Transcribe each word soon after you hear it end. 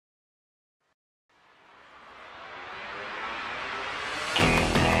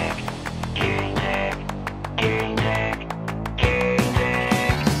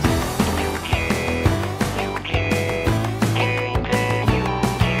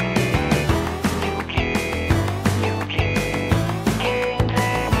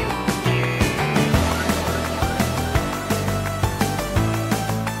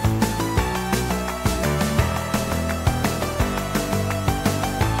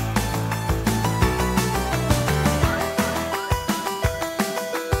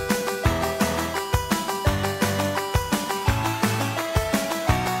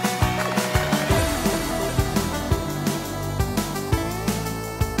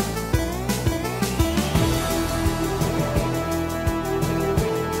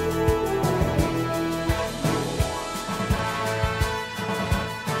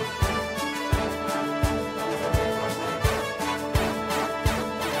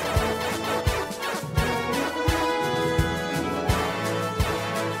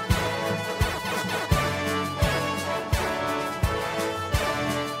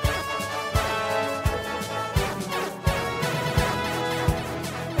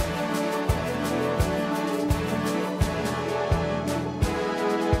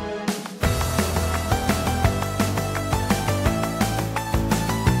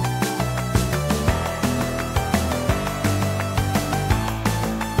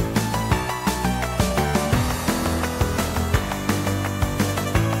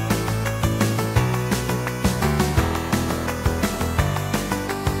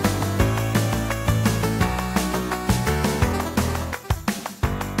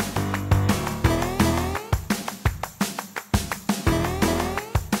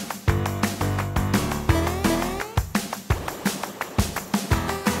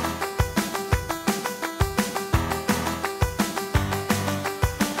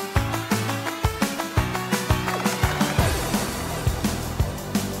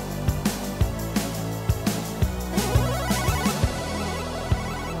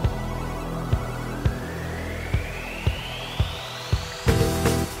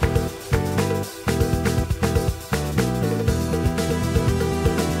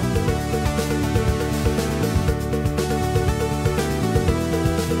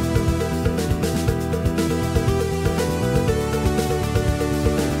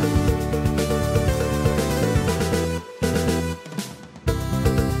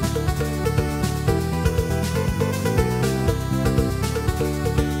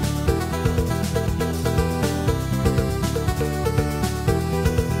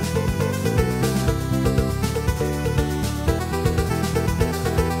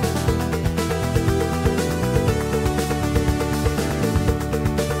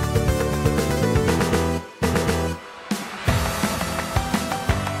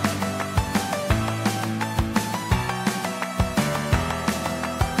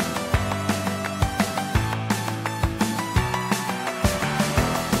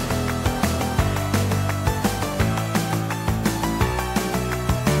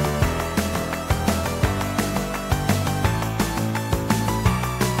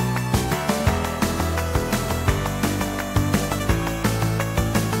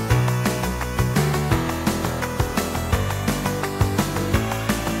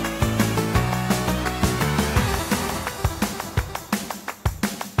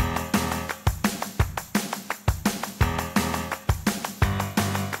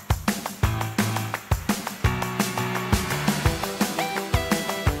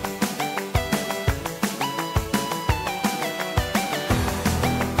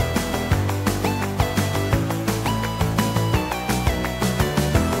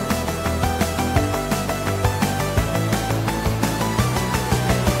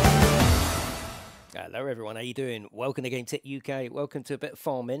Hello everyone, how you doing? Welcome to GameTechUK. Welcome to a bit of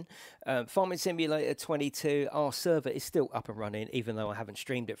farming. Farming Simulator 22. Our server is still up and running, even though I haven't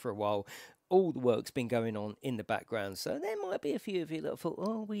streamed it for a while. All the work's been going on in the background, so there might be a few of you that thought,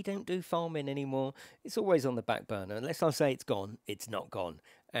 oh, we don't do farming anymore. It's always on the back burner. Unless I say it's gone, it's not gone.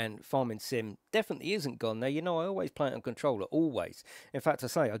 And Farming Sim definitely isn't gone. Now, you know, I always play it on controller, always. In fact, I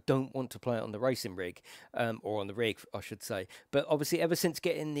say I don't want to play it on the racing rig, or on the rig, I should say. But obviously, ever since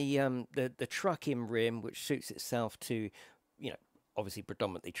getting the trucking rim, which suits itself to, you know, obviously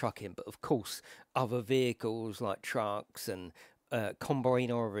predominantly trucking, but of course other vehicles like trucks and combine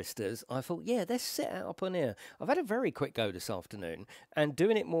harvesters, I thought, yeah, let's set it up on here. I've had a very quick go this afternoon, and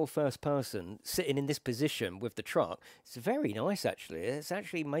doing it more first person, sitting in this position with the truck, it's very nice actually. It's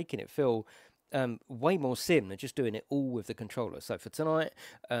actually making it feel way more sim than just doing it all with the controller. So for tonight,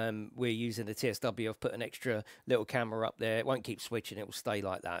 we're using the TSW. I've put an extra little camera up there. It won't keep switching. It will stay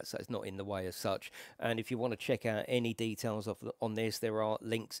like that, so it's not in the way as such. And if you want to check out any details on this, there are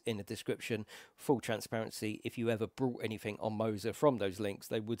links in the description. Full transparency. If you ever brought anything on Moza from those links,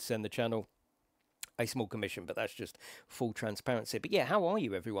 they would send the channel a small commission, but that's just full transparency. But yeah, how are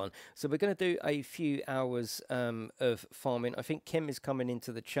you everyone? So we're going to do a few hours of farming. I think Kim is coming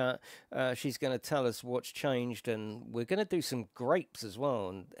into the chat. She's going to tell us what's changed, and we're going to do some grapes as well,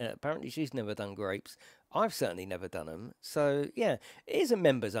 and apparently she's never done grapes. I've certainly never done them. So yeah, it is a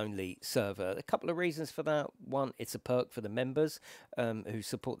members only server. A couple of reasons for that. One, it's a perk for the members who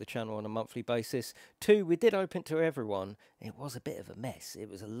support the channel on a monthly basis. Two, we did open to everyone. It was a bit of a mess. It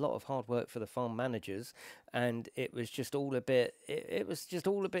was a lot of hard work for the farm managers, and it was just all a bit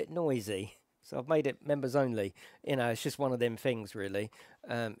noisy. So I've made it members only. You know, it's just one of them things, really.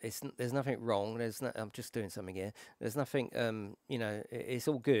 There's nothing wrong. I'm just doing something here. There's nothing. You know, it's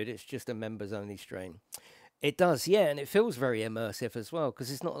all good. It's just a members only stream. It does, yeah, and it feels very immersive as well because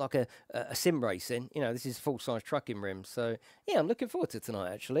it's not like a sim racing. You know, this is full size trucking rims. So yeah, I'm looking forward to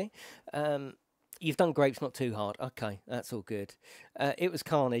tonight actually. You've done grapes, not too hard. Okay, that's all good. It was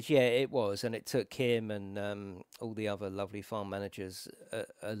carnage, yeah, it was, and it took Kim and all the other lovely farm managers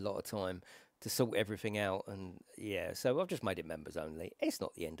a lot of time to sort everything out, and yeah, so I've just made it members only. It's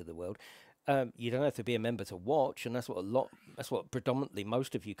not the end of the world. You don't have to be a member to watch, and that's what predominantly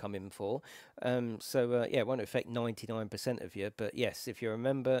most of you come in for. So yeah, it won't affect 99% of you, but yes, if you're a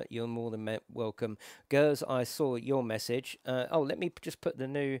member, you're more than welcome. Gers, I saw your message. Oh, let me just put the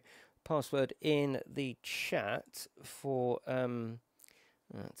new password in the chat for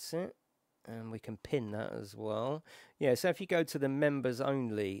that's it, and we can pin that as well. Yeah, so if you go to the members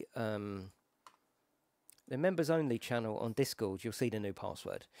only channel on Discord, you'll see the new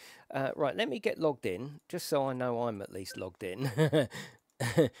password. Right, let me get logged in, just so I know I'm at least logged in.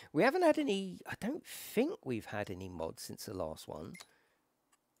 We haven't had any, I don't think we've had any mods since the last one.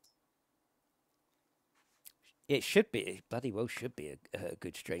 It should be, bloody well should be a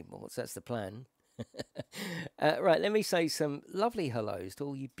good stream mods, that's the plan. Right, let me say some lovely hellos to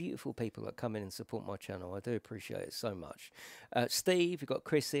all you beautiful people that come in and support my channel. I do appreciate it so much. Steve, we've got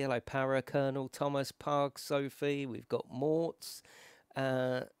Chrissy, hello Para, Colonel, Thomas, Pug, Sophie, we've got Morts,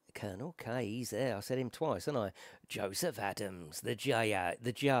 Colonel K, he's there, I said him twice, didn't I? Joseph Adams, the J.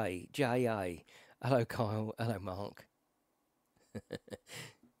 Hello Kyle, hello Mark.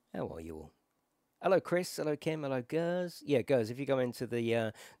 How are you all? Hello, Chris. Hello, Kim. Hello, Gers. Yeah, Gers, if you go into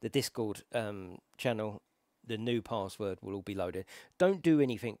the Discord channel, the new password will all be loaded. Don't do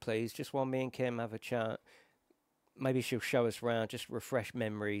anything, please. Just while me and Kim have a chat. Maybe she'll show us around, just refresh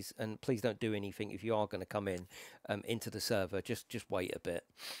memories. And please don't do anything if you are going to come in into the server. Just wait a bit.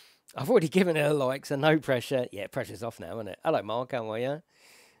 I've already given her a like, so no pressure. Yeah, pressure's off now, isn't it? Hello, Mark. How are you?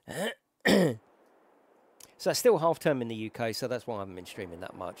 So it's still half term in the UK, so that's why I haven't been streaming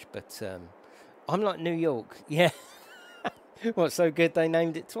that much. But I'm like New York, yeah. What's so good they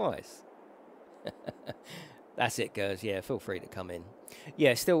named it twice? That's it, girls. Yeah, feel free to come in.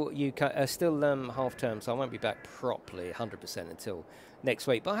 Yeah, still UK, still half term, so I won't be back properly 100% until next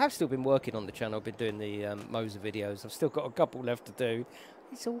week. But I have still been working on the channel. I've been doing the Moza videos. I've still got a couple left to do.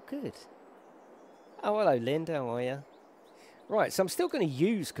 It's all good. Oh, hello, Linda. How are you? Right, so I'm still going to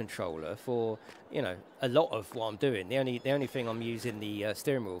use controller for, you know, a lot of what I'm doing. The only thing I'm using the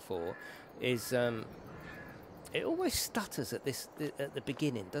steering wheel for is it always stutters at the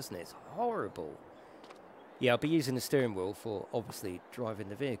beginning, doesn't it? It's horrible. Yeah, I'll be using the steering wheel for obviously driving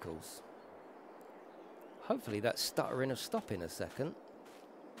the vehicles. Hopefully that stuttering will stop in a second.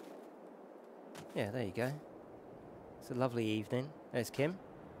 Yeah, there you go. It's a lovely evening. There's Kim.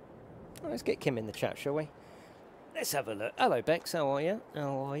 Oh, let's get Kim in the chat, shall we? Let's have a look. Hello, Bex. How are you?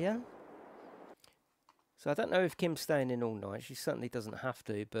 How are you? So I don't know if Kim's staying in all night. She certainly doesn't have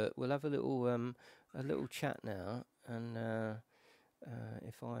to, but we'll have a little chat now. And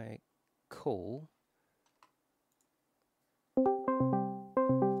if I call, there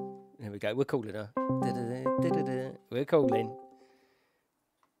we go. We're calling her. We're calling.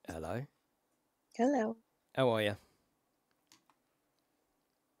 Hello. Hello. How are you?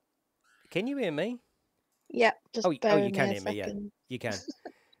 Can you hear me? Yeah, just bear you with can me a hear me. Yeah, second. you can.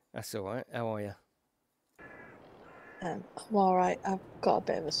 That's all right. How are you? I'm all right. I've got a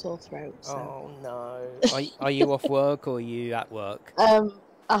bit of a sore throat. So. Oh no. Are you off work or are you at work? I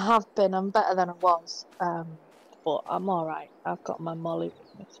have been. I'm better than I was. But I'm all right. I've got my Molly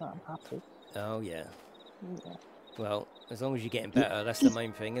with me, so I'm happy. Oh yeah. Yeah. Well, as long as you're getting better, that's the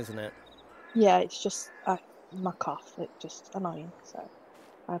main thing, isn't it? Yeah, it's just my cough. It's just annoying. So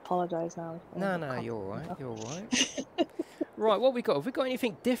I apologise now. No, you're all right. You're all right. Right, what we got? Have we got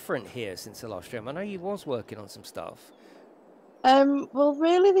anything different here since the last stream? I know you was working on some stuff. Well,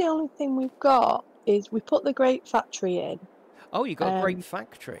 really, the only thing we've got is we put the grape factory in. Oh, you got a grape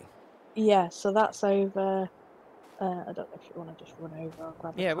factory. Yeah, so that's over. I don't know if you want to just run over or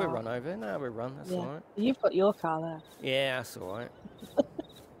grab a car. Yeah, we'll run over. No, we'll run. That's all right. You've got your car there. Yeah, that's all right.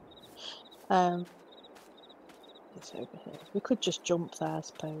 It's over here. We could just jump there, I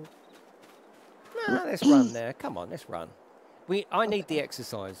suppose. Nah, let's run there. Come on, let's run. I need the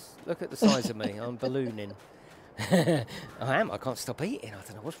exercise. Look at the size of me. I'm ballooning. I am. I can't stop eating. I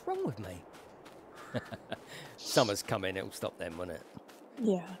don't know what's wrong with me. Summer's coming. It'll stop then, won't it?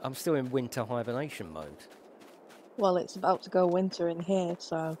 Yeah. I'm still in winter hibernation mode. Well, it's about to go winter in here,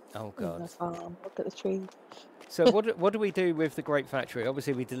 so. Oh God. Look at the trees. So what do we do with the grape factory?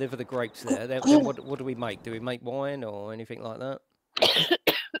 Obviously, we deliver the grapes there. Then what do we make? Do we make wine or anything like that?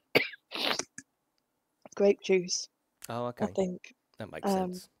 Grape juice. Oh, okay. I think. That makes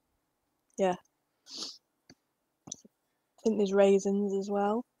sense. Yeah. I think there's raisins as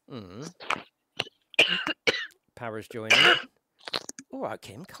well. Para's joining. All right,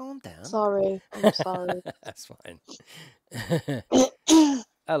 Kim, calm down. Sorry. I'm sorry. That's fine.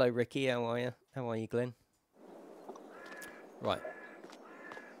 Hello, Ricky. How are you? How are you, Glenn? Right.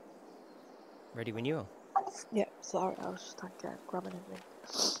 Ready when you are. Yeah, sorry. I was just grabbing everything.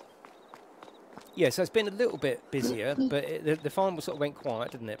 Yeah, so it's been a little bit busier, but the farm sort of went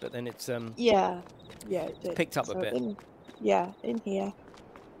quiet, didn't it? But then it's yeah, it did. Picked up a bit. In here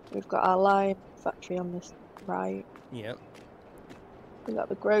we've got our lime factory on this right. Yeah. We've got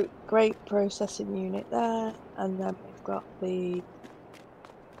the grape processing unit there, and then we've got the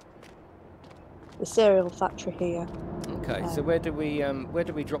cereal factory here. Okay, so where do we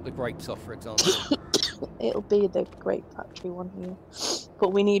drop the grapes off, for example? It'll be the grape factory one here,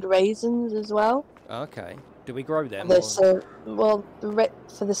 but we need raisins as well. Okay, do we grow them? Well,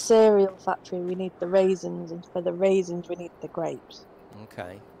 for the cereal factory we need the raisins, and for the raisins we need the grapes.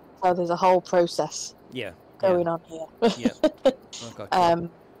 Okay. So there's a whole process. Yeah. Going on here. Yeah. Okay.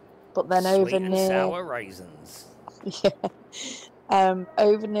 But then Sweet over and near sour raisins. Yeah.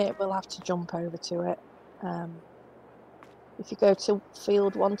 Over near, we'll have to jump over to it. If you go to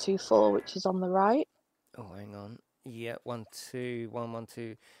field 124, which is on the right. Oh, hang on. Yeah,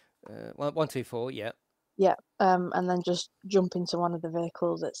 124. Yeah. Yeah. And then just jump into one of the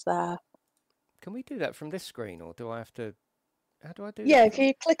vehicles that's there. Can we do that from this screen, or do I have to? How do I do? Yeah, if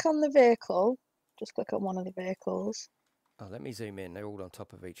you click on the vehicle, just click on one of the vehicles. Oh, let me zoom in. They're all on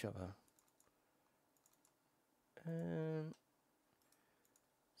top of each other.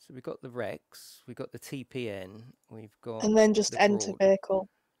 So we've got the Rex, we've got the TPN, we've got. And then just enter vehicle.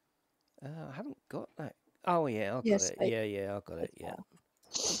 I haven't got that. Oh yeah, I got it. Yeah, I got it. Yeah.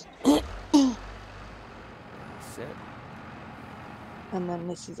 That's it. And then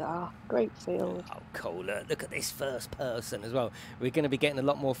this is our grape field. Oh, cool. Look at this first person as well. We're going to be getting a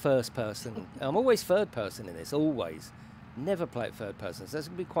lot more first person. I'm always third person in this, always. Never play it third person. So that's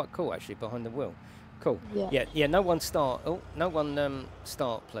going to be quite cool, actually, behind the wheel. Cool. Yeah, no one start. Oh, no one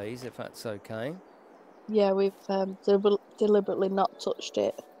start, please, if that's okay. Yeah, we've deliberately not touched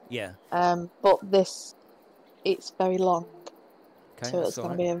it. Yeah. But it's very long. Okay, so it's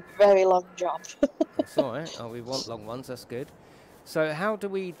going to be a very long job. That's all right. Oh, we want long ones. That's good. So how do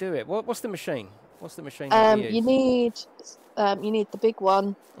we do it? What's the machine? What's the machine that we use? You need the big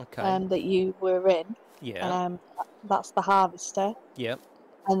one. Okay. That you were in. Yeah. That's the harvester. Yep.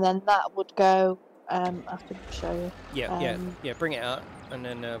 And then that would go. I can show you. Yeah. Bring it out, and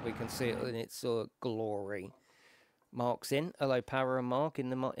then we can see it in its glory. Mark's in. Hello, Power and Mark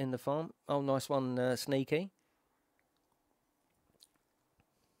in the farm. Oh, nice one, Sneaky.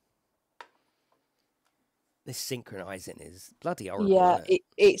 This synchronizing is bloody horrible, Yeah, isn't it?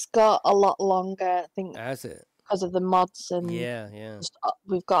 it's got a lot longer, I think, Has it? because of the mods, and Yeah, yeah, just,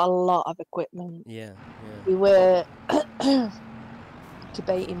 we've got a lot of equipment. yeah, We were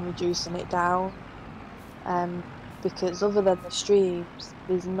debating reducing it down, because other than the streams,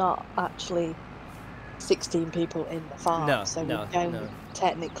 there's not actually 16 people in the farm, No, so no, we don't no.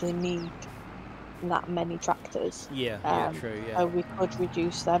 technically need that many tractors. Yeah, yeah, true, So yeah, we could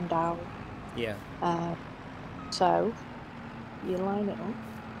reduce them down. yeah. So you line it up,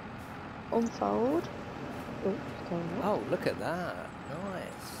 unfold. Oops, going up. Oh, look at that!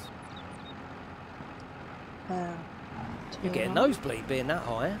 Nice. You're getting nosebleed being that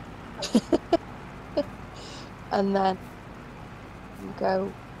high. And then you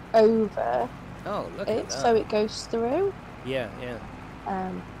go over Oh, look it at that! so it goes through. Yeah, yeah.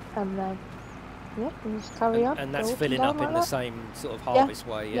 And then yeah, you just carry on. And that's go filling and up down in like the same sort of harvest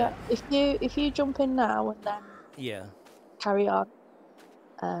way. Yeah. If you jump in now and then carry on.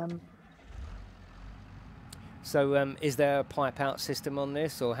 So, is there a pipe out system on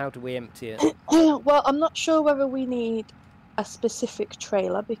this, or how do we empty it? Well, I'm not sure whether we need a specific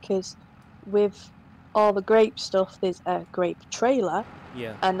trailer, because with all the grape stuff, there's a grape trailer.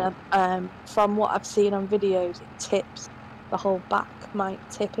 Yeah. And from what I've seen on videos, it tips. The whole back might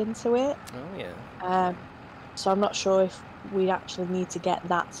tip into it. Oh yeah. So I'm not sure if we actually need to get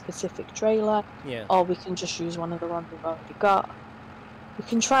that specific trailer. Yeah. Or we can just use one of the ones we've already got. We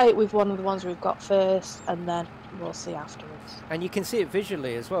can try it with one of the ones we've got first, and then we'll see afterwards. And you can see it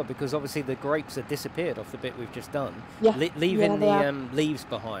visually as well, because obviously the grapes have disappeared off the bit we've just done. Yeah. Leaving the leaves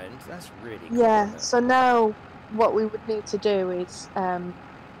behind. That's really cool. Yeah. So now what we would need to do is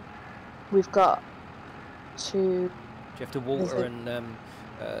we've got to. Do you have to water and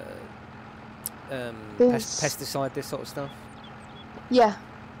pesticide this sort of stuff? Yeah,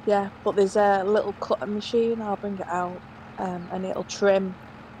 yeah. But there's a little cutting machine. I'll bring it out, and it'll trim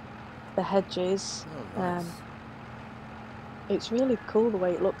the hedges. Oh, nice. It's really cool the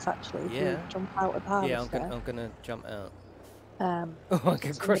way it looks, actually. If you jump out of the harvester. Yeah, I'm gonna jump out. Oh, I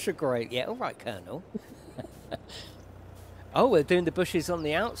can crush a grape. Yeah, all right, Colonel. Oh, we're doing the bushes on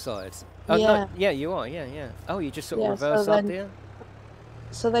the outside. Oh, yeah. No, yeah, you are. Yeah, yeah. Oh, you just sort of reverse up there.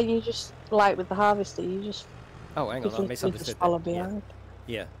 So then you just, like with the harvester, you just. Oh, hang on, I misunderstood. Just follow behind.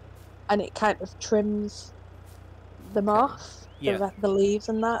 Yeah. And it kind of trims them off. Yeah. The leaves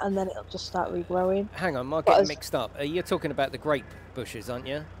and that, and then it'll just start regrowing. Hang on, I'm getting mixed up. You're talking about the grape bushes, aren't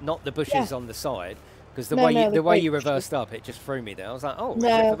you? Not the bushes on the side, because the way you reversed up, it just threw me there. I was like, oh,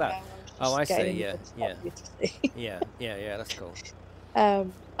 no, for that. Oh, I see. Yeah, yeah, yeah. That's cool.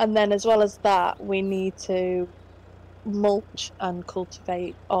 And then as well as that, we need to mulch and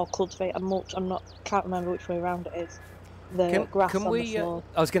cultivate, and mulch. Can't remember which way around it is. The grass on the floor.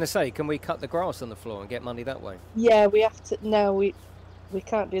 I was going to say, can we cut the grass on the floor and get money that way? Yeah, we have to. No, we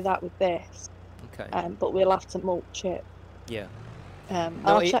can't do that with this. Okay. But we'll have to mulch it. Yeah.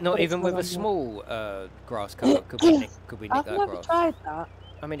 Not even with a small grass cutter, could we nick that grass? I've never tried that.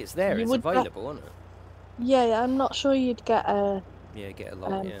 I mean, it's there. It's available, isn't it? Yeah, I'm not sure you'd get a. Yeah, get a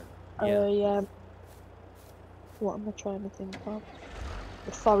lot. Yeah. What am I trying to think of?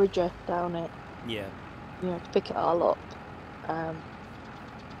 The forager down it. Yeah. You know, to pick it all up. I'll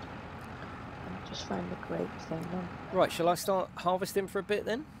just find the grape thing then. Right, shall I start harvesting for a bit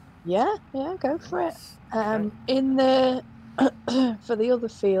then? Yeah, go for it. In the for the other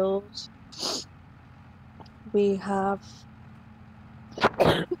fields, we have.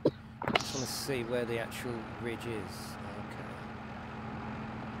 I just want to see where the actual ridge is.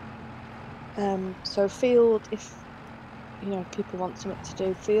 Okay. So field, if people want something to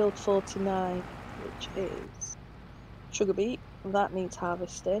do, field 49, which is sugar beet, that needs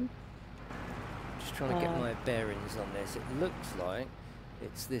harvesting. Just trying to get my bearings on this. It looks like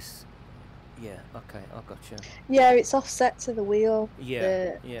it's this. Yeah, okay, I gotcha. Yeah, it's offset to the wheel.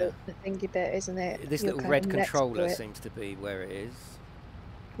 Yeah, the thingy bit, isn't it? This little red controller seems to be where it is.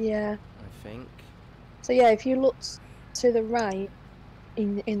 Yeah. I think. So yeah, if you look to the right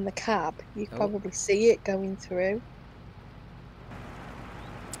in the cab, you can probably see it going through.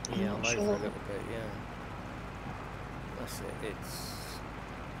 Yeah, I'm over a little bit, yeah. That's it, it's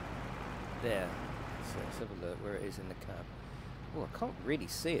there. So let's have a look where it is in the cab. Oh, I can't really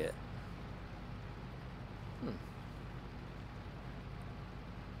see it.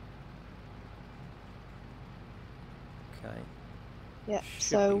 Okay. Yeah,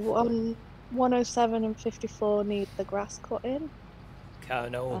 so 107 and 54 need the grass cut in.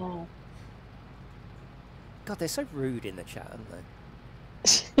 Colonel. God, they're so rude in the chat, aren't they?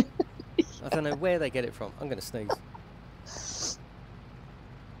 I don't know where they get it from. I'm going to sneeze.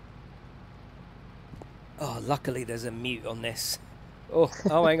 Oh, luckily there's a mute on this. Oh,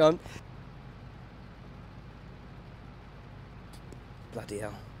 hang on. Bloody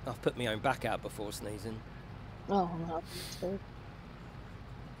hell. I've put my own back out before sneezing. Oh, no, too.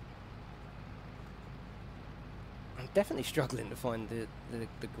 I'm definitely struggling to find the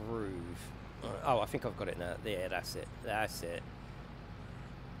groove. Oh, I think I've got it now. Yeah, that's it. That's it.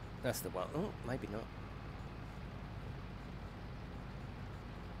 That's the one. Oh, maybe not.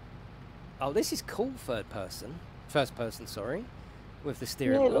 Oh, this is cool first person, sorry. With the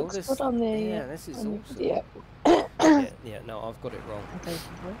steering wheel. Yeah, it looks good on the... Yeah, this is awesome. Yeah. Yeah, no, I've got it wrong. Okay,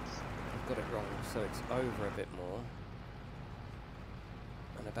 I've got it wrong, so it's over a bit more.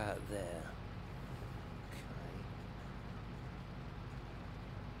 And about there. Okay.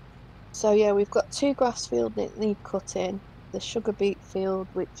 So yeah, we've got 2 grass fields that need cutting. The sugar beet field,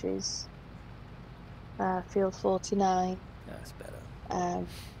 which is field 49. That's better.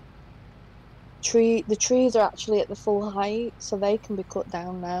 The trees are actually at the full height, so they can be cut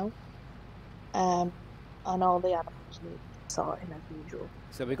down now. And all the animals need sorting as usual.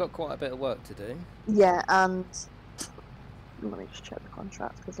 So we've got quite a bit of work to do. Yeah, and let me just check the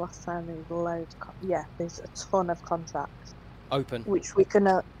contracts, because last time there was loads of there's a ton of contracts. Open. Which we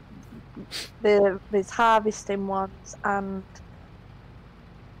can... there's harvesting ones and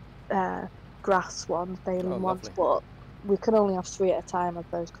grass ones, baling ones, but we can only have 3 at a time of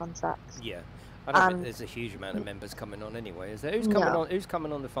those contracts. Yeah. I don't think there's a huge amount of members coming on anyway, is there? Who's coming on? Who's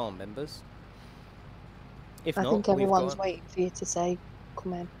coming on the farm, members? If not, I think everyone's waiting for you to say,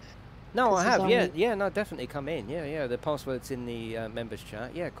 come in. No, I have. Yeah, no, definitely come in. Yeah. The password's in the members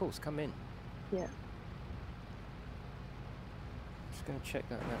chat. Yeah, of course, come in. Yeah. Just going to check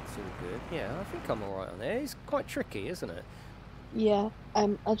that that's all good. Yeah, I think I'm all right on there. It's quite tricky, isn't it? Yeah.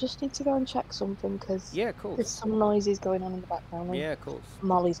 I just need to go and check something because of course. There's some noises going on in the background. Yeah, of course.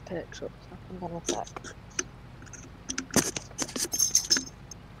 Molly's perked up, so I'm going to check.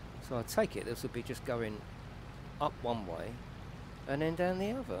 So I take it this will be just going up one way and then down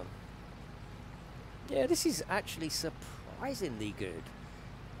the other. Yeah, this is actually surprisingly good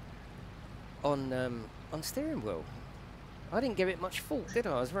on steering wheel. I didn't give it much thought, did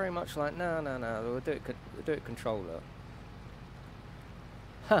I? I was very much like, no, we'll do it controller.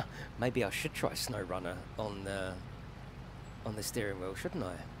 Huh, maybe I should try SnowRunner on the steering wheel, shouldn't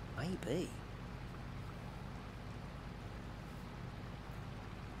I? Maybe.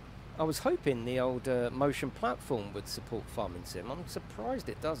 I was hoping the old motion platform would support Farming Sim. I'm surprised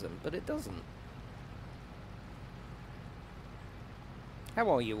it doesn't, but it doesn't. How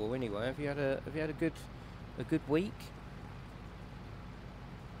are you all anyway? Have you had a good week?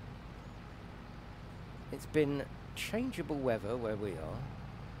 It's been changeable weather where we are.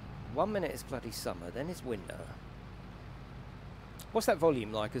 1 minute it's bloody summer, then it's winter. What's that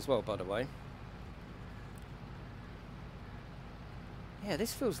volume like as well, by the way? Yeah,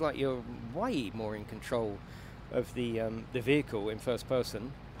 this feels like you're way more in control of the vehicle in first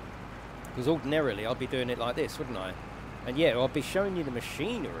person. Because ordinarily I'd be doing it like this, wouldn't I? And yeah, I'd be showing you the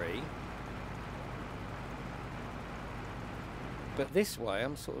machinery. But this way,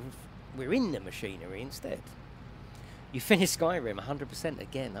 we're in the machinery instead. You finished Skyrim 100%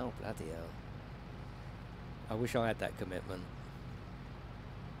 again. Oh, bloody hell. I wish I had that commitment.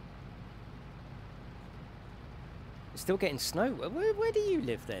 Still getting snow. Where do you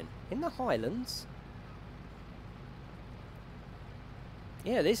live then? In the Highlands?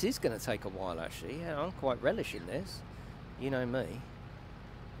 Yeah, this is going to take a while actually. Yeah, I'm quite relishing this. You know me.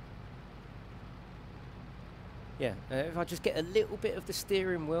 Yeah, if I just get a little bit of the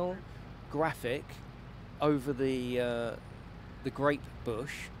steering wheel graphic over the grape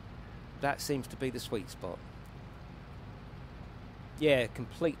bush, that seems to be the sweet spot. Yeah,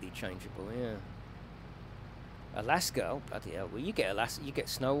 completely changeable, yeah. Alaska, oh bloody hell. Well, you get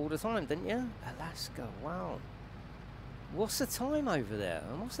snow all the time, didn't you? Alaska, wow. What's the time over there?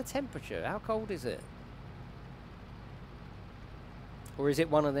 And what's the temperature? How cold is it? Or is it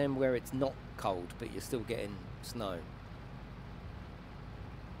one of them where it's not cold, but you're still getting snow?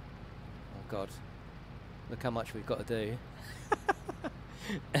 Oh God. Look how much we've got to do.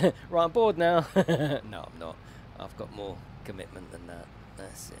 Right, I'm bored now. No, I'm not. I've got more commitment than that.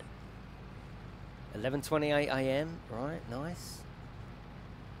 That's it. 11:28 AM, right, nice.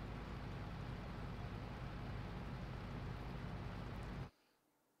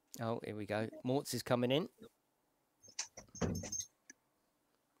 Oh, here we go. Mortz is coming in.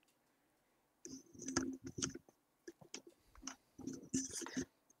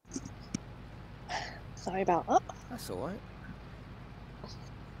 Sorry about that. That's all right.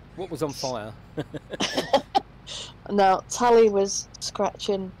 What was on fire? No, Tally was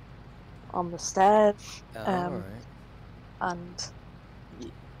scratching on the stairs, Oh, right. and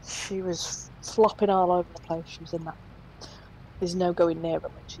she was flopping all over the place. She was in that. There's no going near her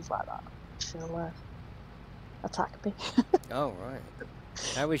when she's like that. She'll attack me. Oh, right.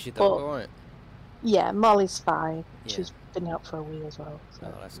 How is your dog? But All right. yeah, Molly's fine. Yeah. She's been out for a wee as well. So,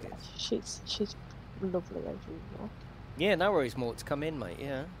 Oh, that's good. She's lovely as usual. Yeah, no worries, more to come in, mate.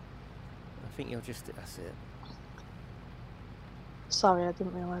 Yeah. I think you'll just. That's it. Sorry, I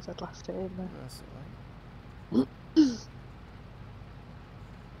didn't realise I'd left it in there. That's all right.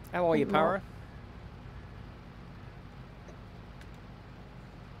 How are you, Para?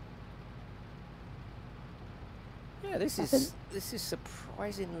 Yeah, this is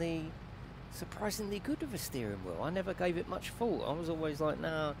surprisingly good with a steering wheel. I never gave it much thought. I was always like,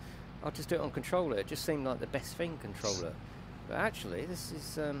 nah, I'll just do it on controller. It just seemed like the best thing, controller. But actually, this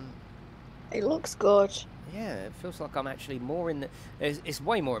is. It looks good. Yeah, it feels like I'm actually more in the. It's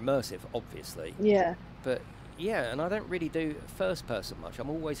way more immersive, obviously. Yeah. But yeah, and I don't really do first person much. I'm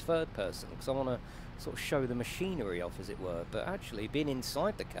always third person because I want to sort of show the machinery off, as it were. But actually, being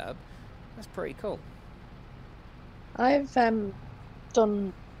inside the cab, that's pretty cool. I've done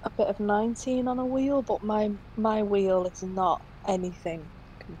a bit of 19 on a wheel, but my wheel is not anything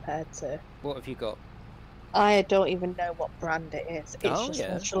compared to. What have you got? I don't even know what brand it is. It's just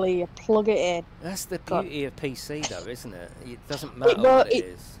yeah. literally you plug it in. That's the beauty of PC, though, isn't it? It doesn't matter what it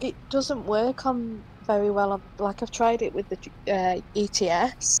is. It doesn't work on very well on. Like I've tried it with the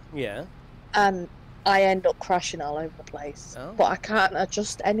ETS. Yeah. And I end up crashing all over the place. Oh. But I can't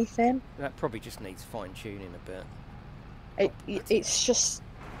adjust anything. That probably just needs fine tuning a bit. It's just.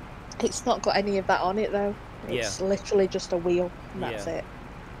 It's not got any of that on it though. It's literally just a wheel, and that's it.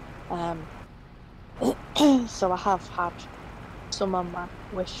 So I have had some on my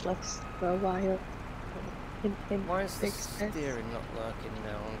wish list for a while. Why is the steering not working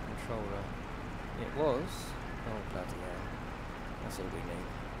now on controller? It was. Oh bloody hell! That's all we need.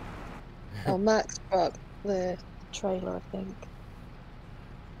 Oh, Max brought the trailer, I think.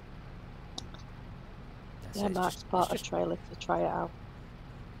 Max bought a trailer to try it out.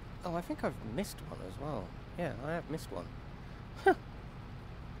 Oh, I think I've missed one as well. Yeah, I have missed one.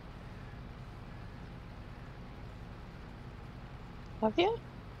 Have you?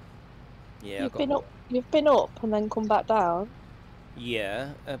 Yeah, You've been up and then come back down.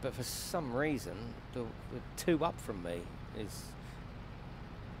 Yeah, but for some reason, the two up from me is.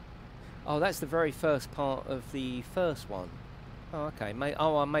 Oh, that's the very first part of the first one. Oh, okay.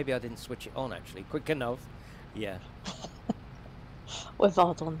 Maybe I didn't switch it on actually quick enough. Yeah. We've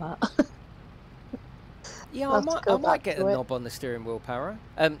all done that. Yeah, I might get a knob on the steering wheel, Para.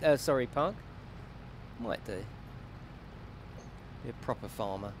 Sorry, Park. Might do. Be a proper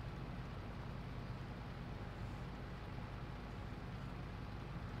farmer.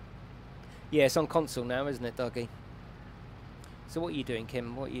 Yeah, it's on console now, isn't it, Dougie? So what are you doing,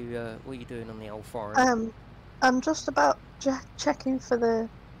 Kim? What are you doing on the old forum? I'm just about checking for the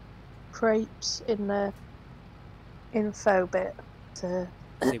crepes in the info bit to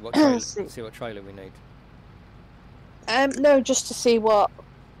see what trailer we need. No, just to see what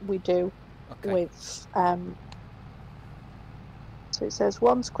we do with So it says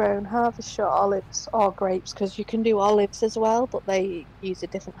once grown, harvest your olives or grapes, because you can do olives as well, but they use a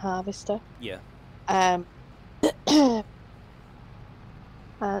different harvester. Yeah.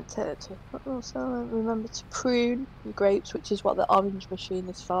 Also remember to prune your grapes, which is what the orange machine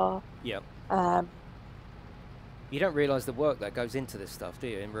is for. Yeah. You don't realise the work that goes into this stuff, do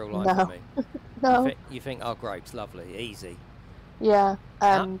you, in real life? No. I mean? No. You think, oh, grapes, lovely, easy. Yeah.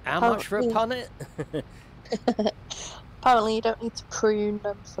 How much for a punnet? Apparently you don't need to prune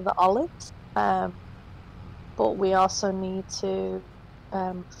them for the olives, but we also need to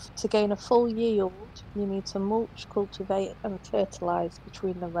gain a full yield, you need to mulch, cultivate and fertilise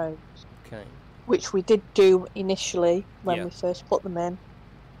between the rows. Okay. Which we did do initially when we first put them in.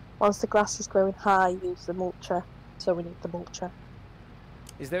 Once the grass is growing high, use the mulcher, so we need the mulcher.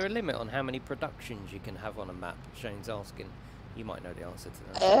 Is there a limit on how many productions you can have on a map? Shane's asking. You might know the answer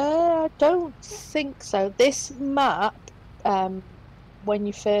to that. I don't think so. This map, when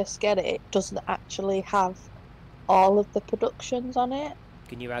you first get it, it doesn't actually have all of the productions on it.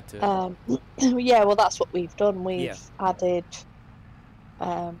 Can you add to it? Yeah, well, that's what we've done. We've added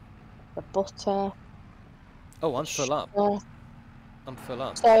the butter. Oh, I'm full up. I'm full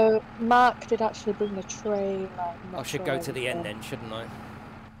up. So Mark did actually bring the tray. I should go to the end then, shouldn't I?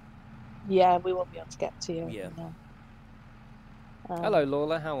 Yeah, we won't be able to get to you. Yeah. Hello,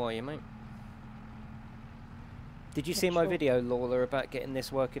 Lawler. How are you, mate? Did you see my video, Lawler, about getting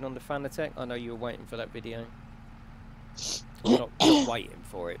this working on the Fanatec? I know you were waiting for that video. Not waiting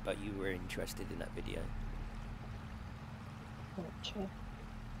for it, but you were interested in that video. Gotcha.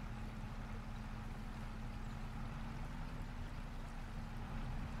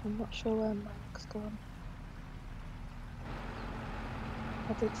 I'm not sure where Mark's gone.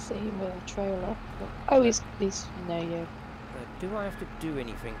 I did see him with a trailer. But... oh, he's near you. Do I have to do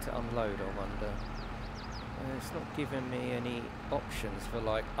anything to unload, I wonder? It's not giving me any options for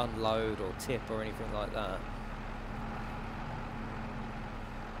like unload or tip or anything like that.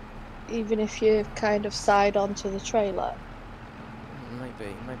 Even if you kind of side onto the trailer?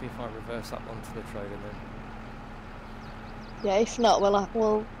 Maybe if I reverse up onto the trailer then. Yeah, if not,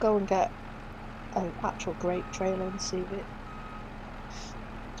 we'll go and get an actual great trailer and see if it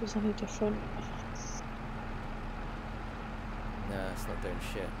does any different. No, it's not doing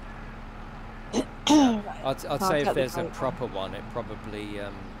shit. Right. I'd say if there's a proper one, it probably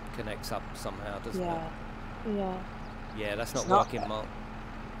connects up somehow, doesn't it? Yeah. Yeah, that's not working, Mark.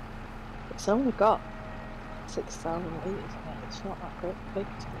 It's only got 6,000 litres in it. It's not that great big,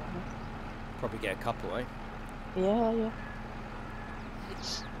 to be honest. Probably get a couple, eh? Yeah.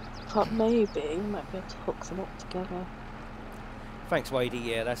 But maybe we might be able to hook them up together. Thanks, Wadey.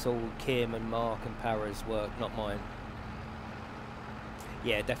 Yeah, that's all Kim and Mark and Para's work, not mine.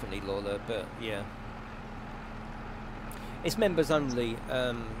 Yeah, definitely Lola, but yeah. It's members only,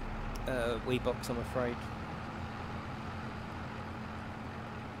 Weebox, I'm afraid.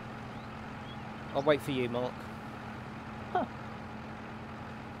 I'll wait for you, Mark. Huh.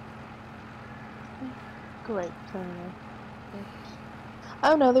 Great trailer.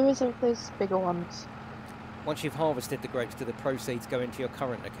 Oh no, there's bigger ones. Once you've harvested the grapes, do the proceeds go into your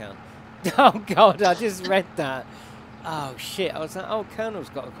current account? Oh God, I just read that. Oh shit, I was like, oh, Colonel's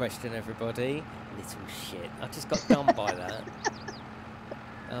got a question, everybody. Little shit, I just got done by that.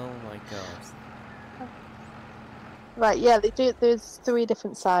 Oh my God. Right, yeah, they do. There's 3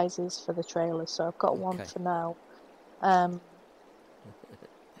 different sizes for the trailer, so I've got one for now.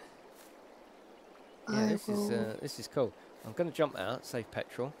 Yeah, this is cool. I'm going to jump out, save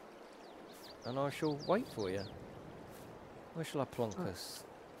petrol, and I shall wait for you. Where shall I plonk us?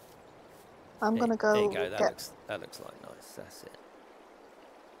 I'm going to go. There you go. That looks like nice. That's it.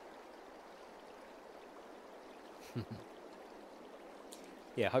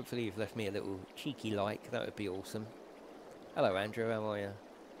 Yeah, hopefully you've left me a little cheeky like. That would be awesome. Hello, Andrew. How are you?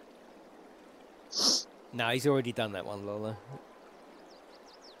 No, he's already done that one, Lola.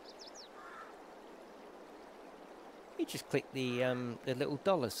 You just click the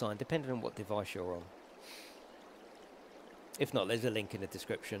little $sign, depending on what device you're on. If not, there's a link in the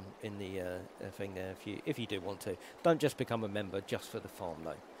description in the thing there. If you do want to, don't just become a member just for the farm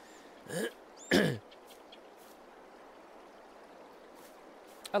though.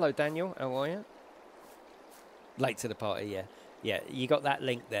 Hello, Daniel. How are you? Late to the party, yeah. Yeah, you got that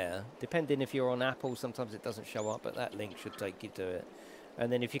link there. Depending if you're on Apple, sometimes it doesn't show up, but that link should take you to it.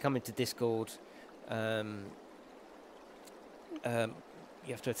 And then if you come into Discord, you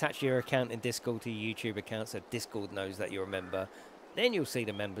have to attach your account in Discord to your YouTube account so Discord knows that you're a member. Then you'll see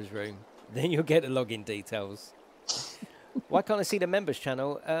the members room. Then you'll get the login details. Why can't I see the members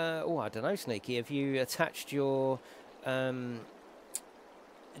channel? Oh, I don't know, Sneaky. Have you attached your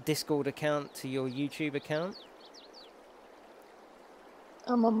Discord account to your YouTube account?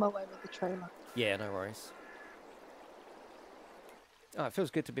 I'm on my way with the trailer. Yeah, no worries. Oh, it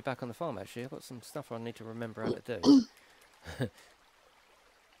feels good to be back on the farm, actually. I've got some stuff I need to remember how to do.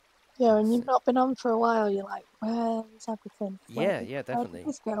 Yeah, and you've not been on for a while. You're like, where's everything? Yeah, definitely.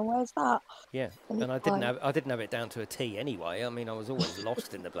 Where's this go? Where's that? Yeah, and I didn't have it down to a T anyway. I mean, I was always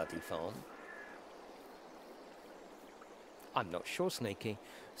lost in the bloody farm. I'm not sure, Sneaky.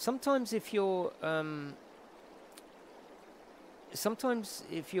 Sometimes if your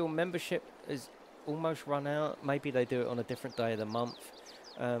membership is almost run out, maybe they do it on a different day of the month.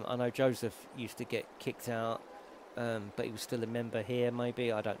 I know Joseph used to get kicked out, but he was still a member here,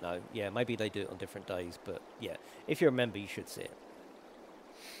 maybe. I don't know. Yeah, maybe they do it on different days, but yeah, if you're a member, you should see it.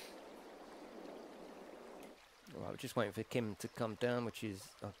 All right, we're just waiting for Kim to come down, which is,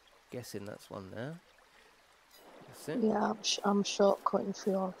 I'm guessing that's one now. That's it. Yeah, I'm shortcutting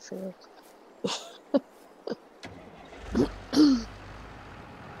through your field.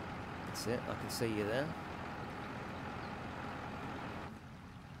 That's it, I can see you there.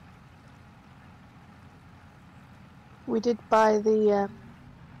 We did buy the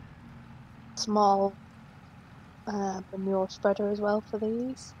small manure spreader as well for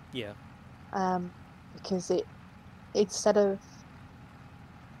these. Yeah. Because instead of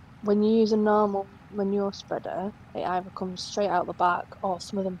when you use a normal manure spreader, it either comes straight out the back or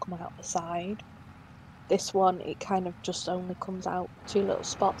some of them come out the side. This one, it kind of just only comes out 2 little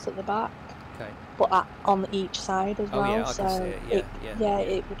spots at the back, Okay. but on each side as well. Yeah, I can see it. Yeah.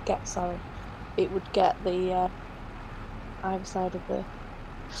 It would get it would get the either side of the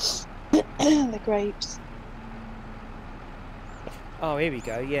the grapes. Oh, here we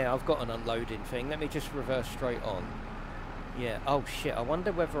go. Yeah, I've got an unloading thing. Let me just reverse straight on. Yeah. Oh shit. I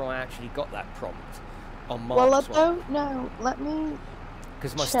wonder whether I actually got that prompt on Mark's Well, I one. don't know. Let me.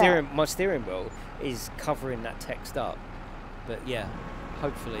 Because my steering wheel is covering that text up. But yeah,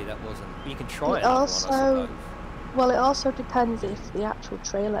 hopefully that wasn't. You can try it. Also, well, it also depends if the actual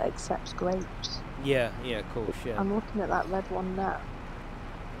trailer accepts grapes. Yeah, of course, yeah. I'm looking at that red one now.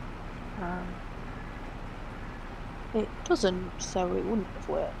 It doesn't, so it wouldn't have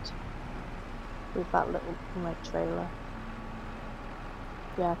worked with that little red trailer.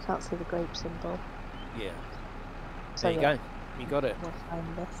 Yeah, I can't see the grape symbol. Yeah. So there you go. You got it. We'll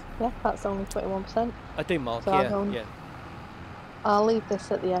find this. Yeah, that's only 21%. I do mark, so yeah. I'll leave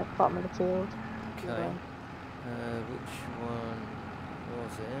this at the bottom of the field. Okay. Which one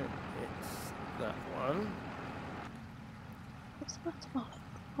was it? It's that one. What's that about?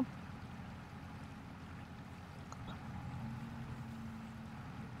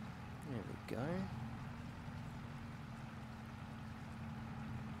 There we go.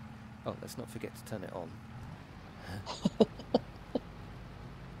 Oh, let's not forget to turn it on.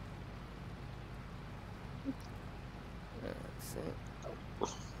 That's it.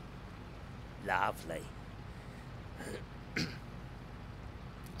 Lovely.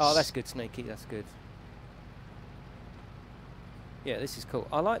 Oh, that's good, Sneaky. That's good. Yeah, this is cool.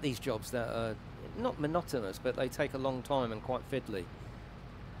 I like these jobs that are not monotonous, but they take a long time and quite fiddly.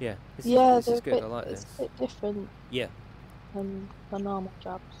 Yeah, this is good. I like this. It's a bit different. Yeah. Than the normal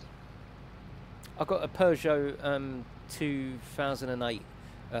jobs. I've got a Peugeot 2008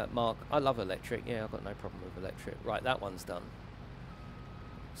 Mark. I love electric. Yeah, I've got no problem with electric. Right, that one's done.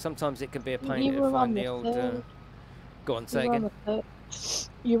 Sometimes it can be a pain to find the old... Go on, say again.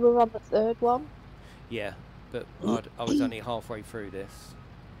 You were on the third one? Yeah, but I was only halfway through this.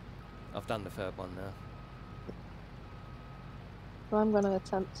 I've done the third one now. Well, I'm going to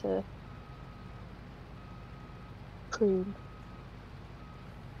attempt to prune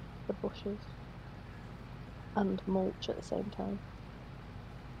the bushes and mulch at the same time.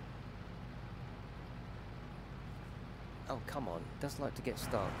 Oh, come on. It does like to get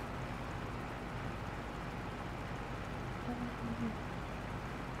stuck.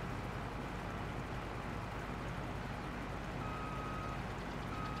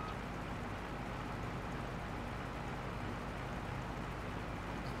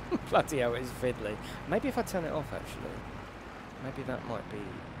 Bloody hell, it is fiddly. Maybe if I turn it off, actually. Maybe that might be...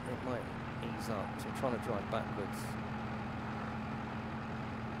 It might ease up. So I'm trying to drive backwards.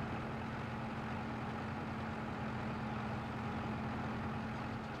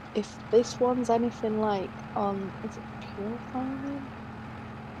 If this one's anything like on... Is it pure farming?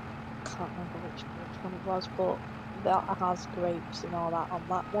 I can't remember which one it was, but that has grapes and all that on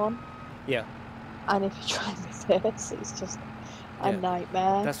that one. Yeah. And if you try and reverse, it's just a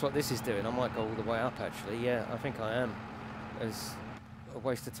nightmare. That's what this is doing. I might go all the way up, actually. Yeah, I think I am. As a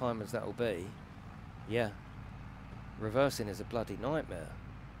waste of time as that will be. Yeah. Reversing is a bloody nightmare.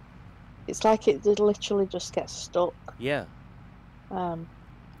 It's like it literally just gets stuck. Yeah.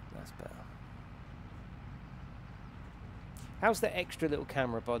 That's better. How's that extra little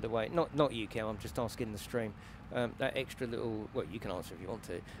camera, by the way? Not you, Kim. I'm just asking the stream. That extra little... Well, you can answer if you want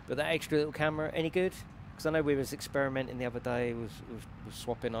to. But that extra little camera, any good? Because I know we was experimenting the other day. Was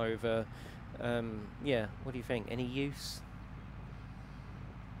swapping over. Yeah. What do you think? Any use?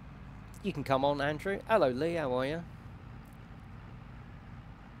 You can come on, Andrew. Hello, Lee. How are you?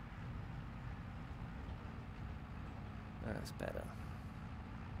 That's better.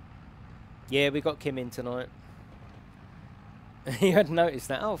 Yeah, we got Kim in tonight. You hadn't noticed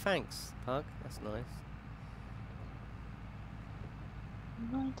that. Oh, thanks, Pug. That's nice.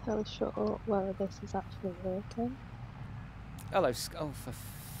 I'm not entirely sure whether this is actually working. Hello,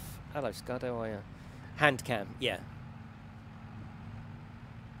 hello, Scud. How are you? Hand cam, yeah.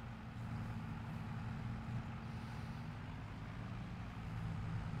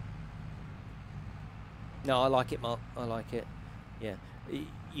 No, I like it, Mark. I like it. Yeah,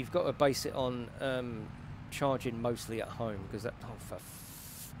 you've got to base it on charging mostly at home, because that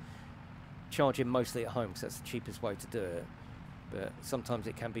charging mostly at home, because that's the cheapest way to do it. But sometimes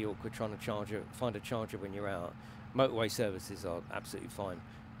it can be awkward trying to find a charger when you're out. Motorway services are absolutely fine,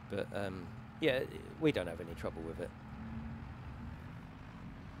 but yeah, we don't have any trouble with it.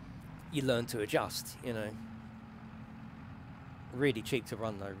 You learn to adjust, you know. Really cheap to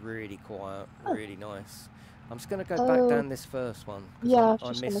run though, really quiet, really nice. I'm just going to go back Oh, down this first one yeah, I because was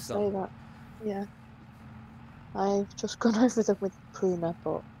I just going to missed say some. that. Yeah. I've just gone over them with pruner,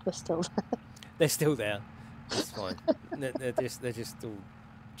 but they're still there. They're still there. It's fine. they're just all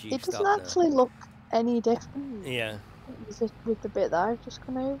It juiced doesn't up now. actually look any different Yeah. with the bit that I've just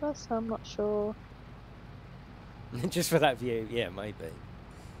gone over, so I'm not sure. Just for that view, yeah, maybe.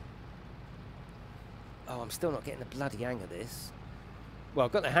 Oh, I'm still not getting the bloody hang of this. Well,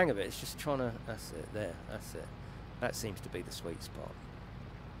 I've got the hang of it. It's just trying to... That's it. There. That's it. That seems to be the sweet spot.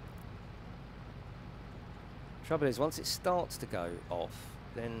 Trouble is, once it starts to go off,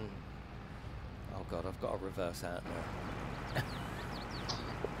 then... Oh, God, I've got to reverse out now.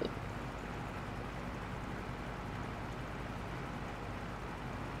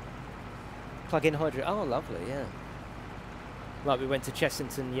 Plug-in hydro. Oh, lovely, yeah. Like, we went to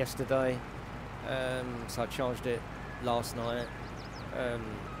Chessington yesterday, so I charged it last night.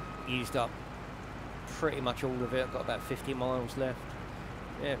 Used up pretty much all of it. I've got about 50 miles left.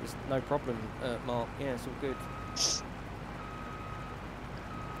 Yeah, it was no problem, Mark. Yeah, it's all good.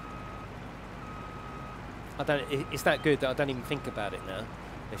 It's that good that I don't even think about it now.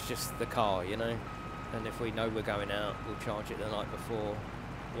 It's just the car, you know. And if we know we're going out, we'll charge it the night before.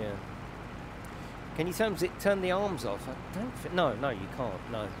 Yeah. Can you turn the arms off? I don't. No, you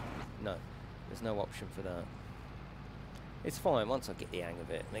can't. No. There's no option for that. It's fine once I get the hang of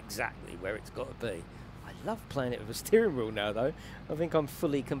it and exactly where it's got to be. I love playing it with a steering wheel now, though. I think I'm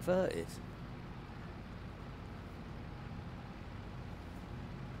fully converted.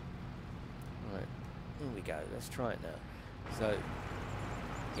 Right, here we go. Let's try it now. So,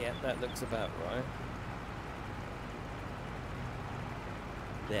 yeah, that looks about right.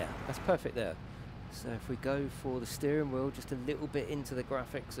 There, that's perfect there. So if we go for the steering wheel just a little bit into the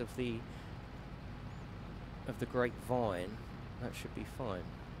graphics of the grapevine, that should be fine.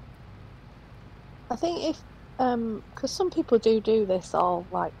 I think if, because some people do this all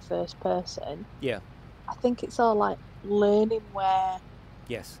like first person. Yeah. I think it's all like learning where.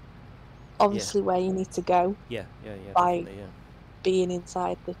 Yes. Obviously, where you need to go. Yeah. By definitely, yeah. being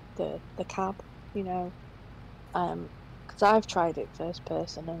inside the cab, you know. Because I've tried it first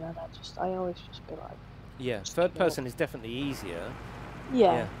person, and then I always just be like. Yeah, third person is definitely easier.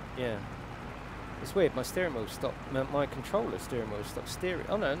 Yeah. It's weird. My steering wheel stopped. My controller steering wheel stopped steering.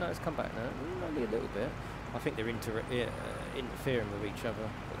 Oh no, it's come back now. Only a little bit. I think they're interfering with each other,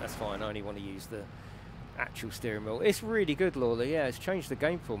 but that's fine. I only want to use the actual steering wheel. It's really good, Lawler. Yeah, it's changed the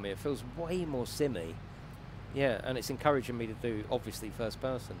game for me. It feels way more simmy. Yeah, and it's encouraging me to do obviously first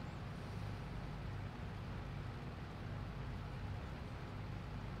person.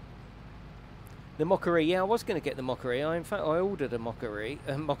 The Mockery, yeah, I was going to get the Mockery. In fact, I ordered a Mockery,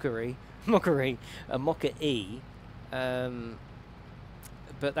 a Mocha E,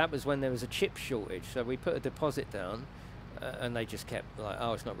 but that was when there was a chip shortage. So we put a deposit down, and they just kept like,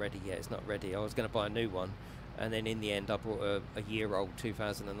 oh, it's not ready yet, it's not ready. I was going to buy a new one, and then in the end, I bought a year-old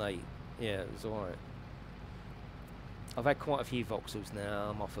 2008. Yeah, it was all right. I've had quite a few Vauxhalls now.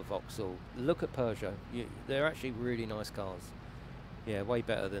 I'm off a Vauxhall. Look at Peugeot. They're actually really nice cars. Yeah, way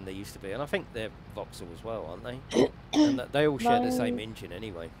better than they used to be. And I think they're Vauxhall as well, aren't they? And they all share the same engine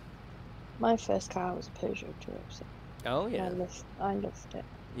anyway. My first car was a Peugeot 206. Oh, yeah. I loved it.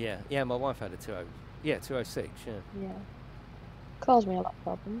 Yeah, my wife had a 206, yeah. Caused me a lot of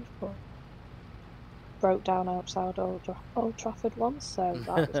problems, but broke down outside Old Trafford once, so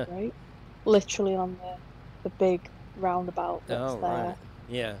that was great. Literally on the big roundabout that's there. Right.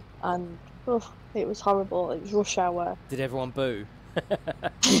 Yeah. And it was horrible. It was rush hour. Did everyone boo?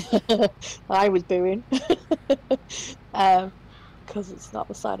 I was booing because it's not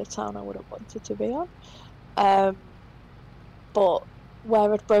the side of town I would have wanted to be on. But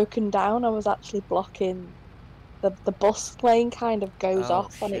where I'd broken down, I was actually blocking the bus lane. Kind of goes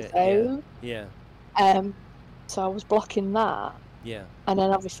off on its own. Yeah. So I was blocking that. Yeah. And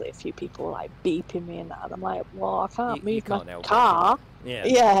then obviously a few people were like beeping me and that, and I'm like, well, I can't move my car.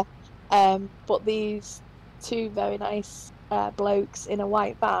 Yeah. But these two very nice blokes in a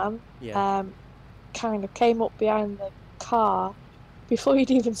white van kind of came up behind the car. Before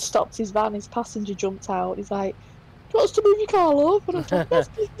he'd even stopped his van, his passenger jumped out. He's like, do you want us to move your car, love? And I was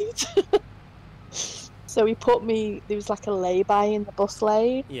like, yes, please. So he put me, there was like a lay-by in the bus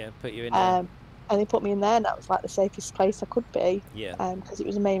lane. Yeah, put you in there. And they put me in there, and that was like the safest place I could be. Yeah. Because it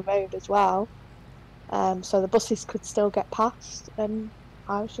was a main road as well. So the buses could still get past, and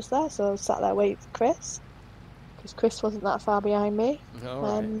I was just there. So I was sat there waiting for Chris, because Chris wasn't that far behind me.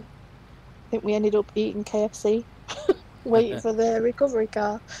 Right. I think we ended up eating KFC, waiting for the recovery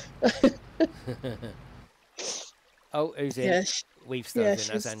car. Oh, who's in? Yeah, Weavstone's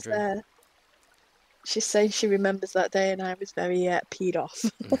in. That's Andrew. She's saying she remembers that day, and I was very peed off.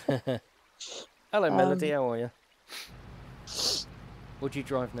 Hello, Melody. How are you? What do you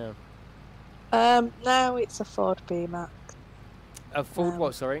drive now? Now it's a Ford B-Max. A Ford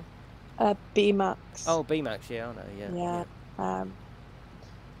what? Sorry. B-Max. Oh, B-Max. Yeah, I know. Yeah.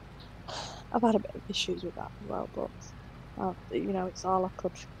 I've had a bit of issues with that as well, but you know, it's all I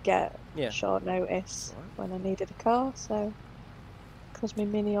could get short notice when I needed a car. So, because my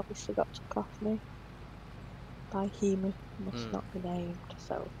Mini obviously got took off me by he must not be named,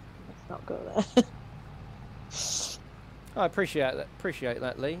 so let's not go there. I appreciate that. Appreciate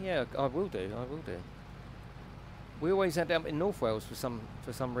that, Lee. Yeah, I will do. I will do. We always end up in North Wales for some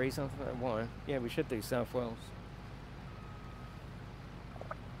reason. I don't know why. Yeah, we should do South Wales.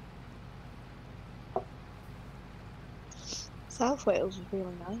 South Wales is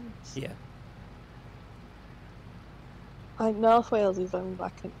really nice. Yeah. Like North Wales is only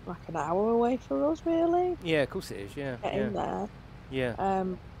like an hour away for us, really. Yeah, of course it is. Yeah. Getting there. Yeah.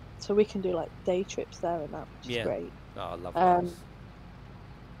 So we can do like day trips there and that, which is great. Oh, I love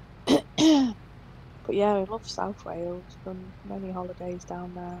those. But yeah, I love South Wales. Done many holidays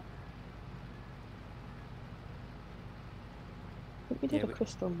down there. I think we did a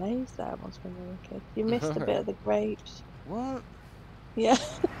Crystal Maze there once when we were kids. You missed a bit of the grapes. What? Yeah.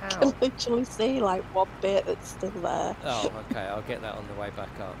 How? I can literally see like one bit that's still there. Oh, okay. I'll get that on the way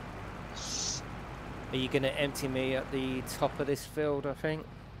back up. Are you going to empty me at the top of this field, I think?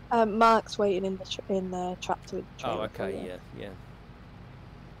 Mark's waiting in the tractor with the trailer. Oh, okay. Yeah.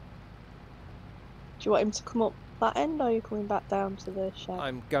 Do you want him to come up that end, or are you coming back down to the shed?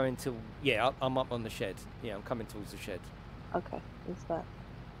 I'm going to... Yeah, I'm up on the shed. Yeah, I'm coming towards the shed. Okay, is that...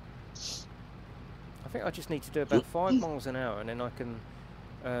 I think I just need to do about 5 miles an hour, and then I can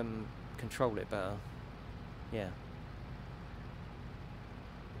control it better. Yeah.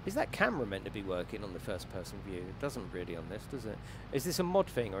 Is that camera meant to be working on the first-person view? It doesn't really on this, does it? Is this a mod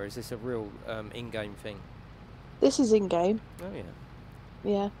thing, or is this a real in-game thing? This is in-game. Oh, yeah.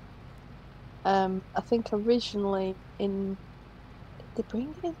 Yeah. I think originally in... Did they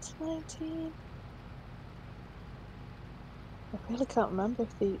bring it into 19? I really can't remember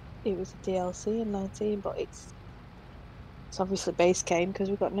if it was a DLC in 19, but it's obviously base game because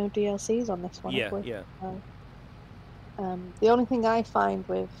we've got no DLCs on this one. Yeah. The only thing I find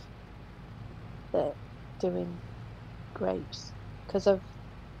with doing grapes, because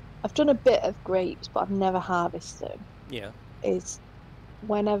I've done a bit of grapes, but I've never harvested them. Yeah. Is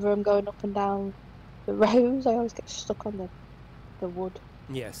whenever I'm going up and down the rows, I always get stuck on the wood.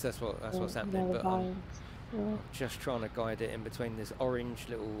 Yes, that's what's happening. But I'm just trying to guide it in between this orange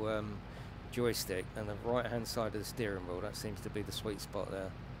little joystick and the right-hand side of the steering wheel. That seems to be the sweet spot there.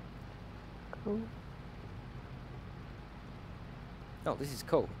 Cool. Oh, this is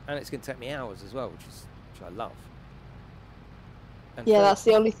cool, and it's going to take me hours as well, which I love. And yeah, that's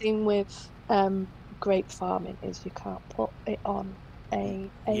the only thing with grape farming is you can't put it on a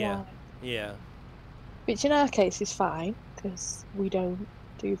AI. Yeah. Which in our case is fine because we don't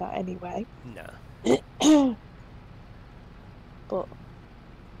do that anyway. No. But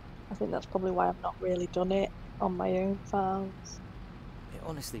I think that's probably why I've not really done it on my own farms. It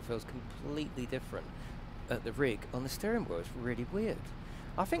honestly feels completely different. At the rig on the steering wheel is really weird.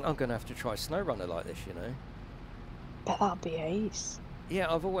 I think I'm going to have to try SnowRunner like this, you know. Bet that'd be ace.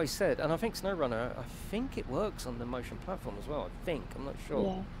 Yeah, I've always said, and I think SnowRunner, I think it works on the motion platform as well. I think, I'm not sure.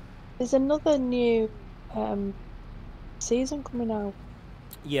 Yeah, there's another new season coming out.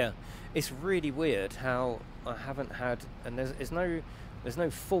 Yeah, it's really weird how I haven't had, and there's no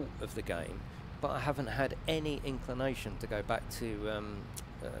fault of the game, but I haven't had any inclination to go back to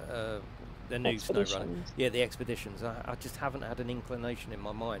the new SnowRunner. Yeah, the expeditions. I just haven't had an inclination in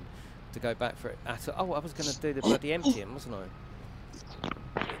my mind to go back for it at all. Oh, I was going to do the bloody emptying, wasn't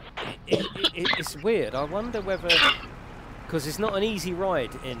I? It's weird. I wonder whether, because it's not an easy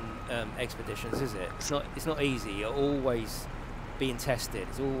ride in expeditions, is it? It's not easy. You're always being tested.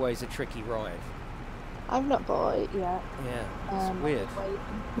 It's always a tricky ride. I've not bought it yet. Yeah, it's weird.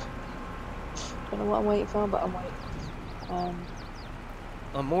 Don't know what I'm waiting for, but I'm waiting.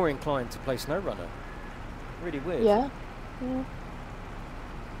 I'm more inclined to play SnowRunner. Really weird. Yeah.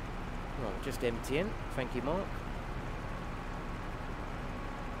 Right, just emptying. Thank you, Mark.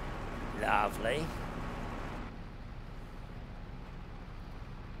 Lovely.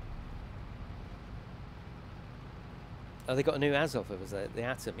 Oh, they got a new Azov, was it? The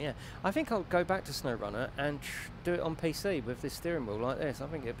Atom, yeah. I think I'll go back to SnowRunner and do it on PC with this steering wheel like this. I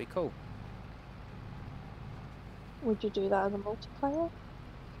think it'd be cool. Would you do that as a multiplayer?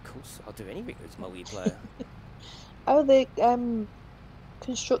 Of course, I'll do anything that's multiplayer. Oh, the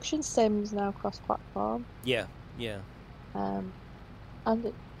construction sims now cross-platform. Yeah, yeah. And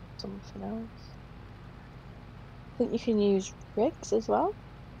it's something else. I think you can use rigs as well.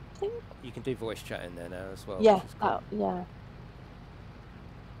 I think. You can do voice chat in there now as well, Yeah, which is cool. yeah.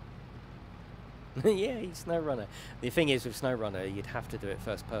 Yeah, he's SnowRunner. The thing is, with SnowRunner, you'd have to do it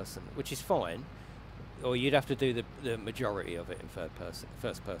first person, which is fine. Or you'd have to do the majority of it in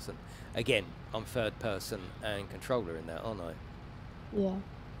first person. Again, I'm third person and controller in that, aren't I? Yeah.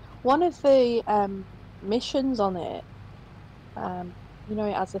 One of the missions on it, you know,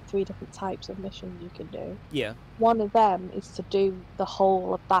 it has the 3 different types of missions you can do. Yeah. One of them is to do the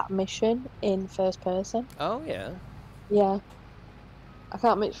whole of that mission in first person. Oh, yeah. Yeah. I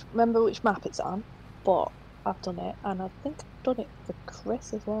can't remember which map it's on, but I've done it, and I think I've done it for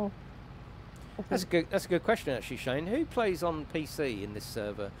Chris as well. That's good. That's a good question, actually, Shane. Who plays on PC in this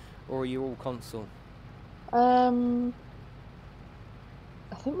server, or are you all console? I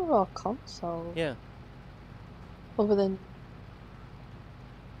think we're all console. Yeah. Other than,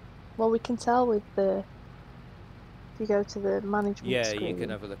 well, we can tell with the, if you go to the management screen. Yeah, you can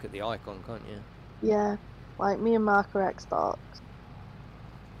have a look at the icon, can't you? Yeah, like me and Mark are Xbox.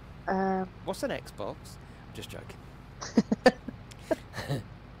 What's an Xbox? Just joking.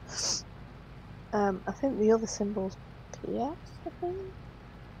 I think the other symbol's PS, I think.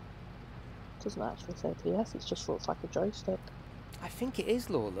 Doesn't actually say PS, it just looks like a joystick. I think it is,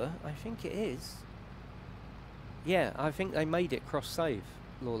 Lawler. I think it is. Yeah, I think they made it cross-save,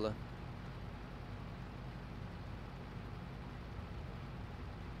 Lawler.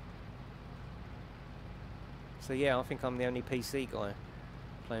 So yeah, I think I'm the only PC guy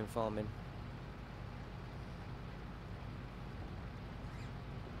playing farming.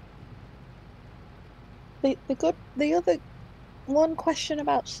 The other one question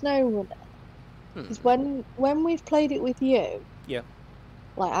about SnowRunner is when we've played it with you. Yeah.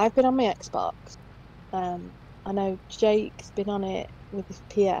 Like I've been on my Xbox. I know Jake's been on it with his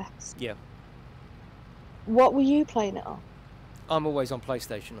PS. Yeah. What were you playing it on? I'm always on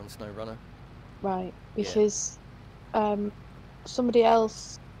PlayStation on SnowRunner. Right, because somebody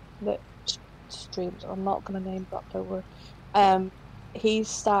else that streams, I'm not going to name drop, don't worry. He's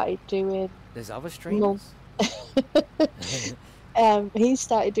started doing. There's other streamers. He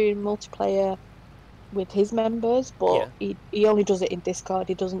started doing multiplayer with his members, but he only does it in Discord.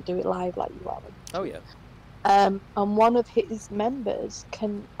 He doesn't do it live like you are. Oh yeah. And one of his members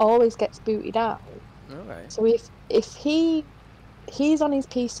can always gets booted out. All right. So if he's on his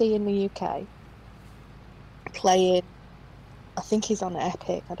PC in the UK playing, I think he's on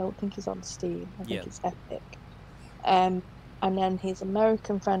Epic. I don't think he's on Steam. I think it's Epic. And then his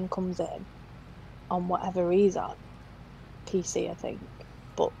American friend comes in on whatever he's on, PC I think,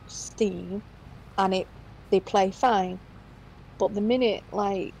 but Steam, and they play fine. But the minute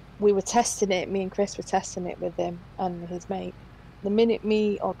like we were testing it, me and Chris were testing it with him and his mate. The minute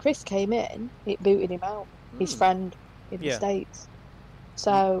me or Chris came in, it booted him out. His friend in the States.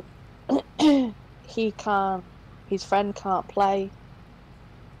 So his friend can't play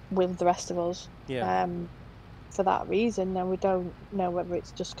with the rest of us. Yeah. For that reason, and we don't know whether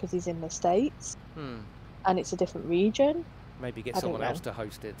it's just because he's in the States and it's a different region. Maybe get someone else to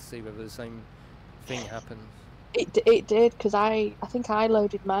host it to see whether the same thing happens. It did, because I think I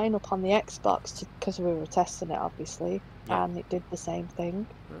loaded mine up on the Xbox because we were testing it, obviously, and it did the same thing.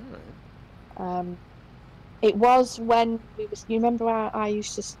 Right. It was when you remember I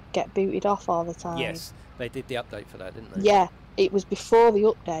used to get booted off all the time? Yes, they did the update for that, didn't they? Yeah, it was before the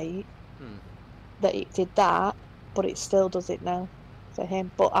update that it did that, but it still does it now for him.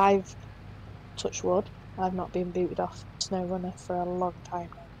 But I've, touch wood, I've not been booted off SnowRunner for a long time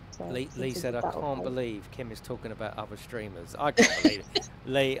now. So Lee said, I can't believe Kim is talking about other streamers. I can't believe it.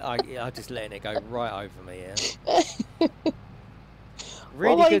 Lee, I'm just letting it go right over me, yeah?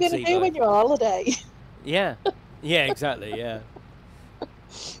 Really what are you good, going to do when you're on holiday? Yeah. Yeah, exactly, yeah.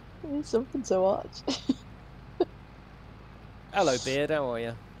 It's something to watch. Hello, Beard, how are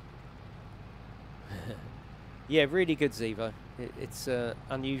you? Yeah, really good, Zevo. It's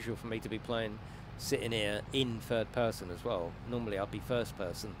unusual for me to be playing, sitting here in third person as well. Normally I'd be first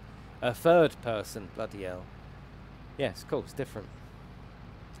person. Third person, bloody hell. Yeah, it's cool, it's different.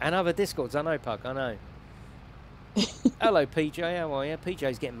 And other Discords, I know, Pug, I know. Hello, PJ, how are you?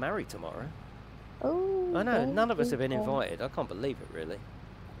 PJ's getting married tomorrow. Oh, I know, none of us have been invited. I can't believe it, really.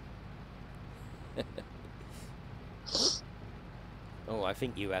 Oh, I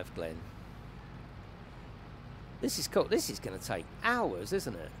think you have, Glenn. This is cool. This is going to take hours,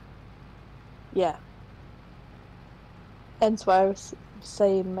 isn't it? Yeah. Hence why I was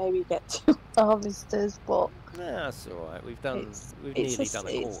saying maybe get 2 harvesters, but Nah, that's all right. We've nearly done a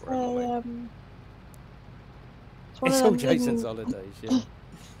it's quarter, haven't we? It's one It's of all them Jason's things. holidays, yeah.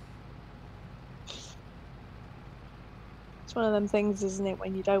 It's one of them things, isn't it,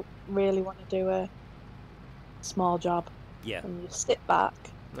 when you don't really want to do a small job. Yeah. And you just sit back,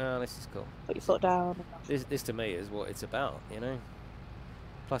 No, this is cool. put your foot down. And This to me is what it's about, you know.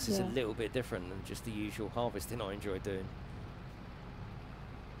 Plus, it's a Yeah. little bit different than just the usual harvesting I enjoy doing.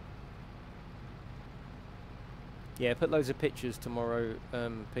 Yeah, put loads of pictures tomorrow,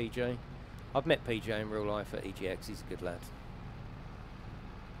 PJ. I've met PJ in real life at EGX. He's a good lad.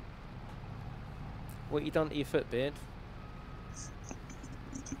 What you done to your foot, Beard?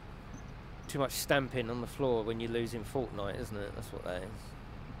 Too much stamping on the floor when you're losing Fortnite, isn't it? That's what that is.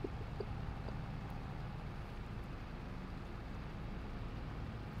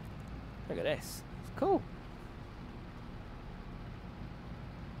 Look at this. It's cool.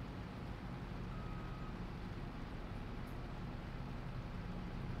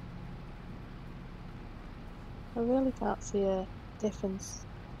 I really can't see a difference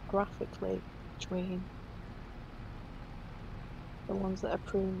graphically between the ones that are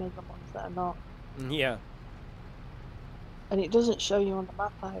pruned and the ones that are not. Yeah. And it doesn't show you on the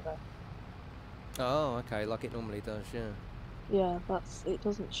map either. Oh, okay, like it normally does, yeah. Yeah, it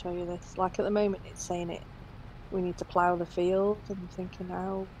doesn't show you this. Like at the moment it's saying we need to plough the field, and I'm thinking,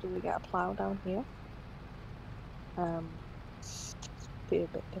 how do we get a plough down here? Be a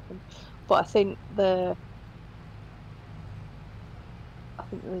bit different. But I think the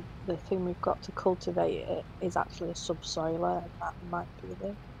thing we've got to cultivate it is actually a subsoiler, and that might be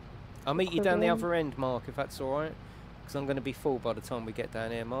the... I'll meet you down the other end, Mark, if that's alright. Because I'm going to be full by the time we get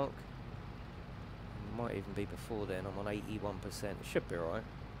down here, Mark. Might even be before then. I'm on 81%. It should be alright.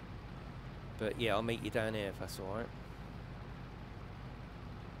 But yeah, I'll meet you down here if that's alright.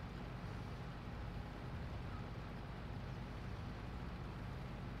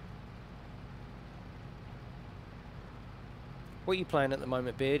 What are you playing at the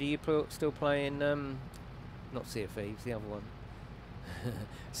moment, Beard? Are you still playing, not Sea of Thieves, the other one?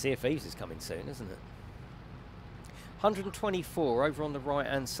 Sea of Thieves is coming soon, isn't it? 124 over on the right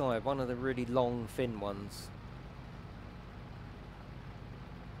hand side, one of the really long, thin ones.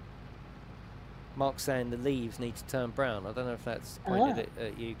 Mark's saying the leaves need to turn brown. I don't know if that's pointed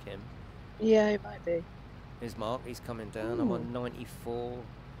at you, Kim. Yeah, it might be. Here's Mark, he's coming down. I'm on 94.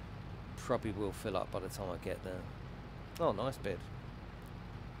 Probably will fill up by the time I get there. Oh, nice bid.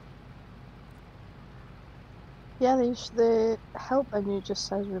 Yeah, the help menu just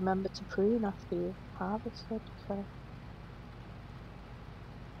says remember to prune after you harvested, so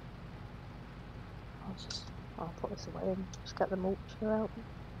I'll put this away and just get the mulcher out.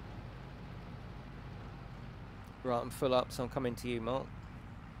 Right, I'm full up, so I'm coming to you, Mark.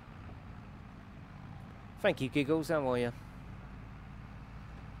 Thank you, Giggles. How are you?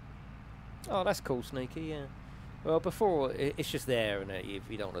 Oh, that's cool, Sneaky, yeah. Well, before, it's just there, and if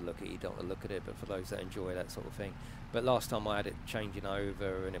you don't want to look at it, you don't want to look at it, but for those that enjoy that sort of thing. But last time I had it changing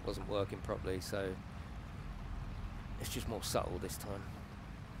over, and it wasn't working properly, so it's just more subtle this time.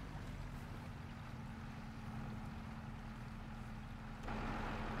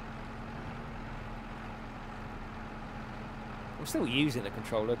 I'm still using the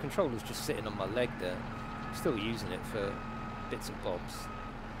controller. The controller's just sitting on my leg there. I'm still using it for bits and bobs.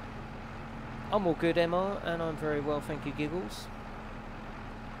 I'm all good, Emma, and I'm very well, thank you, Giggles.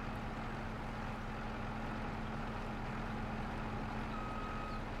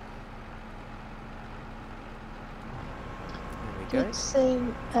 There we go. Did see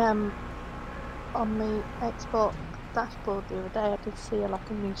on the Xbox dashboard the other day, I did see like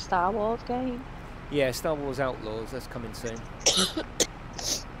a new Star Wars game. Yeah, Star Wars Outlaws, that's coming soon.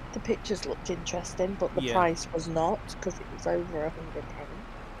 The pictures looked interesting, but the price was not, because it was over £100.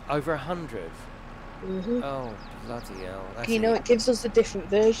 Over 100? Mm-hmm. Oh, bloody hell. That's You know, it gives us the different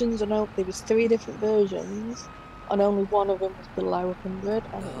versions. I know there was 3 different versions, and only one of them was below 100,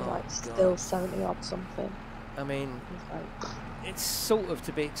 and it was like still 70 odd something. I mean, like, it's sort of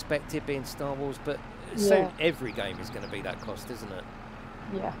to be expected being Star Wars, but so every game is going to be that cost, isn't it?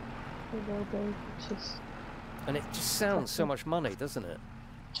 Yeah, it will be. And it just sounds so much money, doesn't it?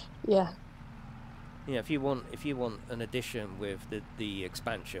 Yeah. Yeah, if you want an edition with the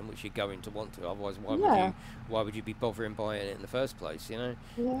expansion, which you're going to want to, otherwise why would you be bothering buying it in the first place? You know,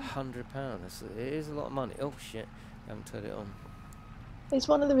 £100. It is a lot of money. Oh shit, I haven't turned it on. It's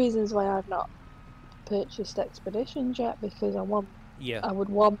one of the reasons why I've not purchased Expeditions yet, because I would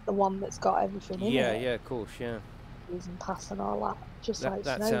want the one that's got everything in it. Yeah, of course, yeah. Season pass and all that. Just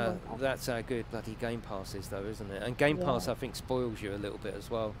that's how good bloody Game Pass is, though, isn't it? And Game Pass, I think, spoils you a little bit as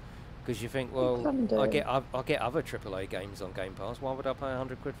well, Because you think, You well, can I do. get other AAA games on Game Pass. Why would I pay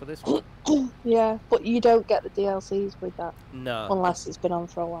 100 quid for this one? Yeah, but you don't get the DLCs with that No. unless it's been on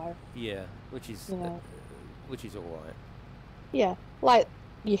for a while. Yeah, which is You know. all right. Yeah, like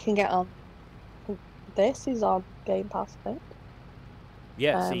you can get on. This is on Game Pass, I think.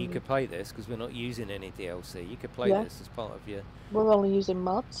 Yeah, so you could play this because we're not using any DLC. You could play this as part of your. We're only using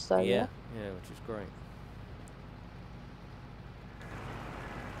mods, so yeah, which is great.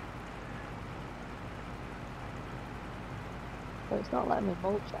 But it's not letting me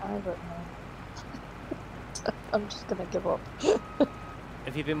mulch it either at the moment. So I'm just gonna give up.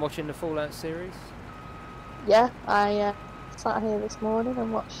 Have you been watching the Fallout series? Yeah, I sat here this morning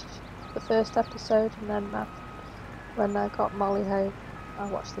and watched the first episode, and then when I got Molly home, I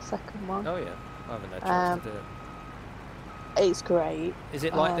watched the second one. Oh yeah, I haven't had a chance to do it. It's great. Is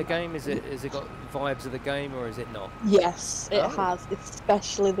it like the game? Is it got vibes of the game, or is it not? Yes, it has,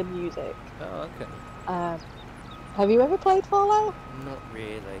 especially the music. Oh, okay. Have you ever played Fallout? Not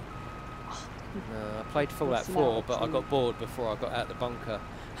really. No, I played Fallout 4, but I got bored before I got out the bunker.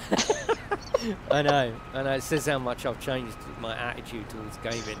 I know. It says how much I've changed my attitude towards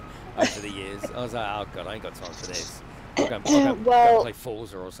gaming over the years. I was like, oh god, I ain't got time for this. I'll go and play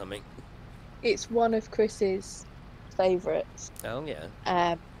Forza or something. It's one of Chris's favourites. Oh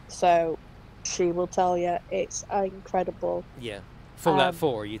yeah. So she will tell you it's incredible. Yeah. Fallout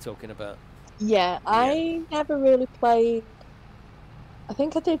 4 are you talking about? Yeah, I never really played. I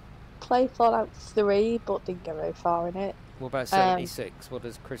think I did play Fallout 3, but didn't get very far in it. What about 76? What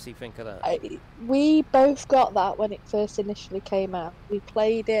does Chrissy think of that? We both got that when it first initially came out. We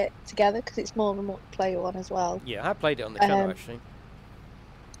played it together because it's more of a multiplayer one as well. Yeah, I played it on the channel actually.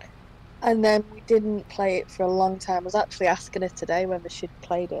 And then we didn't play it for a long time. I was actually asking her today whether she'd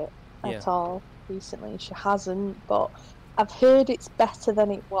played it at all recently. She hasn't, but I've heard it's better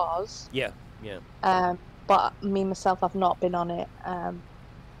than it was. Yeah. But me myself, I've not been on it.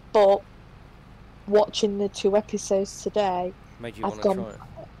 But watching the 2 episodes today, made you want to try it.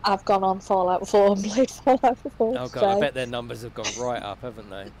 I've gone on Fallout 4 and played Fallout 4. Oh god, today. I bet their numbers have gone right up, haven't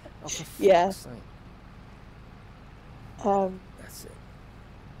they? Oh, for yeah. fuck's sake. That's it.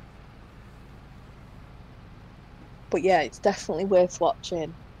 But yeah, it's definitely worth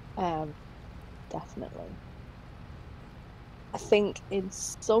watching. Definitely. I think in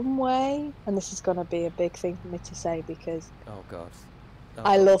some way, and this is going to be a big thing for me to say because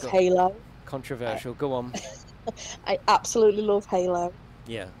I love Halo. Controversial, go on. I absolutely love Halo.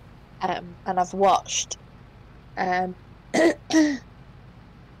 Yeah. And I've watched I've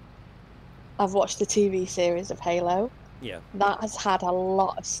watched the TV series of Halo. Yeah. That has had a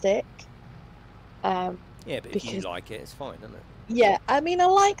lot of stick. Yeah, but if you like it, it's fine, isn't it? Yeah, I mean, I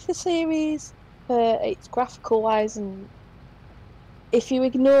like the series for its graphical wise, and if you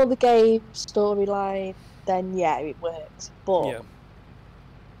ignore the game storyline, then yeah, it works. But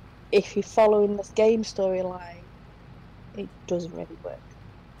if you're following the game storyline, it doesn't really work.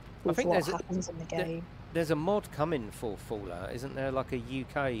 I think what happens in the game. There's a mod coming for Fallout, isn't there? Like a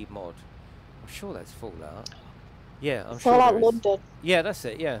UK mod. I'm sure that's Fallout. Yeah, I'm sure. Fallout London. Yeah, that's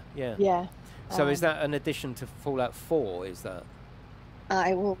it. Yeah. Yeah. So is that an addition to Fallout 4? Is that?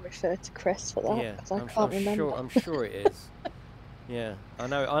 I will refer to Chris for that. Yeah, I can't remember. I'm sure it is. Yeah, I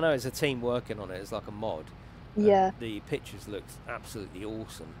know. It's a team working on it. It's like a mod. Yeah. The pictures look absolutely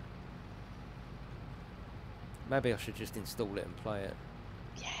awesome. Maybe I should just install it and play it.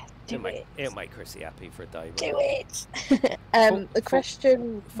 Yeah, It'll make Chrissy happy for a day. Do it. The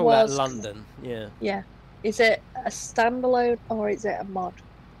question Fallout was London. Yeah. Yeah. Is it a standalone or is it a mod?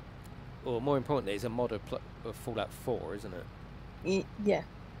 Or more importantly, it's a mod of Fallout 4, isn't it? Yeah.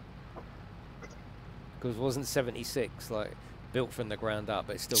 Because wasn't 76 like built from the ground up,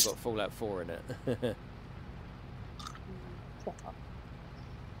 but it's still got Fallout 4 in it.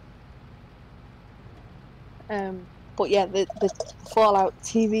 But yeah, the Fallout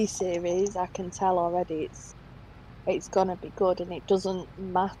TV series, I can tell already it's gonna be good, and it doesn't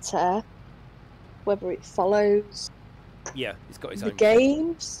matter whether it follows it's got its the own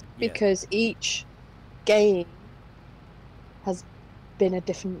games, because each game has been a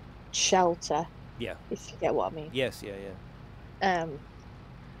different shelter. Yeah. If you get what I mean. Yes, yeah.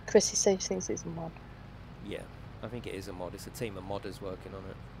 Chrissy says thinks it's a mod. Yeah, I think it is a mod. It's a team of modders working on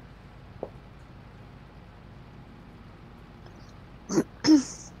it.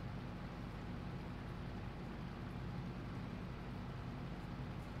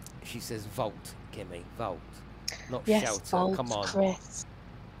 She says vault, Kimmy, vault. Not shelter. Vault, come on. Chris.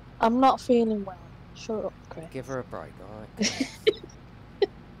 I'm not feeling well. Shut up, Chris. Give her a break, alright?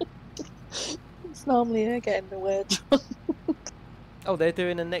 It's normally her getting the words wrong. Oh, they're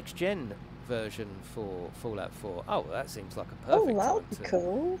doing a next-gen version for Fallout 4. Oh, that seems like a Oh, perfect that time would be to...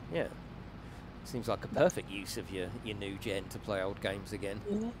 cool. Yeah. Seems like a perfect use of your new gen to play old games again.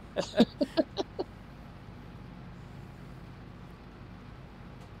 Yeah.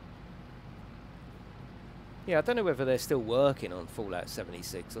 Yeah, I don't know whether they're still working on Fallout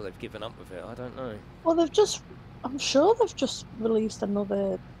 76 or they've given up with it. I don't know. Well, I'm sure they've just released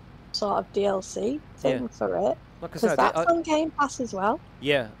another sort of DLC thing for it. Like I Because said, that's on Game Pass as well.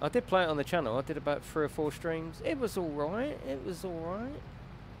 yeah, I did play it on the channel. I did about 3 or 4 streams. It was alright. It was alright.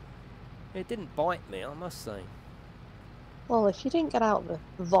 It didn't bite me, I must say. Well, if you didn't get out the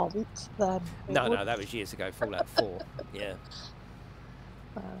vault, then... No, that was years ago. Fallout 4. Yeah.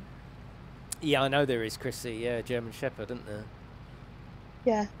 Yeah, I know there is, Chrissy. Yeah, German Shepherd, isn't there?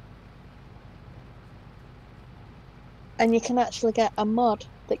 Yeah. And you can actually get a mod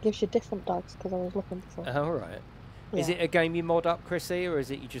that gives you different dogs, because I was looking before. Oh, right. Yeah. Is it a game you mod up, Chrissy, or is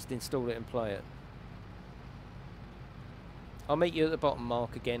it you just install it and play it? I'll meet you at the bottom,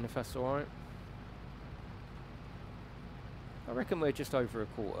 Mark, again, if that's alright. I reckon we're just over a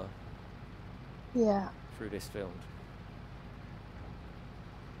quarter. Yeah. Through this field.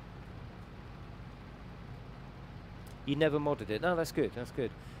 You never modded it? No, that's good, that's good.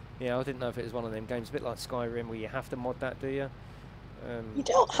 Yeah, I didn't know if it was one of them games, a bit like Skyrim, where you have to mod that, do you? You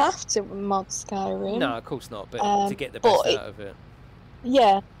don't have to mod Skyrim. No, of course not, but to get the best out of it.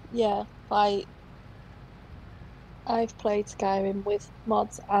 Yeah, yeah. Like, I've played Skyrim with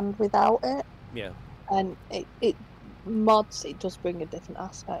mods and without it. Yeah. And it mods, it does bring a different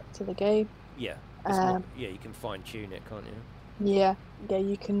aspect to the game. Yeah. Yeah, you can fine tune it, can't you? Yeah, yeah,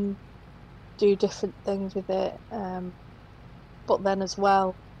 you can do different things with it. But then as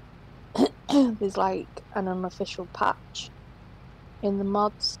well, there's like an unofficial patch in the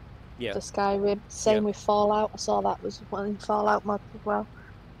mods for Skyrim. Same with Fallout. I saw that was one in Fallout mods as well.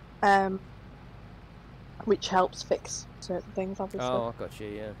 Which helps fix certain things, obviously. Oh, I got you,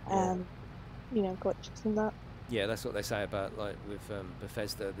 yeah. You know, glitches and that. Yeah, that's what they say about, like, with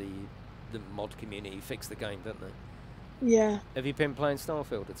Bethesda, the mod community fix the game, don't they? Yeah. Have you been playing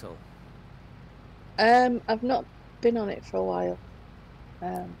Starfield at all? I've not been on it for a while.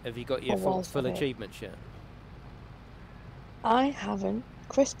 Have you got your full achievements yet? I haven't.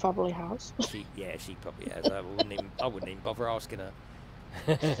 Chris probably has. She probably has. I wouldn't even bother asking her.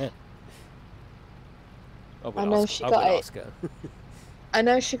 I know she got it. Ask her. I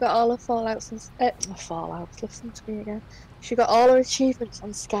know she got all her Fallouts and Fallouts. Listen to me again. She got all her achievements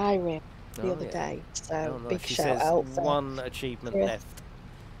on Skyrim the other day. So big shout out. She says one achievement left.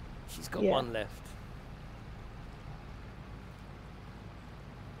 She's got one left.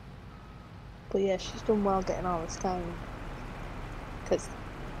 But yeah, she's done well getting all the Skyrim. Because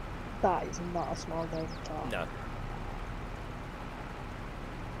that is not a small game at all. No.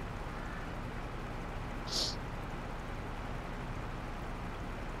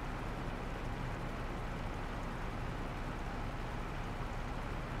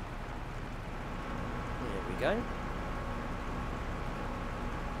 Go.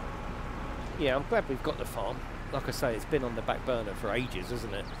 Yeah, I'm glad we've got the farm. Like I say, it's been on the back burner for ages,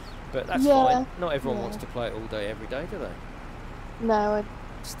 hasn't it? But that's fine. Not everyone wants to play it all day, every day, do they? No,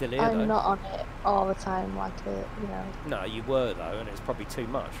 still here, I'm not on it all the time, like you know. No, you were though, and it's probably too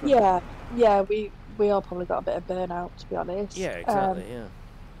much. Yeah, yeah, we all probably got a bit of burnout, to be honest. Yeah, exactly. Yeah.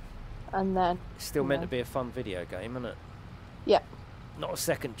 And then it's still meant to be a fun video game, isn't it? Yeah. Not a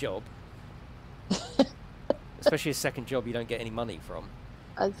second job. Especially a second job you don't get any money from.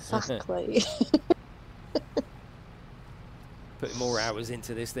 Exactly. Putting more hours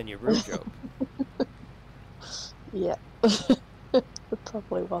into this than your real job. Yeah. It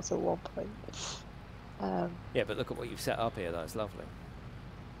probably was at one point. Yeah, but look at what you've set up here. That's lovely.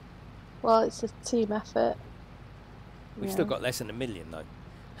 Well, it's a team effort. We've still got less than 1 million, though.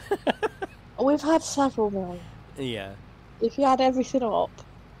 We've had several million. Yeah. If you add everything up,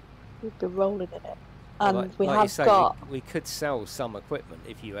 we'd be rolling in it. And like we like have you say, got... We could sell some equipment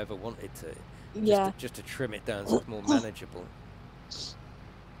if you ever wanted to. Yeah. Just to trim it down so it's more manageable.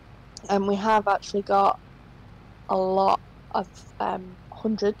 And we have actually got a lot of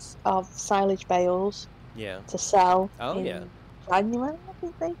hundreds of silage bales to sell in January, I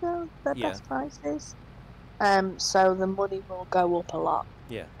think they go their best prices. So the money will go up a lot.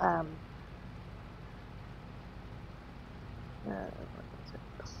 Yeah.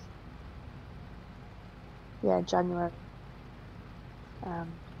 Yeah, January.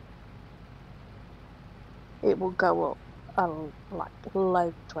 It will go up like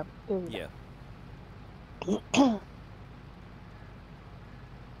low 20. Yeah.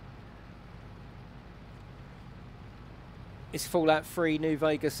 Is Fallout 3 New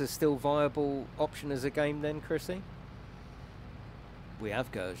Vegas a still viable option as a game then, Chrissy? We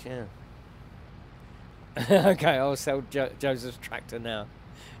have goes, yeah. Okay, I'll sell Joseph's tractor now.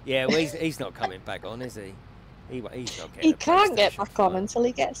 Yeah, well, he's not coming back on, is he? He's not getting. He can't get back on until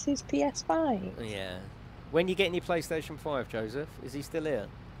he gets his PS5. Yeah. When you getting your PlayStation 5, Joseph? Is he still here?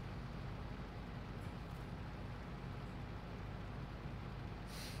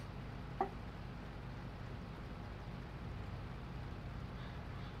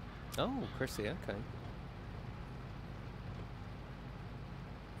 Oh, Chrissy, okay.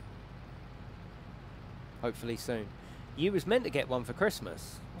 Hopefully soon. You was meant to get one for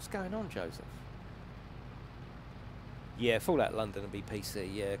Christmas. What's going on, Joseph? Yeah, Fallout London will be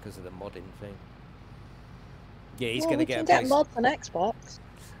PC, yeah, because of the modding thing. Yeah, he's going to get a get mods on Xbox.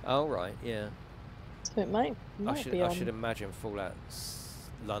 Oh, right, yeah. So it might be on. I should imagine Fallout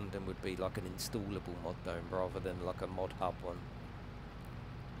London would be like an installable mod dome rather than like a mod hub one.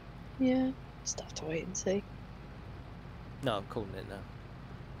 Yeah, just have to wait and see. No, I'm calling it now.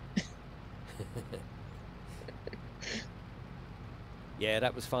 Yeah,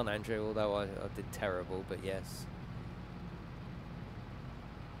 that was fun, Andrew, although I did terrible, but yes.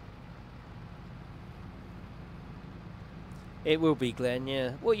 It will be, Glenn,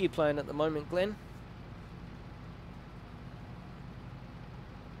 yeah. What are you playing at the moment, Glenn?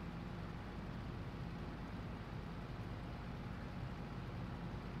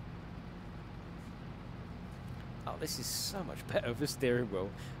 Oh, this is so much better with a steering wheel.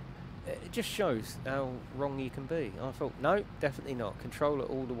 It just shows how wrong you can be. I thought, no, definitely not. Control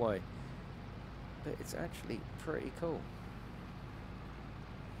it all the way. But it's actually pretty cool.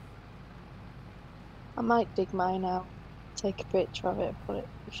 I might dig mine out, take a picture of it, and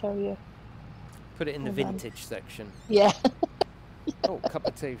show you. Put it in the vintage section. Yeah. Oh, cup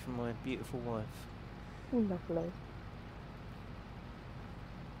of tea from my beautiful wife. Lovely.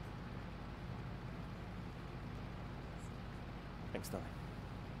 Thanks, darling.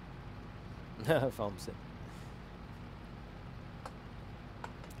 Farmsit.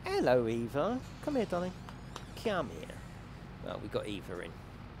 Hello, Eva. Come here, darling. Come here. Well, we got Eva in.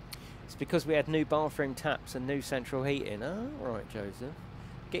 It's because we had new bathroom taps and new central heating. Oh, right, Joseph.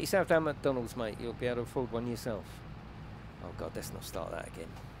 Get yourself down McDonald's, mate. You'll be able to afford one yourself. Oh, God, let's not start that again.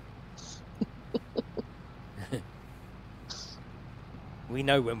 We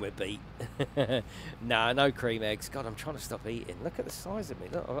know when we're beat. Nah, no cream eggs. God, I'm trying to stop eating. Look at the size of me.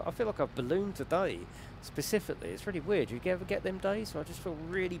 Look, I feel like I've ballooned today. Specifically, it's really weird. You ever get them days where I just feel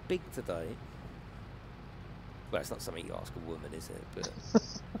really big today? Well, it's not something you ask a woman, is it? But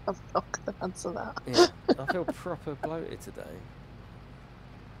I'm not going to answer that. Yeah, I feel proper bloated today.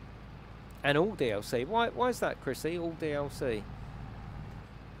 And all DLC. Why is that, Chrissy? All DLC.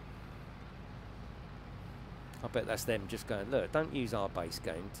 I bet that's them just going, look, don't use our base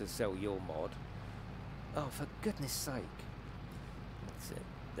game to sell your mod. Oh, for goodness sake. That's it.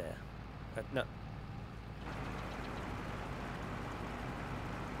 There. No.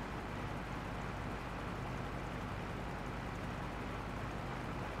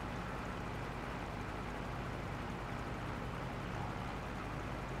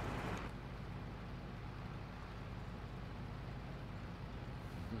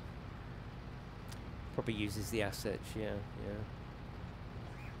 Probably uses the assets, yeah.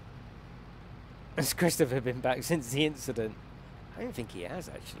 Has Christopher been back since the incident? I don't think he has,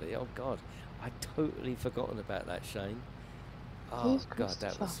 actually. Oh, God. I'd totally forgotten about that, Shane. Oh, God,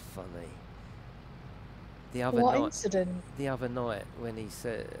 that was funny. What incident? The other night when he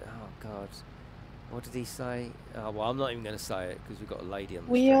said, oh, God. What did he say? Oh, well, I'm not even going to say it because we've got a lady on the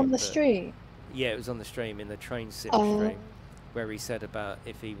stream. Were you on the stream? Yeah, it was on the stream, in the train sim stream, where he said about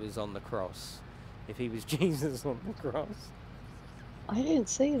if he was on the cross. If he was Jesus on the cross. I didn't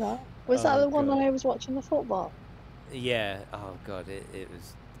see that. Was that the one when I was watching the football? Yeah. Oh, God, it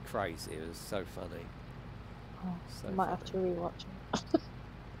was crazy. It was so funny. Oh, so I might have to rewatch it.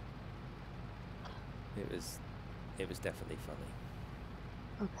 It was definitely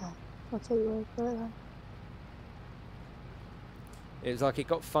funny. Okay. I'll take your word for it then. It was like it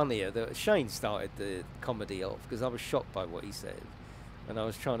got funnier. Shane started the comedy off because I was shocked by what he said. And I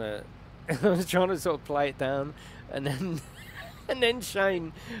was trying to sort of play it down, and then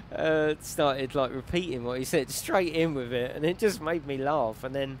Shane started like repeating what he said straight in with it, and it just made me laugh.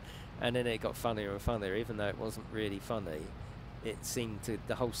 And then it got funnier and funnier, even though it wasn't really funny. It seemed to,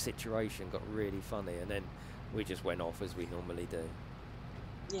 the whole situation got really funny, and then we just went off as we normally do.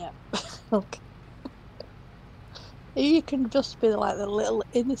 Yeah. Okay. You can just be like the little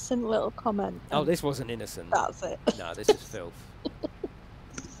innocent little comment. Oh, this wasn't innocent. That's it. No, this is filth.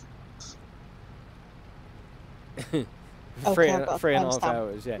 Okay, I've got a three and a half timestamp.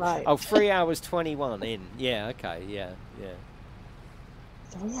 hours, yeah. Right. Oh, 3 hours 21 in. Yeah, okay, yeah.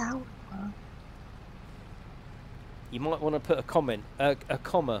 3 hours. Wow. You might want to put a comment, a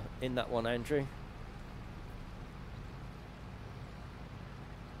comma in that one, Andrew.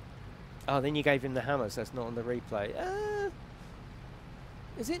 Oh, then you gave him the hammers. That's not on the replay.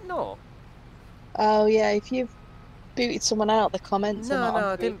 Is it not? Oh yeah, if you've booted someone out, the comments are not on No,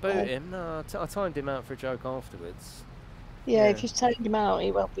 I the didn't boot replay. him. No, I timed him out for a joke afterwards. Yeah, if you've timed him out,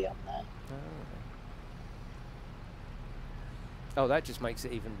 he won't be on there. Oh, that just makes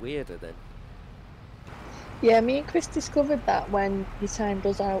it even weirder then. Yeah, me and Chris discovered that when you timed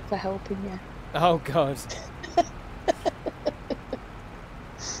us out for helping you. Oh, God.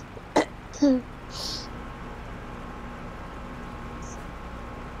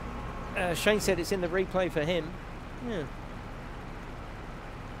 Shane said it's in the replay for him. Yeah.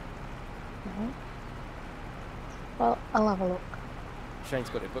 Well, I'll have a look. Shane's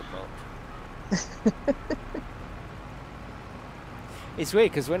got it bookmarked. It's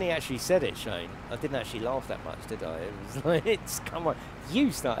weird because when he actually said it, Shane, I didn't actually laugh that much, did I? It was like, come on,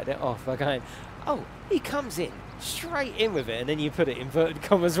 you started it off by going, oh, he comes in straight in with it, and then you put it in inverted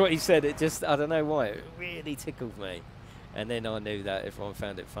commas what he said. It just, I don't know why, it really tickled me. And then I knew that everyone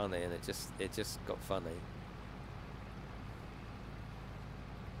found it funny, and it just got funny.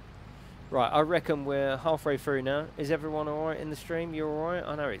 Right, I reckon we're halfway through now. Is everyone alright in the stream? You alright?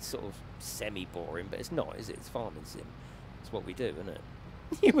 I know it's sort of semi-boring, but it's not, is it? It's farming sim. It's what we do, isn't it?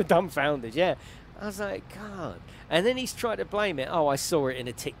 You were dumbfounded, yeah. I was like, God. And then he's tried to blame it. Oh, I saw it in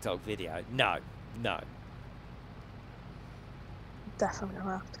a TikTok video. No. Definitely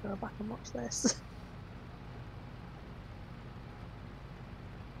gonna have to go back and watch this.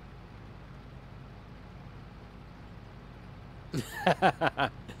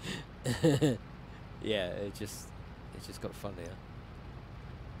 Yeah, it just got funnier.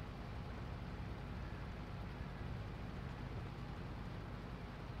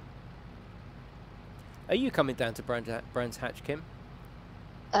 Are you coming down to Brands Hatch, Kim?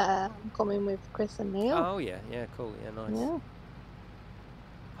 I'm coming with Chris and Neil. Oh yeah, cool, yeah, nice. Yeah.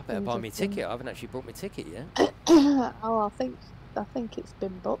 I better buy me a ticket. I haven't actually bought my ticket yet. Oh, I think it's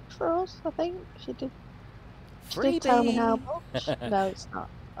been booked for us. I think she did. She did tell me how much. No, it's not.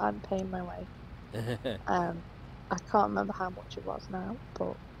 I'm paying my way. I can't remember how much it was now,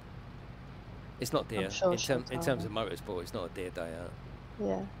 but it's not dear. Sure in terms of motorsport, it's not a dear day out.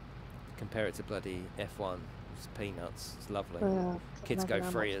 Yeah. Compare it to bloody F1. It's peanuts. It's lovely. Yeah, Kids go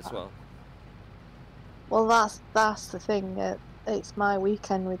free as well. Well, that's the thing. It's my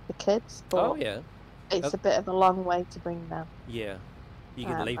weekend with the kids, but oh yeah, it's a bit of a long way to bring them. Yeah, you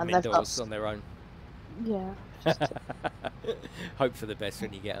can leave them and indoors on their own. Yeah. Hope for the best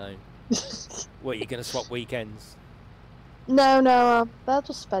when you get home. What, you're going to swap weekends? No, they'll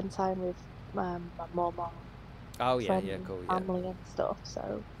just spend time with my mum or oh yeah, cool, family and stuff.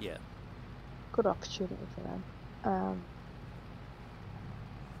 So yeah, good opportunity for them.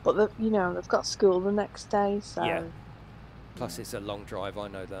 But they've got school the next day, so yeah. Plus, it's a long drive. I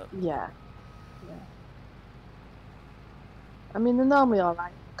know that. Yeah. I mean, they're normally all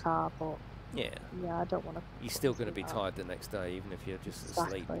right in the car, but yeah, I don't want to. You're still going to be tired the next day, even if you're just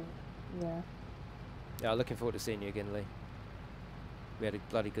asleep. Yeah. Yeah, I'm looking forward to seeing you again, Lee. We had a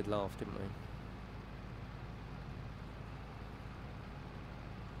bloody good laugh, didn't we?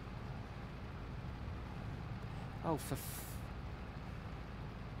 Oh, for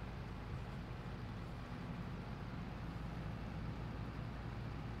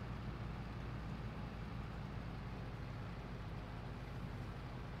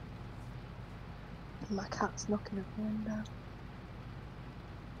my cat's knocking at the window.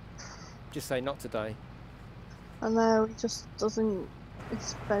 just say not today. I know, he just doesn't.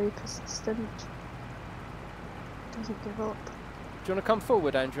 It's very persistent. Doesn't give up. Do you want to come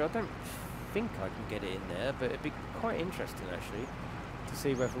forward, Andrew? I don't think I can get it in there, but it'd be quite interesting actually to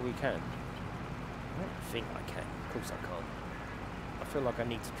see whether we can. I don't think I can. Of course I can't. I feel like I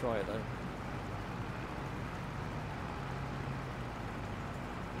need to try it though.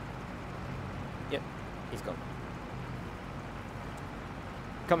 Yep, he's gone.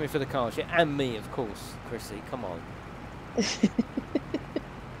 Coming for the cars, yeah, and me, of course, Chrissy. Come on.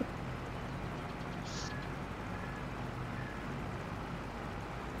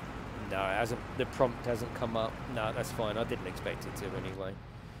 No, it hasn't. The prompt hasn't come up. No, that's fine. I didn't expect it to anyway.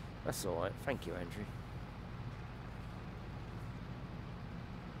 That's all right. Thank you, Andrew.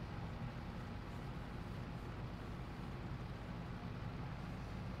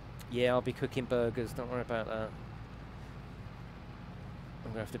 Yeah, I'll be cooking burgers. Don't worry about that.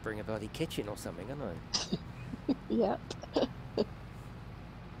 I'm gonna have to bring a bloody kitchen or something, aren't I? Yep.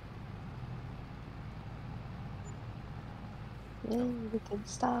 Yeah, we can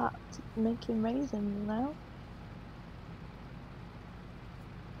start making raisins now.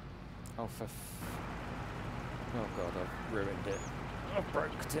 Oh, oh God, I've ruined it. I've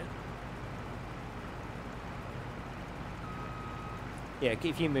broken it. Yeah,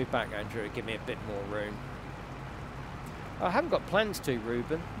 if you move back, Andrew, give me a bit more room. I haven't got plans to,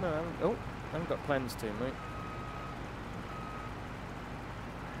 Ruben. No, I haven't. Oh, I haven't got plans to, mate.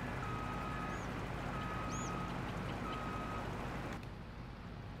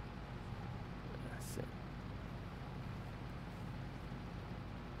 That's it.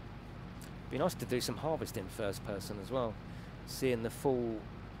 Be nice to do some harvesting first person as well. Seeing the full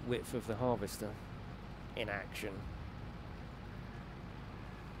width of the harvester in action.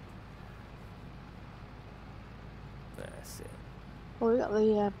 That's it. Well, we got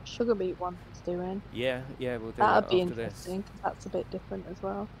the sugar beet one he's doing. Yeah, yeah, we'll do That'd that be after this. interesting because that's a bit different as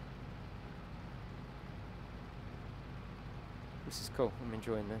well. This is cool. I'm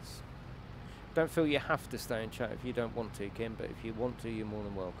enjoying this. Don't feel you have to stay in chat if you don't want to, Kim, but if you want to, you're more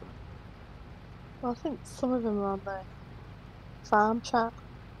than welcome. Well, I think some of them are on the farm chat.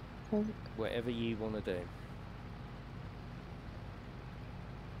 I think. Whatever you want to do.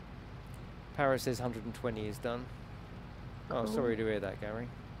 Paris says 120 is done. Oh, Cool. sorry to hear that, Gary.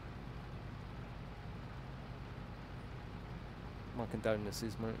 My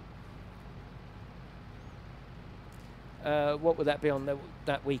condolences, mate. What would that be on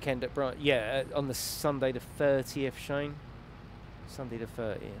that weekend at Brighton? Yeah, on the Sunday the 30th, Shane. Sunday the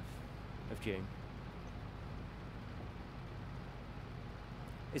 30th of June.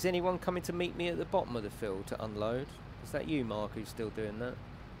 Is anyone coming to meet me at the bottom of the field to unload? Is that you, Mark, who's still doing that?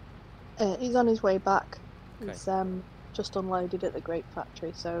 He's on his way back. Okay. He's just unloaded at the grape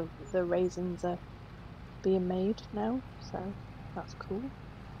factory, so the raisins are being made now, so that's cool.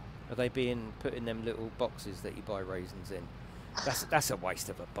 Are they being put in them little boxes that you buy raisins in? That's a waste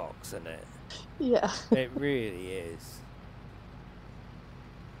of a box, isn't it? Yeah. It really is.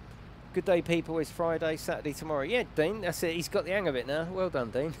 Good day, people. It's Friday, Saturday, tomorrow. Yeah, Dean, that's it. He's got the hang of it now. Well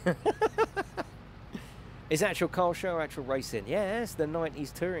done, Dean. Is actual car show or actual racing? Yeah, it's the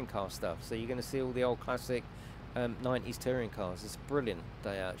 90s touring car stuff. So you're going to see all the old classic 90s touring cars. It's a brilliant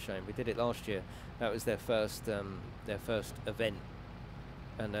day out, Shane. We did it last year. That was their first event.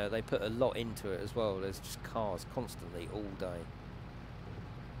 And they put a lot into it as well. There's just cars constantly all day.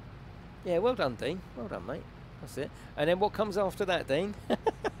 Yeah, well done, Dean. Well done, mate. That's it. And then what comes after that, Dean?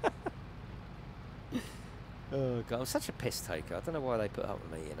 Oh, God. I'm such a piss taker. I don't know why they put up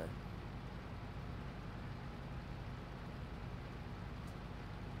with me, you know.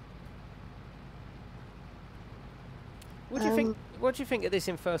 What do you think? What do you think of this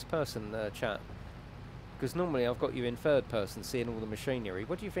in first person, chat? Because normally I've got you in third person, seeing all the machinery.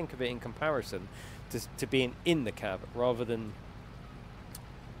 What do you think of it in comparison to being in the cab rather than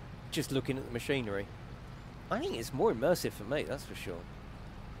just looking at the machinery? I think it's more immersive for me, that's for sure.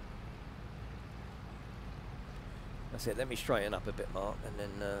 That's it. Let me straighten up a bit, Mark, and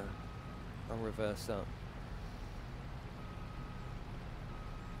then I'll reverse up.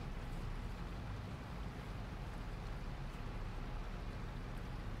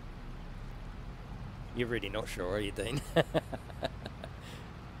 You're really not sure, are you, Dean?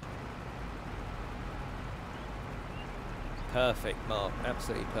 Perfect, Mark.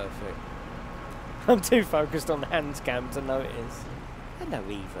 Absolutely perfect. I'm too focused on hand cam to notice. Hello,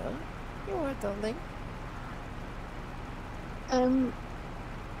 Eva. You alright, darling?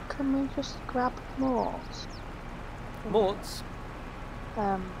 Can we just grab Mort? Morts?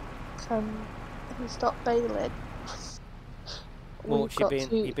 Can he stop bailing? Morts,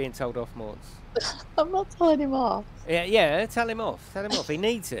 you're being told off, Morts. I'm not telling him off. Yeah, tell him off. Tell him off. He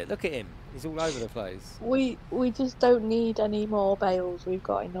needs it. Look at him. He's all over the place. We just don't need any more bales. We've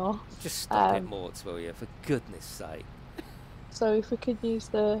got enough. Just stop it, Morts, will you? For goodness sake. So if we could use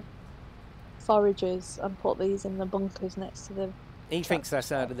the forages and put these in the bunkers next to the... He thinks that's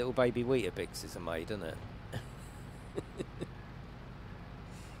how the little baby Weetabixes are made, doesn't it?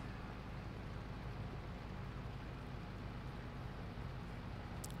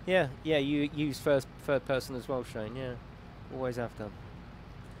 Yeah, you use third person as well, Shane, yeah. Always have done.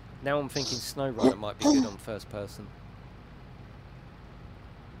 Now I'm thinking SnowRunner might be good on first person.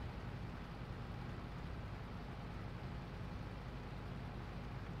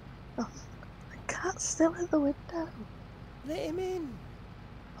 Oh, the cat's still at the window. Let him in.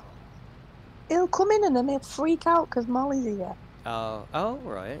 He'll come in and then he'll freak out because Molly's here. Oh,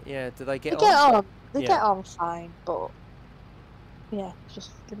 right, yeah. Do they get on? They get on fine, but... Yeah,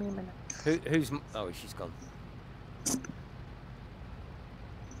 just give me a minute. Who's... Oh, she's gone.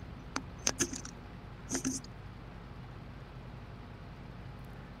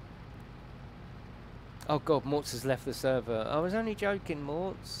 Oh god, Mortz has left the server. I was only joking,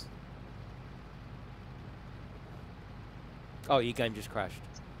 Mortz. Oh, your game just crashed.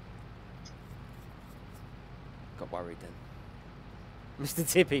 Got worried then. Mr.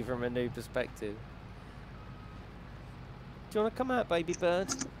 Tippy from a new perspective. Do you want to come out, baby bird?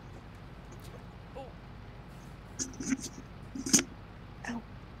 Oh. Ow.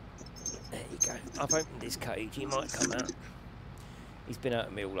 There you go. I've opened his cage. He might come out. He's been out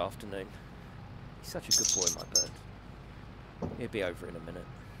of me all afternoon. He's such a good boy, my bird. He'll be over in a minute.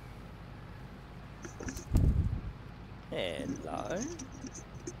 Hello.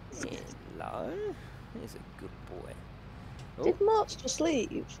 Hello. He's a good boy. Oh. Did March just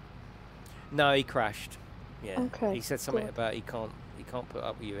leave? No, he crashed. Yeah. Okay. He said something about he can't put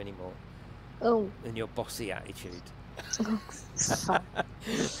up with you anymore. Oh. And your bossy attitude. Fine.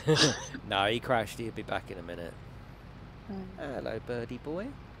 No, he crashed. He'll be back in a minute. Hello, birdie boy.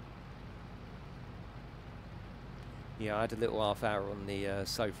 Yeah, I had a little half hour on the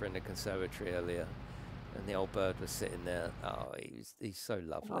sofa in the conservatory earlier, and the old bird was sitting there. Oh, he's so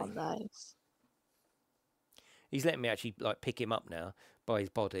lovely. Oh, nice. He's letting me actually like pick him up now by his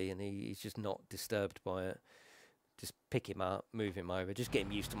body, and he's just not disturbed by it. Just pick him up, move him over, just get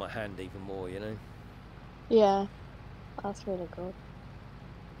him used to my hand even more, you know. Yeah, that's really good.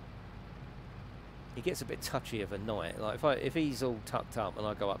 He gets a bit touchy of a night. Like if he's all tucked up and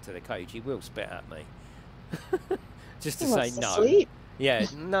I go up to the cage, he will spit at me. Just to say no. Sleep. Yeah,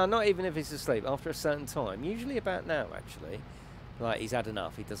 no, not even if he's asleep. After a certain time, usually about now, actually. Like he's had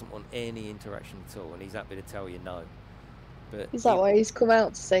enough. He doesn't want any interaction at all, and he's happy to tell you no. But is that why he's come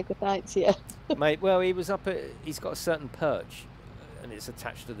out to say goodnight to you? Mate, well, he was up at. He's got a certain perch, and it's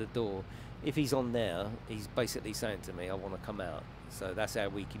attached to the door. If he's on there, he's basically saying to me, "I want to come out." So that's how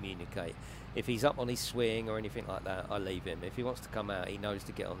we communicate. If he's up on his swing or anything like that, I leave him. If he wants to come out, he knows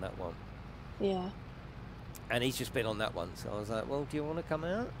to get on that one. Yeah. And he's just been on that one, so I was like, well, do you want to come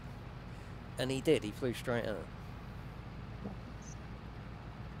out? And he did. He flew straight out.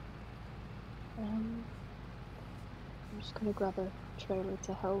 I'm just going to grab a trailer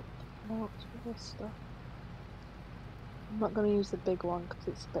to help out with this stuff. I'm not going to use the big one because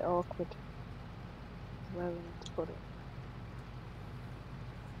it's a bit awkward where we need to put it.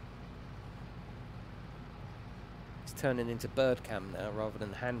 It's turning into bird cam now rather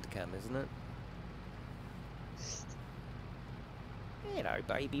than hand cam, isn't it? Hello,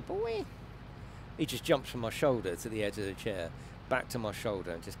 baby boy. He just jumps from my shoulder to the edge of the chair, back to my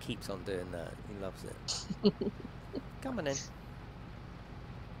shoulder, and just keeps on doing that. He loves it. Come on in.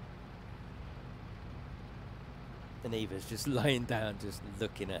 And Eva's just laying down, just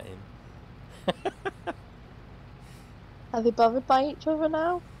looking at him. Are they bothered by each other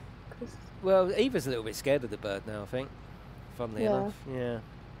now? Well, Eva's a little bit scared of the bird now, I think. Funnily enough, yeah.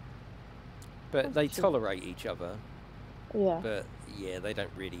 But they tolerate each other. Yeah. But yeah, they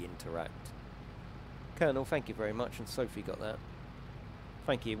don't really interact. Colonel, thank you very much, and Sophie got that.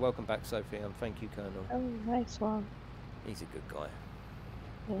 Thank you. Welcome back, Sophie, and thank you, Colonel. Oh, nice one. He's a good guy.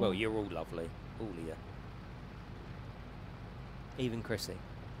 Yeah. Well, you're all lovely, all of you. Even Chrissy.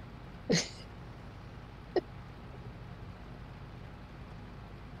 What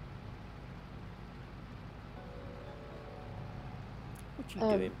you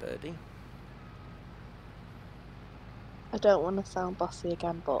doing, birdie? I don't want to sound bossy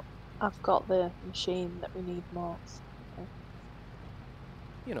again, but I've got the machine that we need more. So.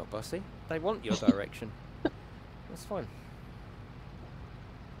 You're not bossy. They want your direction. That's fine.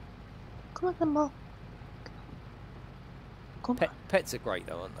 Come on, then, Mom. Come on. Pets are great,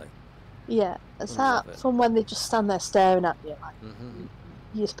 though, aren't they? Yeah, it's that from when they just stand there staring at you, like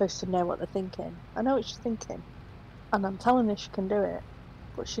you're supposed to know what they're thinking. I know what she's thinking, and I'm telling her she can do it,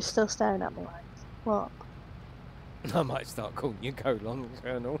 but she's still staring at me like, what? I might start calling you Colon,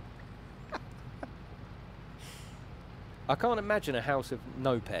 Colonel. I can't imagine a house of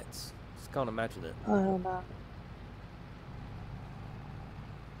no pets. Just can't imagine it. I don't know.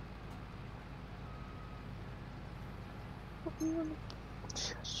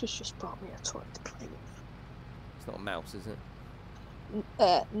 She's just brought me a toy to play with. It's not a mouse, is it?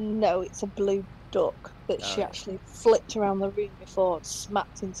 No, it's a blue duck that she actually flipped around the room before and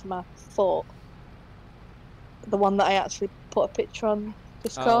smacked into my foot. The one that I actually put a picture on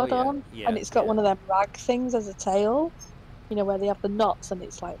Discord on, and it's got one of them rag things as a tail, you know, where they have the knots, and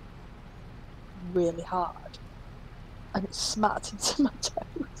it's like really hard, and it smacked into my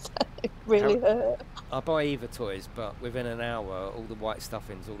toes. It really hurt. I buy Eva toys, but within an hour, all the white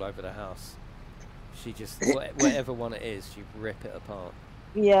stuffing's all over the house. She just whatever one it is, she rip it apart.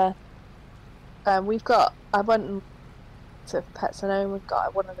 Yeah. We've got. I went to Pets and Home. We've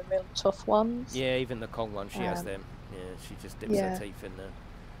got one of the really tough ones. Yeah, even the Kong one, she has them. Yeah, she just dips her teeth in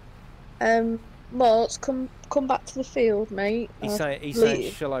there. Mort, come back to the field, mate. He's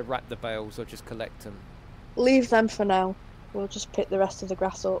saying, shall I wrap the bales or just collect them? Leave them for now. We'll just pick the rest of the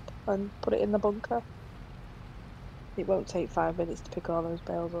grass up and put it in the bunker. It won't take 5 minutes to pick all those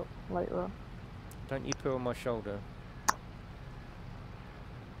bales up later on. Don't you poo on my shoulder.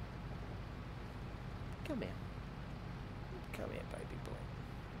 Come here. Come here, baby boy.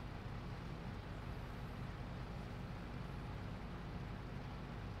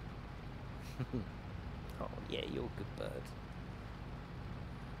 Oh, yeah, you're a good bird.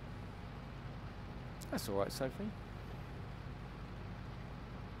 That's all right, Sophie.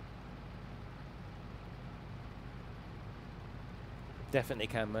 Definitely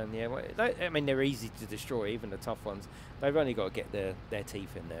can, man. Yeah, well, I mean, they're easy to destroy, even the tough ones. They've only got to get their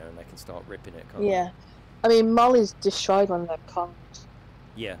teeth in there and they can start ripping it, can't they? I mean, Molly's destroyed one of them Kongs.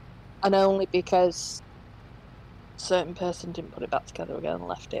 Yeah. And only because a certain person didn't put it back together again and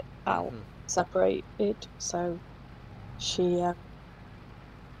left it out, separated. So she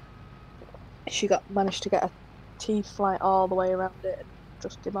managed to get her teeth like all the way around it and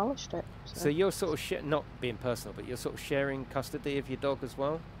just demolished it. So you're sort of not being personal, but you're sort of sharing custody of your dog as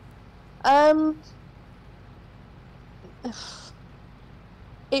well?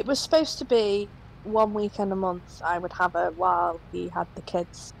 It was supposed to be 1 weekend a month. I would have her while he had the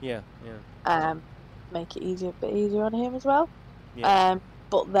kids. Yeah. Make it a bit easier on him as well. Yeah.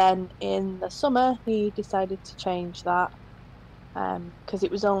 But then in the summer he decided to change that because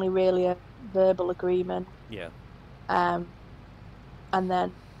it was only really a verbal agreement. Yeah. And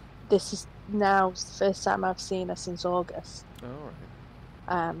then this is now the first time I've seen her since August. All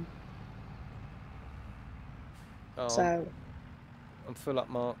right. So I'm full up,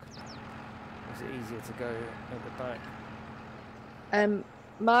 Mark. Is it easier to go at the back?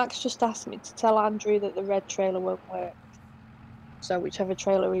 Mark's just asked me to tell Andrew that the red trailer won't work. So whichever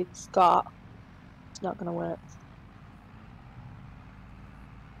trailer he's got, it's not going to work.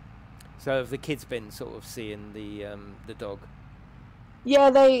 So have the kids been sort of seeing the dog?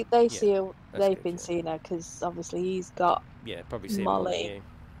 Yeah, they see her. They've been seeing her because obviously he's got probably seeing Molly.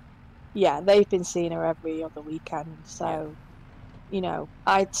 Yeah, they've been seeing her every other weekend. So,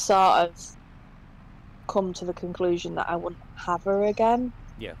 I'd sort of come to the conclusion that I wouldn't have her again.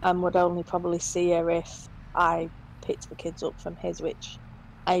 Yeah. And would only probably see her if I picked the kids up from his, which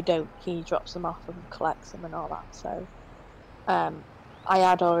I don't. He drops them off and collects them and all that. So, I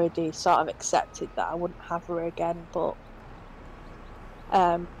had already sort of accepted that I wouldn't have her again, but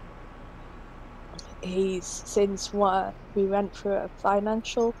he's since we went through a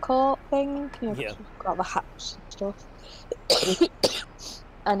financial court thing, we've got the house and stuff,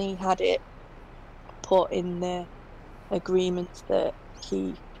 and he had it put in the agreement that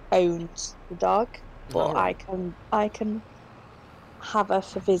he owns the dog, but I can have her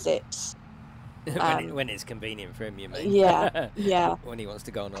for visits. when it's convenient for him, you mean? Yeah. When he wants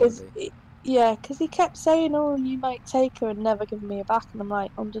to go on holiday. Because he kept saying, "Oh, you might take her," and never giving me her back, and I'm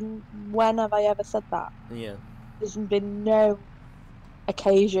like, when have I ever said that? Yeah. There's been no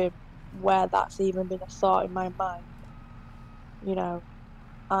occasion where that's even been a thought in my mind.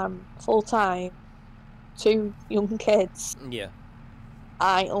 I'm full time, 2 young kids. Yeah.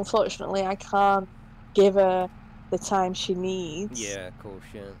 Unfortunately I can't give her the time she needs. Yeah, of course,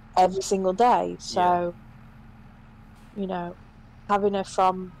 yeah. Every single day. So, having her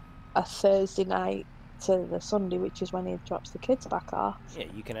from a Thursday night to the Sunday, which is when he drops the kids back off. Yeah,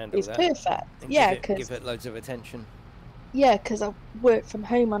 you can handle that. It's perfect. And give it loads of attention. Yeah, because I work from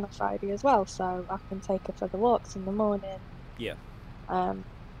home on a Friday as well, so I can take her for the walks in the morning. Yeah.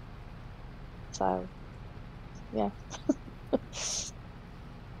 So, yeah.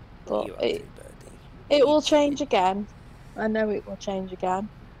 But it will change again. I know it will change again.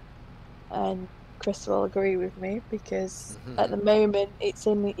 And Chris will agree with me because at the moment it's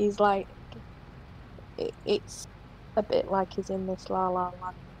a bit like he's in this la la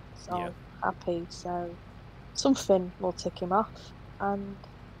land, so happy. So something will tick him off, and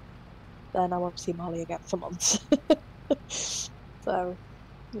then I won't see Molly again for months. So,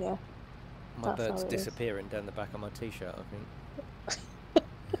 yeah. My bird's disappearing down the back of my t-shirt, I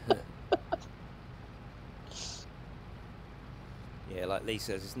think. Yeah, like Lee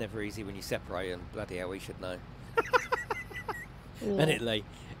says, it's never easy when you separate, and bloody hell, we should know. And it, Lee,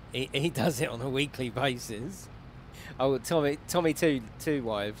 he does it on a weekly basis. Oh, Tommy, two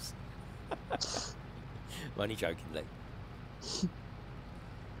wives. I'm only joking, Lee.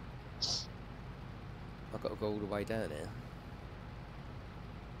 I've got to go all the way down here.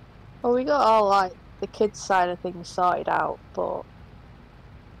 Well, we got all like the kids' side of things sorted out, but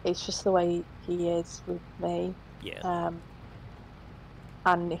it's just the way he is with me. Yeah.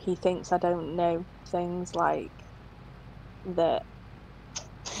 And he thinks I don't know things like that.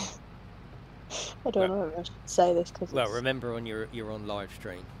 I don't know if I should say this because well, remember on you're on live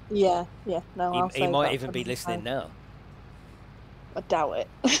stream. Yeah. No, I'll say he might that even be listening now. I doubt it.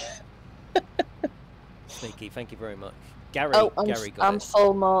 Sneaky, thank you very much. Gary, Gary got I'm it.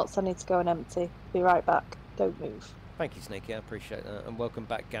 full morts. I need to go and empty. Be right back. Don't move. Thank you, Sneaky. I appreciate that. And welcome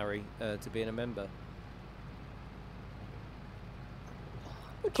back, Gary, to being a member.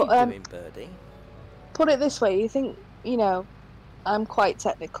 What you doing, birdie? Put it this way. You think, you know, I'm quite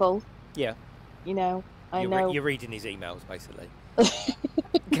technical. Yeah. You know, I know. You're reading his emails, basically.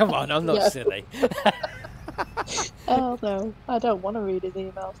 Come on, I'm not silly. Oh, no. I don't want to read his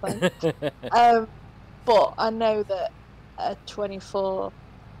emails, thanks. But I know that a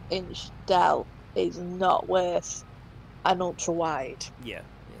 24-inch Dell is not worth an ultra wide. Yeah.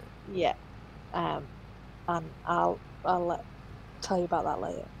 And I'll tell you about that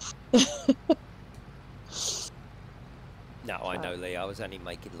later. No, I know, Lee. I was only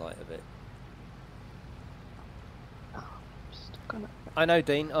making light of it. I know,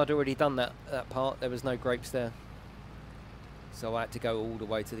 Dean. I'd already done that part. There was no grapes there. So I had to go all the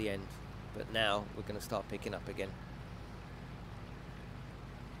way to the end. But now we're going to start picking up again.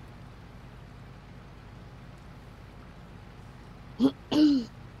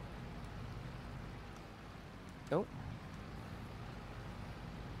 Oh.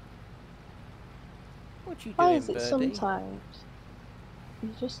 What you doing, Why is it birdie? sometimes you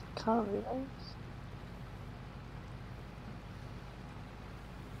just can't realize?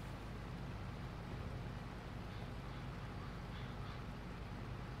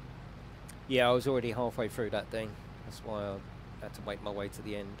 Yeah, I was already halfway through that thing. That's why I had to make my way to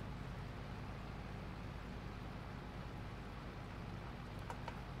the end.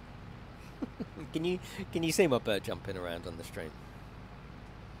 Can you see my bird jumping around on the stream?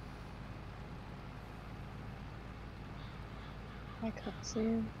 I can't see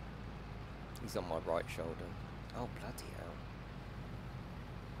him. He's on my right shoulder. Oh, bloody hell.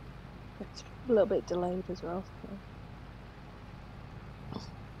 It's a little bit delayed as well.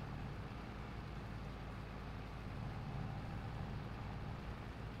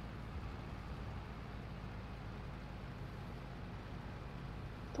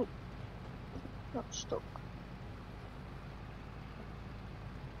 Oh, not stuck.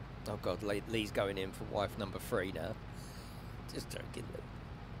 Oh God, Lee's going in for wife number 3 now. Just joking,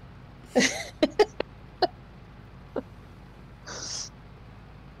 Lee.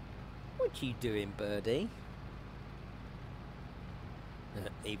 What you doing, birdie?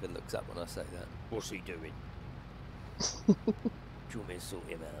 Eva looks up when I say that. What's he doing? Do you want me to sort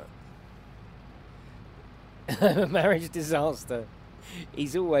him out? Marriage disaster.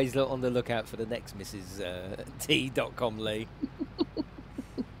 He's always on the lookout for the next Mrs. T.com, Lee.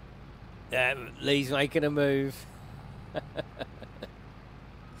 Lee's making a move.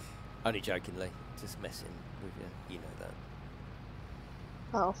 Only joking, Lee. Just messing with you. You know that.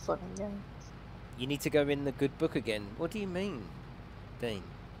 Oh, funny, yeah. You need to go in the good book again. What do you mean, Dean?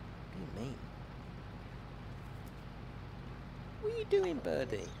 What do you mean? What are you doing,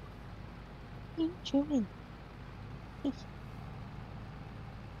 birdie? What are you doing?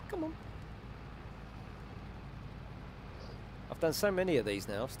 Come on. I've done so many of these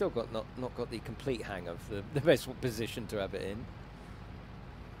now. I've still got not got the complete hang of the best position to have it in.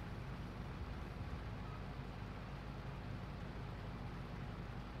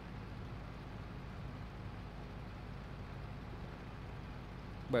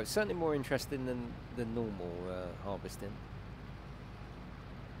 Well, it's certainly more interesting than normal harvesting.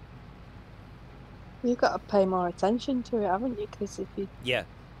 You've got to pay more attention to it, haven't you? Because if you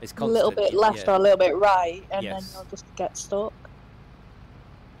it's a little bit left or a little bit right, and then you'll just get stuck.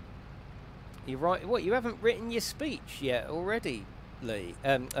 You're right. What, you haven't written your speech yet already, Lee?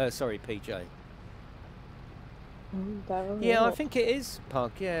 Sorry, PJ. Yeah, I think it is,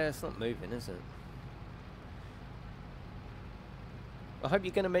 Pug. Yeah, it's not moving, is it? I hope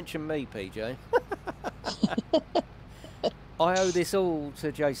you're going to mention me, PJ. I owe this all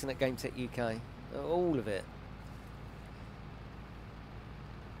to Jason at GameTechUK. All of it.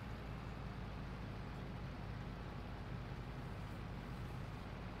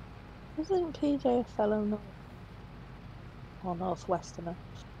 Isn't PJ a fellow North or Northwesterner?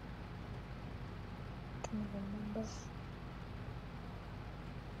 Can't remember.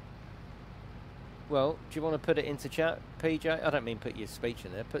 Well, do you want to put it into chat, PJ? I don't mean put your speech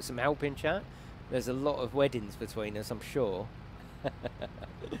in there. Put some help in chat. There's a lot of weddings between us, I'm sure.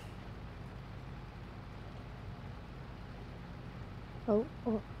 Oh.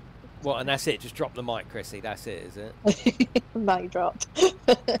 What, and that's it? Just drop the mic, Chrissy. That's it, is it? Mic dropped.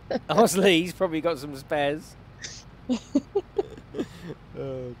 Honestly, he's probably got some spares.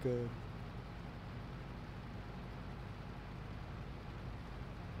 Oh, God.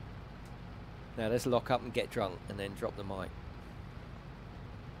 Now let's lock up and get drunk and then drop the mic.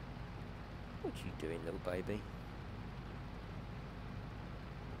 What you doing, little baby?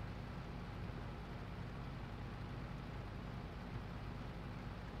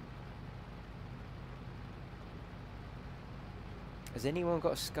 Has anyone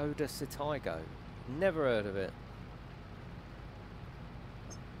got a Skoda Citigo? Never heard of it.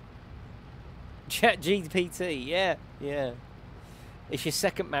 ChatGPT, yeah, yeah. It's your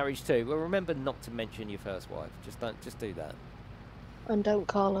second marriage too. Well, remember not to mention your first wife. Just do that. And don't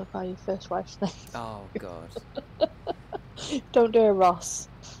call her by your first wife's name. Oh God. Don't do a Ross.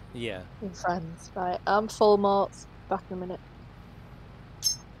 Yeah. In friends, right? I'm full marks. Back in a minute.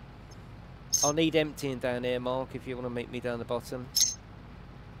 I'll need emptying down here, Mark, if you want to meet me down the bottom.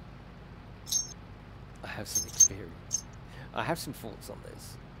 I have some experience. I have some thoughts on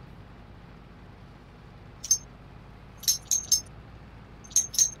this.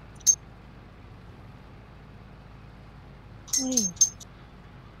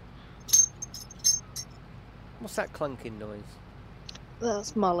 What's that clunking noise?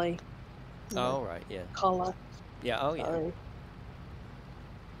 That's Molly. Oh, right, yeah. Collar. Yeah, oh, yeah. Sorry.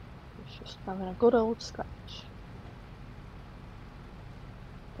 She's just having a good old scratch.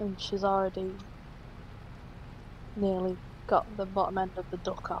 And she's already nearly got the bottom end of the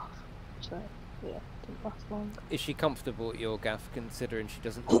duck off. So, yeah, didn't last long. Is she comfortable at your gaff, considering she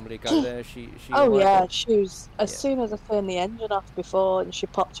doesn't normally go there? She oh, yeah, right? she was, as soon as I turned the engine off before and she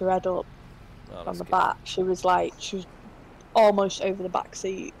popped her head up on the back, she was almost over the back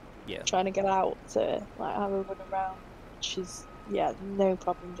seat, trying to get out to like have a run around. She's, no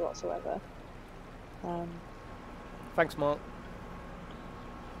problems whatsoever. Thanks, Mark.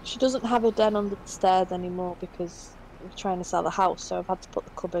 She doesn't have a den under the stairs anymore because we're trying to sell the house, so I've had to put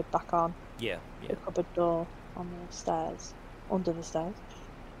the cupboard back on. Yeah. The cupboard door on the stairs, under the stairs.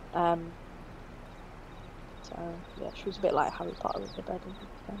 So yeah, she was a bit like Harry Potter with the bed and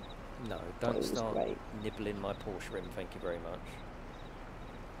stuff. No, don't start nibbling my Porsche rim, thank you very much.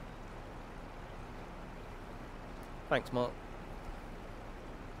 Thanks, Mark.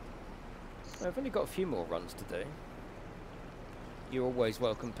 I've only got a few more runs to do. You're always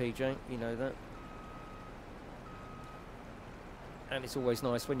welcome, PJ, you know that. And it's always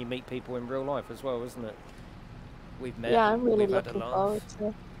nice when you meet people in real life as well, isn't it? We've met, I'm really we've had a looking laugh. forward to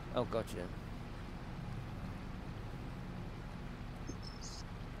it. Oh, God, yeah.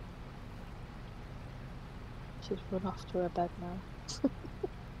 She's run off to her bed now.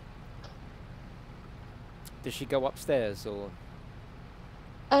 Does she go upstairs or?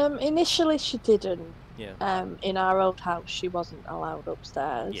 Initially she didn't. Yeah. In our old house she wasn't allowed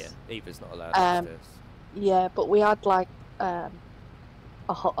upstairs. Yeah, Eva's not allowed upstairs. Yeah, but we had like a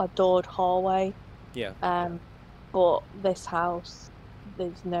doored hallway. Yeah. But this house,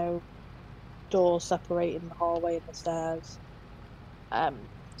 there's no door separating the hallway and the stairs.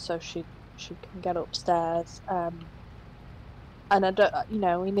 So she can get upstairs. And I don't,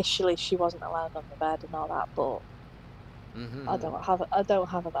 initially she wasn't allowed on the bed and all that, but I don't have it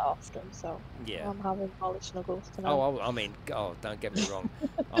that often, so I'm having Molly snuggles tonight. Oh, don't get me wrong.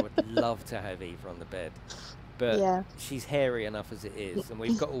 I would love to have Eva on the bed, but she's hairy enough as it is, and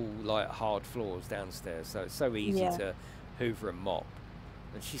we've got all like hard floors downstairs, so it's so easy to hoover and mop.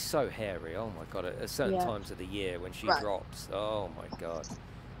 And she's so hairy. Oh my God! At certain times of the year when she drops, oh my God.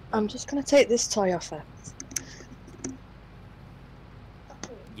 I'm just gonna take this toy off her.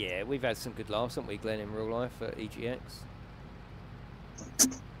 Yeah, we've had some good laughs, haven't we, Glenn, in real life at EGX?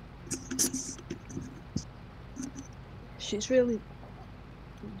 She's really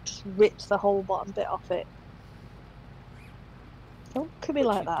just ripped the whole bottom bit off it. Don't look at me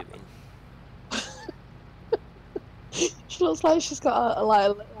like that. She looks like she's got her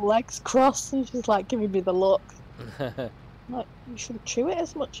little legs crossed and she's like giving me the look. Like, you should chew it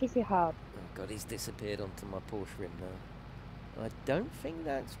as much if you had. Oh God, he's disappeared onto my Porsche rim now. I don't think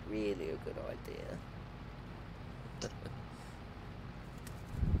that's really a good idea.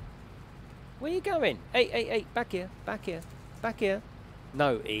 Where you going? Hey, back here, back here, back here.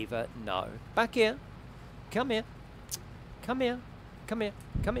 No, Eva, no. Back here. Come here. Come here. Come here.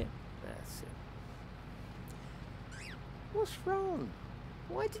 Come here. That's it. What's wrong?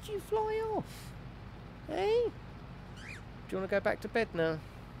 Why did you fly off? Hey? Do you want to go back to bed now?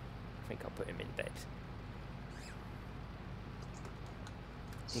 think I'll put him in bed.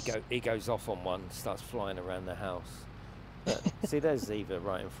 He goes off on one, starts flying around the house. But see, there's Eva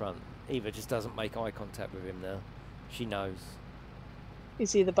right in front. Eva just doesn't make eye contact with him now. She knows.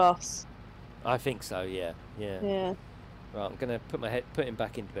 Is he the boss? I think so. Yeah. Yeah. Right, I'm gonna put him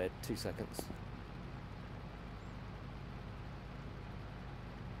back into bed. 2 seconds.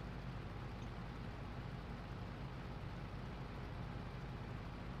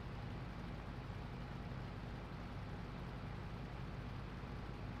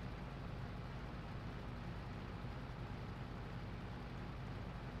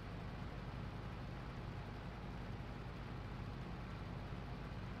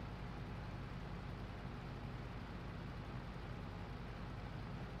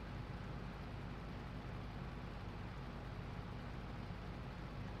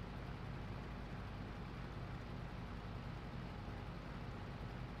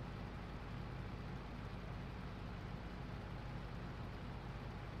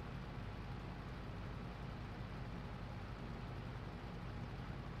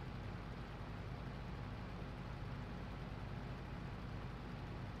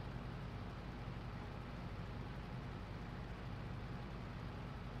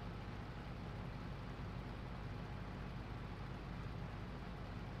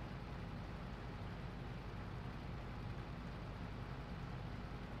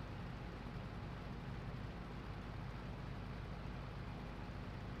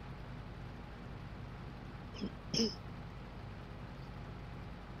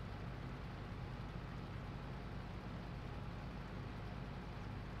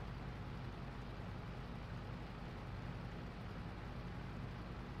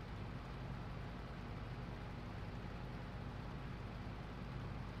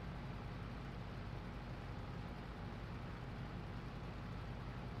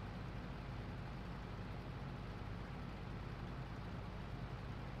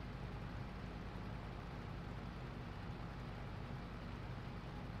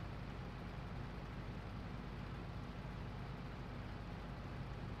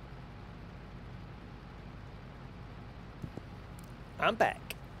 I'm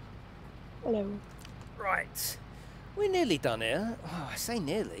back. Hello. Right. We're nearly done here. Oh, I say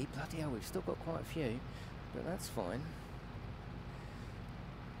nearly. Bloody hell, we've still got quite a few. But that's fine.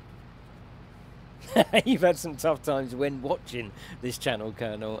 You've had some tough times when watching this channel,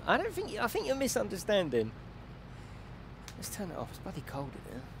 Colonel. I think you're misunderstanding. Let's turn it off. It's bloody cold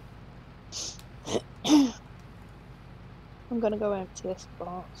in here. I'm gonna go empty this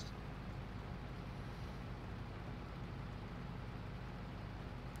box.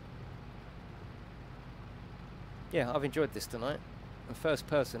 Yeah, I've enjoyed this tonight. The first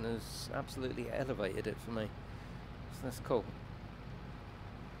person has absolutely elevated it for me. So that's cool.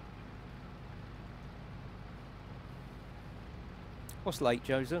 What's late,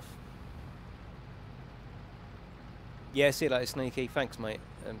 Joseph? Yeah, see you later, Sneaky. Thanks, mate.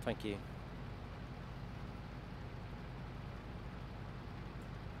 And thank you.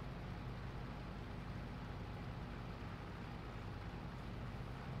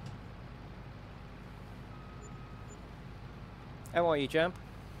 How are you, Jam?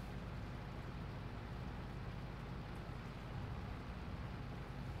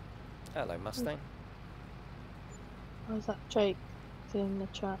 Hello, Mustang. How's that Jake in the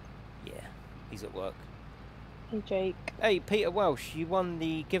chat? Yeah, he's at work. Hey, Jake. Hey, Peter Welsh, you won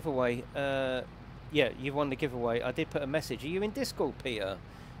the giveaway. Yeah, you won the giveaway. I did put a message. Are you in Discord, Peter?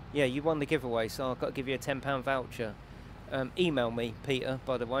 Yeah, you won the giveaway, so I've got to give you a £10 voucher. Email me, Peter,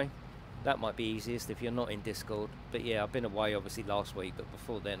 by the way. That might be easiest if you're not in Discord. But yeah, I've been away obviously last week, but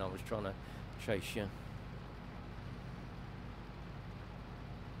before then I was trying to chase you.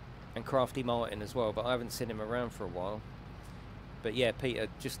 And Crafty Martin as well, but I haven't seen him around for a while. But yeah, Peter,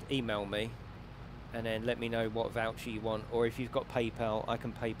 just email me and then let me know what voucher you want. Or if you've got PayPal, I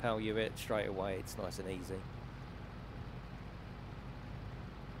can PayPal you it straight away. It's nice and easy.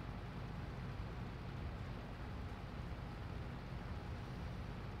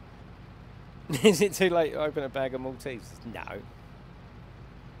 Is it too late to open a bag of Maltesers? No.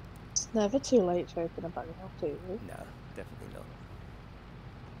 It's never too late to open a bag of Maltesers. No, definitely not.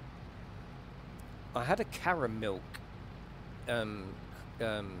 I had a caramilk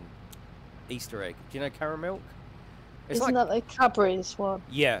Easter egg. Do you know caramilk? Isn't that the Cadbury's one?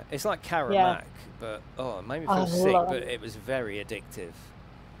 Yeah, it's like Caramac, Yeah. but oh, it made me feel sick, but it was very addictive.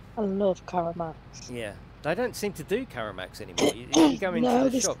 I love Caramacs. Yeah. They don't seem to do Caramacs anymore. You go into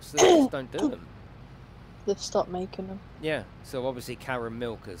the shops, they just don't do them. They've stopped making them. Yeah, so obviously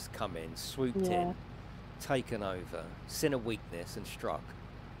Caramilk has come in, swooped in, taken over, seen a weakness and struck.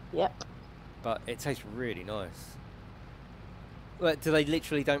 Yep. But it tastes really nice. Well, do they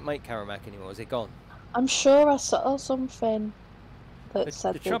literally don't make Caramac anymore? Is it gone? I'm sure I saw something that The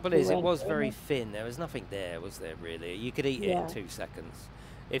said that trouble they is, it weren't was doing very it. thin. There was nothing there, was there, really? You could eat it in Yeah. 2 seconds.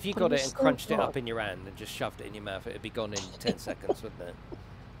 If you But got it it was and so crunched it up good. in your hand and just shoved it in your mouth, it would be gone in 10 seconds, wouldn't it?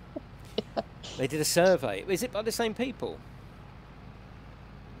 They did a survey. Is it by the same people?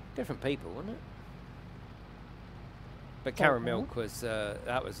 Different people, wasn't it? But Don't know. caramilk was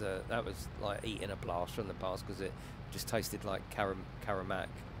that was like eating a blast from the past because it just tasted like Caramac.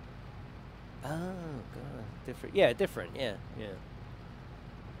 Oh god, different. Yeah, different. Yeah, yeah.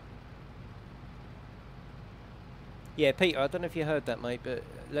 Yeah, Peter, I don't know if you heard that, mate, but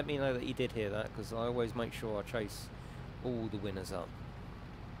let me know that you did hear that, because I always make sure I chase all the winners up.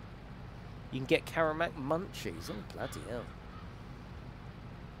 You can get Caramac munchies. Oh, bloody hell.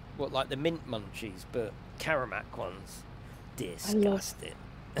 What, like the mint munchies, but Caramac ones? Disgusting.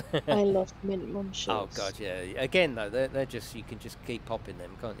 I love mint munchies. Oh, God, yeah. Again, though, they're just, you can just keep popping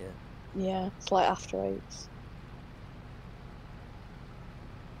them, can't you? Yeah, it's like After Eights.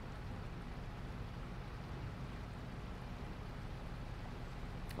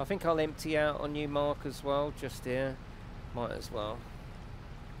 I think I'll empty out on you, Mark, as well, just here. Might as well.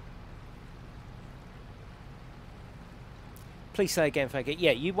 Please say again, Faggot.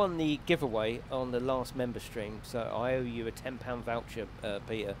 Yeah, you won the giveaway on the last member stream, so I owe you a £10 voucher,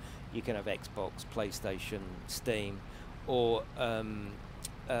 Peter. You can have Xbox, PlayStation, Steam, or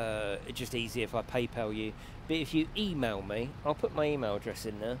it's just easy if I PayPal you. But if you email me, I'll put my email address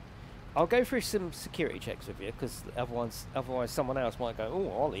in there. I'll go through some security checks with you, because otherwise someone else might go,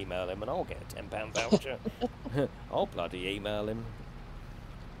 oh, I'll email him and I'll get a £10 voucher. I'll bloody email him.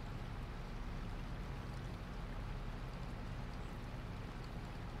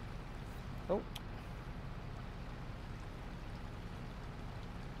 Oh.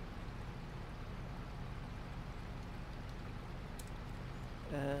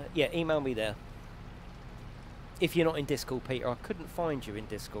 Yeah, email me there. If you're not in Discord, Peter, I couldn't find you in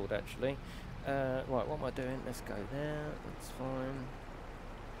Discord, actually. Right, what am I doing? Let's go there. That's fine.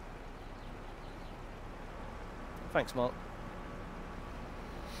 Thanks, Mark.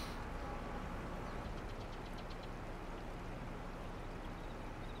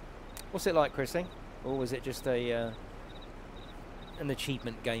 What's it like, Chrissy? Or was it just a an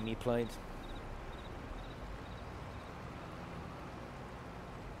achievement game you played?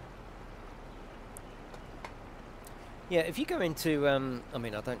 Yeah, if you go into, I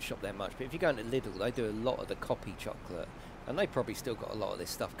mean, I don't shop there much, but if you go into Lidl, they do a lot of the copy chocolate, and they probably still got a lot of this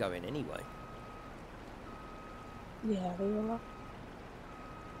stuff going anyway. Yeah, they will.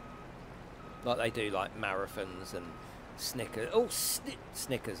 Like they do, like marathons and Snickers. Oh,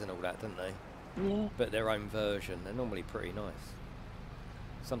 Snickers and all that, don't they? Yeah. But their own version. They're normally pretty nice.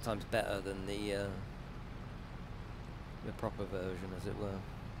 Sometimes better than the proper version, as it were.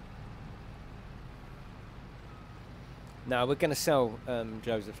 No, we're going to sell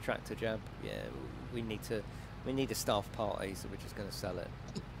Joseph's tractor jab. Yeah, we need a staff party, so we're just going to sell it.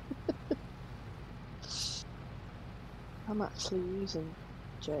 I'm actually using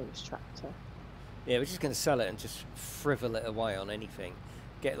Joe's tractor. Yeah, we're just going to sell it and just frivol it away on anything.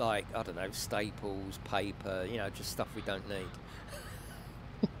 Get, like, I don't know, staples, paper, you know, just stuff we don't need.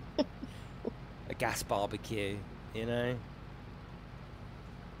 A gas barbecue, you know.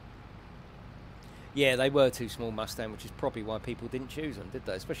 Yeah, they were too small Mustang, which is probably why people didn't choose them, did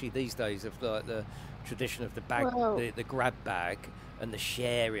they? Especially these days of like the tradition of the bag, the grab bag and the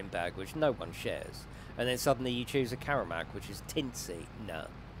sharing bag, which no one shares. And then suddenly you choose a Caramac, which is tinsy. No,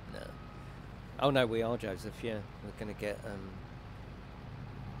 no. Oh no, we are, Joseph. Yeah, we're gonna get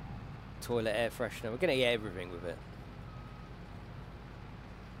toilet air freshener. We're gonna get everything with it.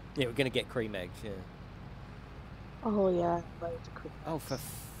 Yeah, we're gonna get cream eggs. Yeah. Oh yeah, loads of cream. Oh, for.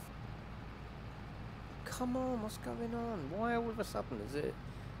 Come on, what's going on? Why all of a sudden is it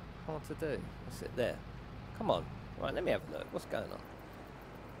hard to do? What's it there? Come on. Right, let me have a look. What's going on?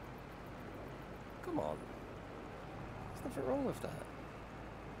 Come on. There's nothing wrong with that.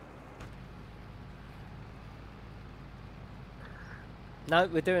 No,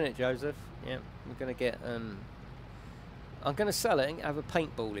 we're doing it, Joseph. Yeah, we're going to get... I'm going to sell it and have a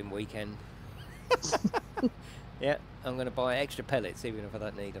paintballing weekend. Yeah, I'm going to buy extra pellets even if I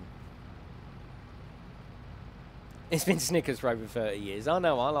don't need them. It's been Snickers for over 30 years. I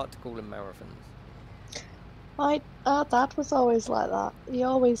know, I like to call them marathons. Our dad was always like that. He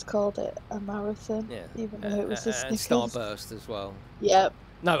always called it a marathon, Yeah. even though it was a Snickers. And Starburst as well. Yep.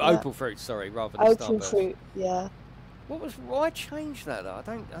 No, yep. Opal Fruit, sorry, rather than Opal Starburst. Fruit, yeah. Why change that though? I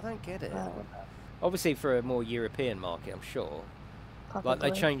don't get it. No. Obviously for a more European market, I'm sure. Like they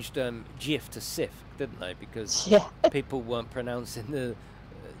probably. changed GIF to SIF, didn't they? Because Yeah. people weren't pronouncing the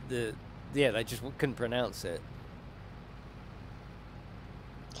they just couldn't pronounce it.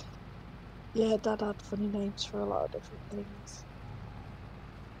 Yeah, Dad had funny names for a lot of different things.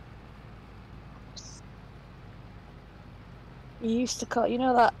 You used to call, you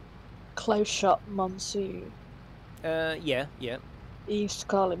know, that close shot monsoon? Yeah. You used to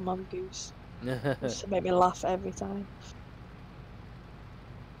call him Mongoose. It used to make me laugh every time.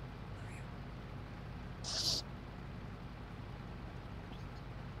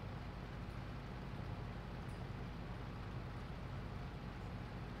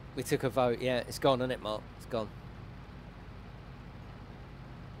 We took a vote. Yeah, it's gone, isn't it, Mark? It's gone.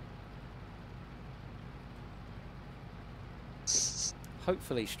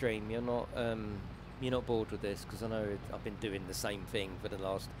 Hopefully, stream, you're not bored with this, because I know I've been doing the same thing for the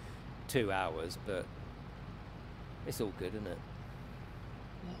last 2 hours, but it's all good, isn't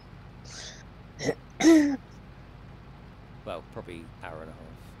it? Yeah. Well, probably hour and a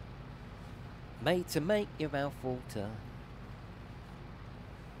half. Made to make your mouth water.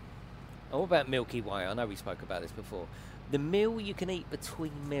 Oh, what about Milky Way? I know we spoke about this before. The meal you can eat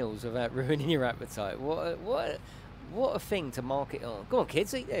between meals without ruining your appetite. What a thing to market on. Go on,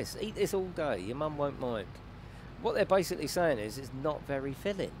 kids, eat this. Eat this all day. Your mum won't mind. What they're basically saying is it's not very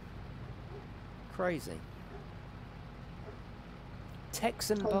filling. Crazy.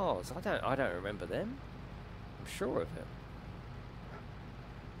 Texan bars. I don't remember them. I'm sure of it.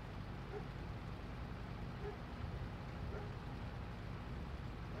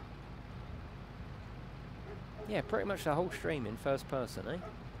 Yeah, pretty much the whole stream in first person, eh?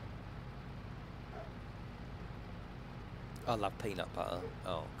 I love peanut butter.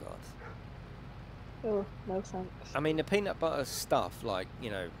 Oh, God. Oh, no thanks. I mean, the peanut butter stuff, like, you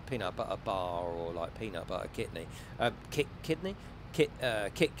know, peanut butter bar or, like, peanut butter Kit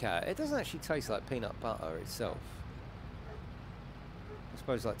Kat, it doesn't actually taste like peanut butter itself. I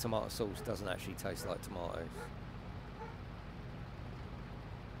suppose, like, tomato sauce doesn't actually taste like tomatoes.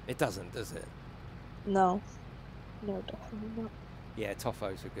 It doesn't, does it? No. No, definitely not. Yeah,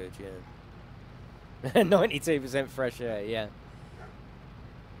 toffos are good, yeah. 92% fresh air, yeah.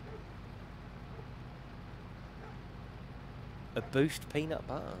 A boost peanut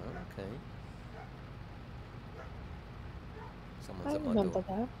butter, okay. Someone's I at my remember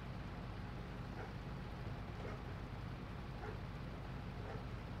door.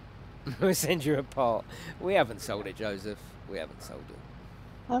 that. We'll send you a part. We haven't sold it, Joseph. We haven't sold it.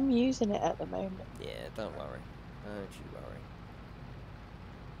 I'm using it at the moment. Yeah, don't worry. Don't you worry.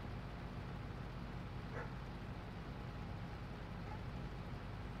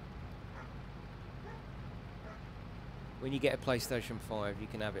 When you get a PlayStation 5, you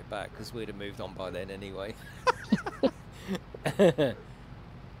can have it back, because we'd have moved on by then anyway.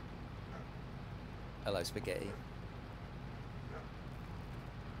 Hello, Spaghetti.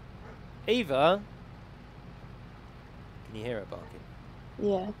 Eva? Can you hear her barking?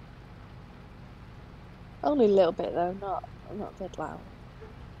 Yeah. Only a little bit though, not that loud.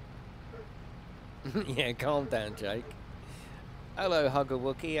 Yeah, calm down, Jake. Hello, Hugger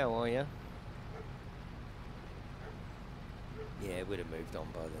Wookie, how are you? Yeah, we'd have moved on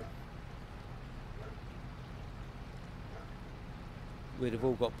by then. We'd have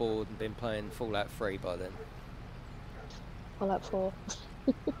all got bored and been playing Fallout 3 by then. Fallout 4.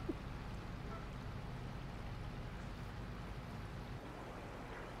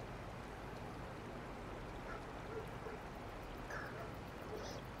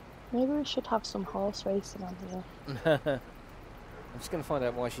 Maybe we should have some horse racing on here. I'm just going to find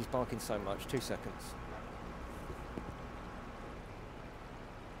out why she's barking so much. 2 seconds.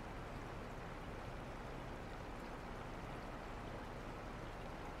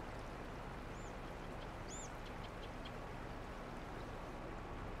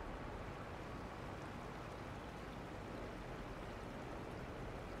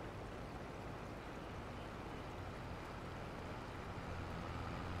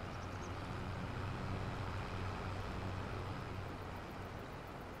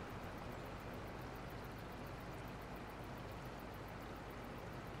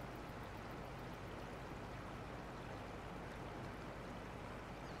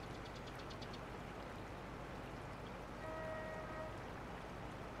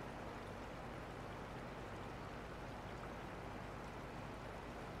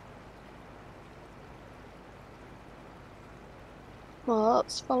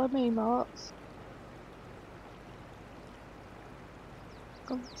 Marks, follow me, Marks.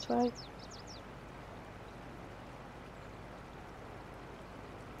 Come this way.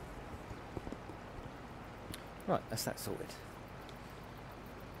 Right, that's that sorted.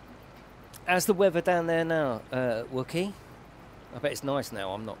 How's the weather down there now, Wookie? I bet it's nice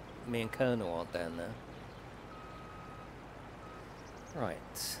now. Me and Colonel aren't down there. Right.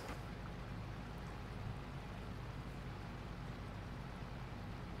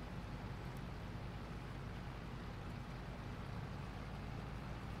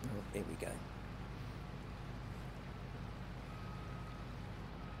 Oh, here we go.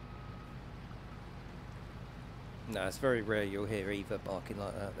 No, it's very rare you'll hear Eva barking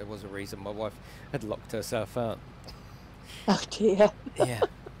like that. There was a reason my wife had locked herself out. Oh dear. Yeah.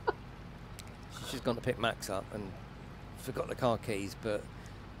 She's just gone to pick Max up and forgot the car keys, but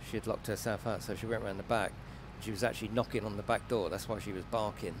she had locked herself out, so she went around the back. She was actually knocking on the back door. That's why she was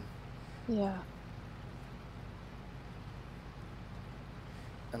barking. Yeah.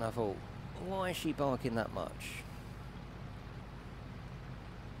 And I thought, why is she barking that much?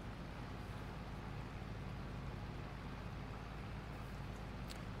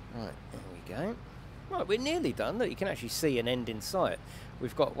 Right, there we go. Right, we're nearly done. Look, you can actually see an end in sight.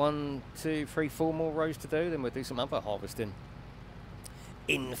 We've got 1, 2, 3, 4 more rows to do, then we'll do some other harvesting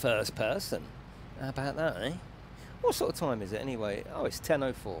in first person. How about that, eh? What sort of time is it anyway? Oh, it's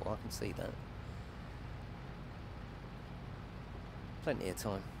 10:04. I can see that. Plenty of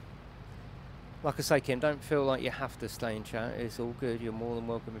time. Like I say, Kim, don't feel like you have to stay in chat. It's all good. You're more than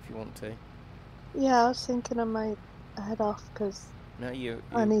welcome if you want to. Yeah, I was thinking I might head off because No,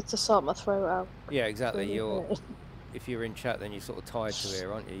 I need to sort my throat out. Yeah, exactly. If you're in chat, then you're sort of tied to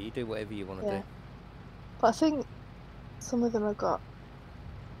here, aren't you? You do whatever you want to do. But I think some of them have got,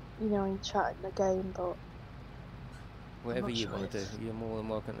 you know, in chat in the game, but Whatever you want to do, you're more than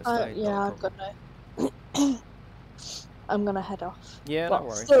welcome to stay. Yeah, I'm gonna head off. Yeah, well, no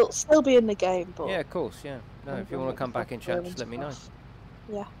worries. Still be in the game, but yeah, of course, yeah. No, if you want to come back in chat, just let me know.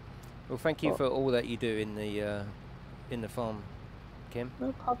 Yeah. Well, thank you for all that you do in the farm, Kim.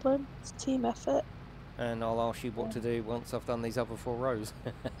 No problem. It's a team effort. And I'll ask you what to do once I've done these other 4 rows.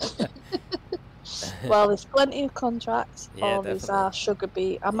 Well, there's plenty of contracts. Yeah, or there's our sugar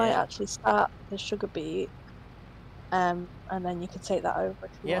beet. I might actually start the sugar beet, and then you can take that over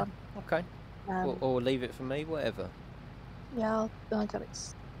if you want. Okay. Or leave it for me, whatever. Yeah, I'll get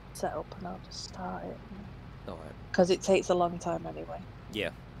it set up and I'll just start it. All right. Because it takes a long time anyway.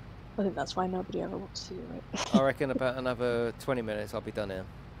 Yeah. I think that's why nobody ever wants to do it. I reckon about another 20 minutes I'll be done here.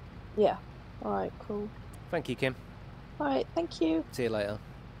 Yeah. All right, cool. Thank you, Kim. All right, thank you. See you later.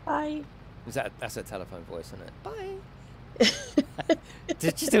 Bye. That's a telephone voice, isn't it? Bye.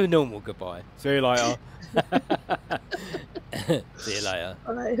 Just do a normal goodbye. See you later. See you later.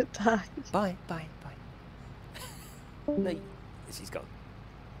 All right, bye. Bye, bye, bye. No, she's gone.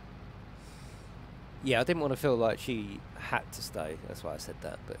 Yeah, I didn't want to feel like she had to stay. That's why I said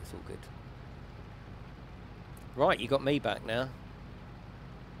that, but it's all good. Right, you got me back now.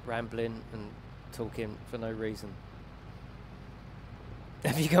 Rambling and talking for no reason.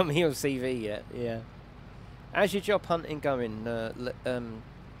 Have you got me on CV yet? Yeah. How's your job hunting going,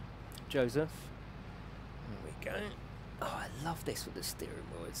 Joseph? There we go. Oh, I love this with the steering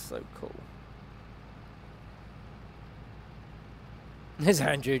wheel. It's so cool. There's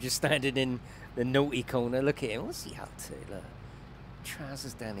Andrew just standing in the naughty corner. Look at him. What's he up to? Look.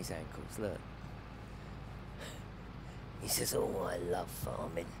 Trousers down his ankles. Look. He says, oh, I love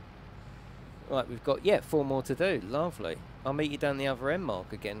farming. Right, we've got, 4 more to do. Lovely. I'll meet you down the other end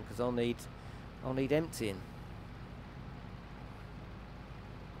mark again, because I'll need emptying.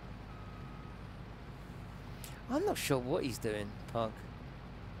 I'm not sure what he's doing, Pug.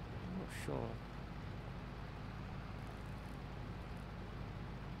 I'm not sure.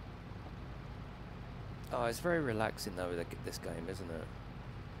 Oh, it's very relaxing though, this game, isn't it?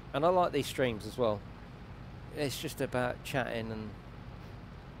 And I like these streams as well. It's just about chatting and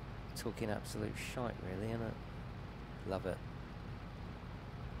talking absolute shite, really, isn't it? Love it.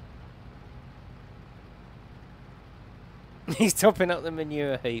 He's topping up the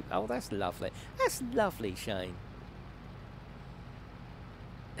manure heap. Oh, that's lovely. That's lovely, Shane.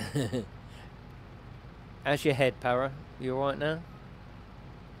 How's your head, Para? You alright now?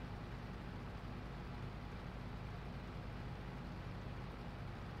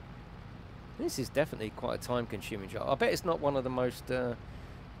 This is definitely quite a time-consuming job. I bet it's not one of the most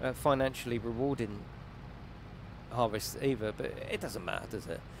financially rewarding harvests either, but it doesn't matter, does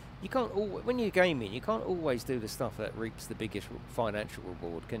it? You can't when you're gaming, you can't always do the stuff that reaps the biggest financial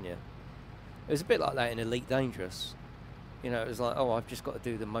reward, can you? It was a bit like that in Elite Dangerous. You know, it was like, oh, I've just got to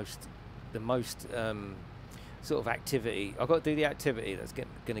do the most sort of activity. I've got to do the activity that's going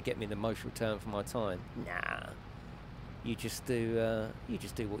to get me the most return for my time. Nah. You just do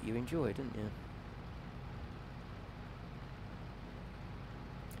what you enjoy, didn't you?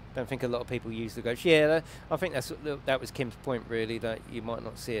 Don't think a lot of people use the ghost. Yeah, I think that was Kim's point, really, that you might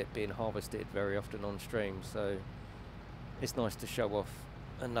not see it being harvested very often on stream. So it's nice to show off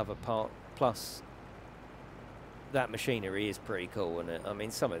another part. Plus, that machinery is pretty cool, isn't it? I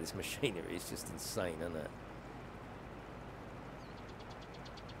mean, some of this machinery is just insane, isn't it?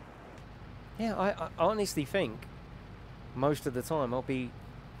 Yeah, I honestly think most of the time I'll be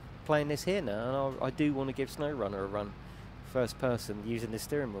playing this here now, and I do want to give SnowRunner a run. First person, using the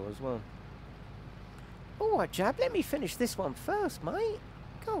steering wheel as well. Alright, Jab, let me finish this one first, mate.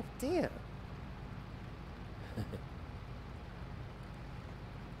 God dear.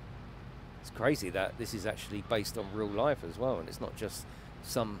 It's crazy that this is actually based on real life as well, and it's not just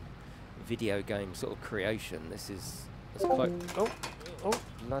some video game sort of creation. This is quite... Oh,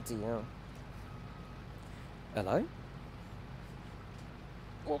 bloody hell. Hello?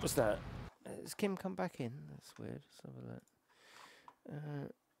 What was that? Has Kim come back in? That's weird. Let's have a look.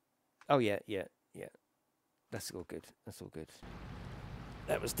 Oh, yeah. That's all good. That's all good.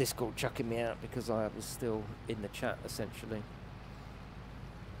 That was Discord chucking me out because I was still in the chat, essentially.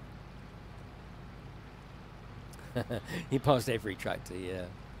 He passed every tractor, yeah.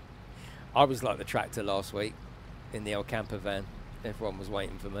 I was like the tractor last week in the old camper van. Everyone was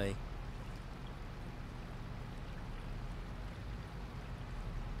waiting for me.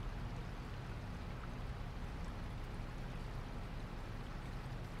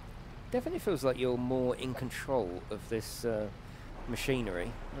 Definitely feels like you're more in control of this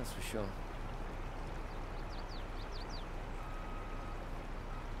machinery, that's for sure.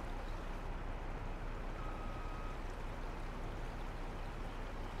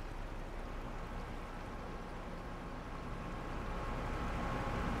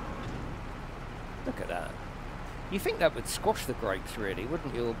 Look at that. You think that would squash the grapes, really,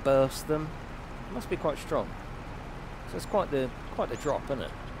 wouldn't you? Or burst them? It must be quite strong. So it's quite the drop, isn't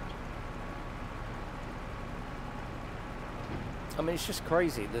it? I mean, it's just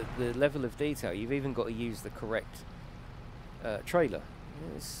crazy, the level of detail. You've even got to use the correct trailer.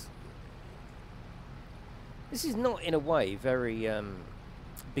 This is not, in a way, very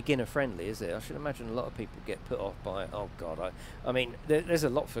beginner-friendly, is it? I should imagine a lot of people get put off by, oh, God. I mean, there's a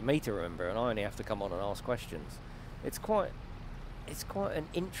lot for me to remember, and I only have to come on and ask questions. It's quite an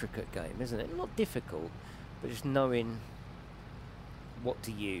intricate game, isn't it? Not difficult, but just knowing what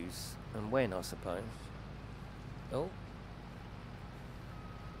to use and when, I suppose. Oh.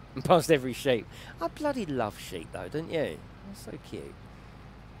 And past every sheep. I bloody love sheep, though, don't you? They're so cute.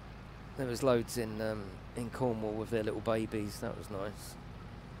 There was loads in Cornwall with their little babies. That was nice.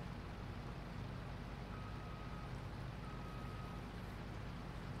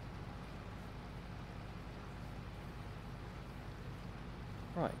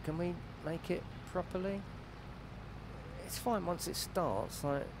 Right, can we make it properly? It's fine once it starts.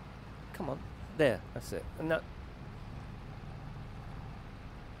 Like, come on. There, that's it. And that...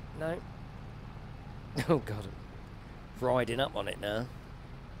 No. Oh, God. Riding up on it now.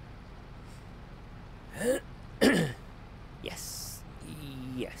 Yes.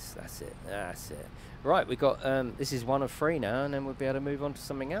 Yes, that's it. That's it. Right, we got... this is one of 3 now, and then we'll be able to move on to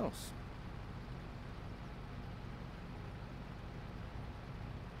something else.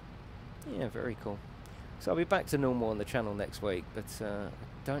 Yeah, very cool. So I'll be back to normal on the channel next week, but I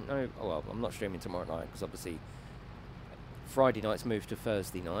don't know... Oh, well, I'm not streaming tomorrow night, because obviously... Friday night's moved to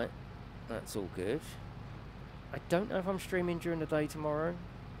Thursday night. That's all good. I don't know if I'm streaming during the day tomorrow,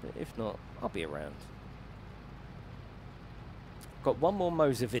 but if not, I'll be around. Got one more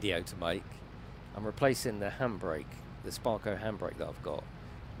Moza video to make. I'm replacing the handbrake, the Sparko handbrake that I've got,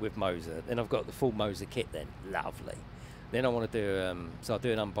 with Moza. Then I've got the full Moza kit then. Lovely. Then I want to do, so I'll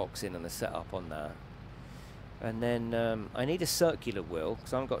do an unboxing and a setup on that. And then I need a circular wheel,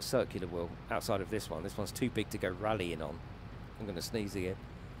 because I haven't got a circular wheel outside of this one. This one's too big to go rallying on. I'm going to sneeze again.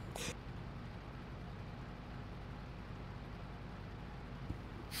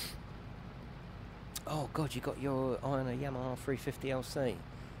 Oh, God, you got your eye on a Yamaha 350LC.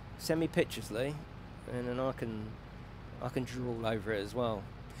 Send me pictures, Lee, and then I can drool over it as well.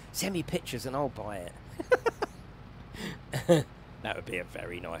 Send me pictures and I'll buy it. That would be a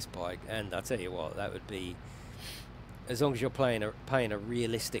very nice bike, and I'll tell you what, that would be... As long as you're paying a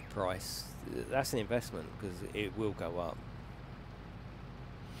realistic price, that's an investment, because it will go up.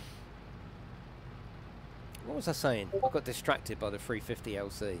 What was I saying? I got distracted by the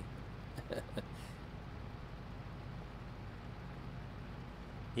 350LC.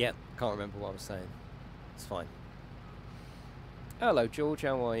 Yep, can't remember what I was saying. It's fine. Hello, George,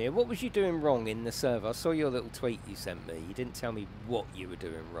 how are you? What was you doing wrong in the server? I saw your little tweet you sent me. You didn't tell me what you were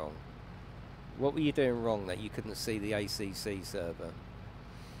doing wrong. What were you doing wrong that you couldn't see the ACC server?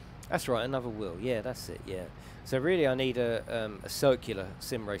 That's right, another wheel. Yeah, that's it. Yeah. So really, I need a circular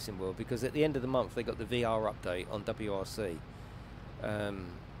sim racing wheel, because at the end of the month they got the VR update on WRC.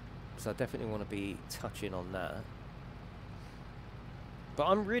 So I definitely want to be touching on that. But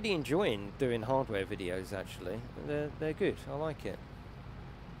I'm really enjoying doing hardware videos. Actually, they're good. I like it.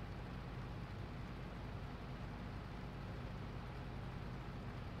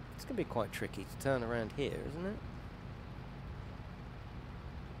 It's gonna be quite tricky to turn around here, isn't it?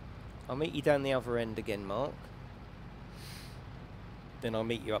 I'll meet you down the other end again, Mark. Then I'll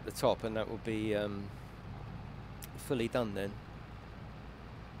meet you up the top, and that will be fully done then.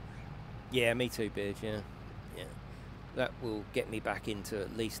 Yeah, me too, Beard. Yeah, yeah. That will get me back into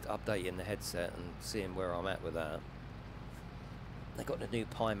at least updating the headset and seeing where I'm at with that. They got the new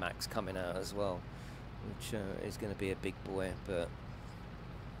Pimax coming out as well, which is going to be a big boy, but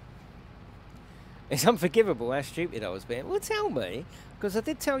it's unforgivable how stupid I was being. Well, tell me, because I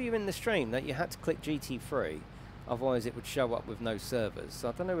did tell you in the stream that you had to click GT3, otherwise it would show up with no servers. So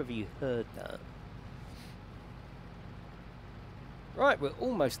I don't know whether you heard that. Right, we're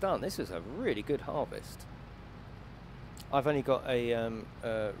almost done. This was a really good harvest. I've only got a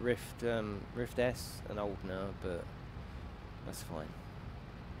Rift S, an old now, but that's fine.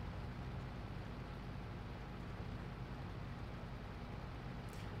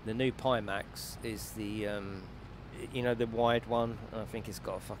 The new Pimax is the, you know, the wide one. I think it's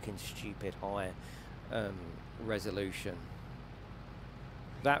got a fucking stupid high resolution.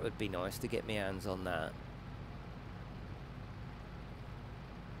 That would be nice to get my hands on that.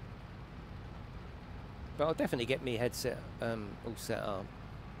 But I'll definitely get me headset all set up.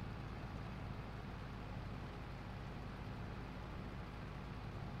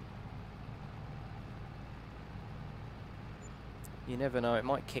 You never know, it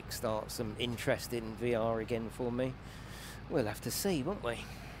might kickstart some interest in VR again for me. We'll have to see, won't we?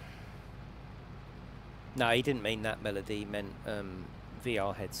 No, he didn't mean that, Melody. He meant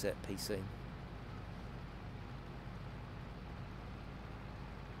VR headset PC.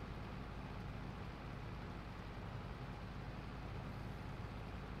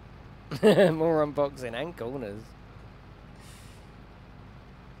 More unboxing and corners.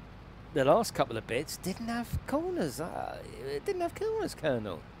 The last couple of bits didn't have corners. It didn't have corners,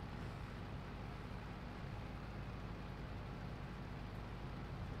 Colonel.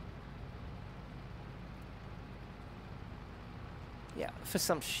 Yeah, for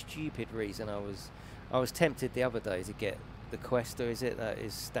some stupid reason, I was tempted the other day to get the Quest, or is it that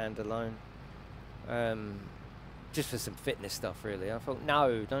is standalone? Just for some fitness stuff, really. I thought,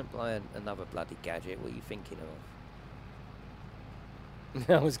 no, don't buy another bloody gadget. What are you thinking of?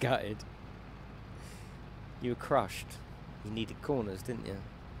 I was gutted. You were crushed. You needed corners, didn't you?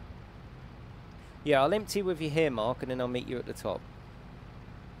 Yeah, I'll empty with you here, Mark, and then I'll meet you at the top.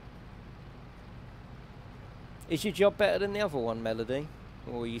 Is your job better than the other one, Melody?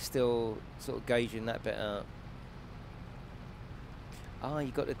 Or are you still sort of gauging that bit out? Ah,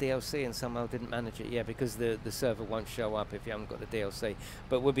 you got the DLC and somehow didn't manage it. Yeah, because the server won't show up if you haven't got the DLC.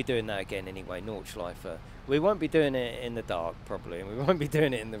 But we'll be doing that again anyway, Nordschleifer. We won't be doing it in the dark, probably, and we won't be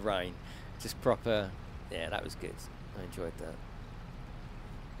doing it in the rain. Just proper... Yeah, that was good. I enjoyed that.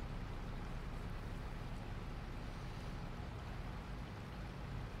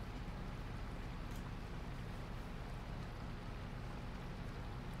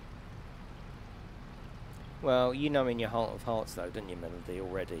 Well, you know in your heart of hearts, though, don't you, Melody,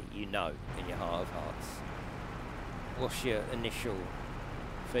 already? You know in your heart of hearts. What's your initial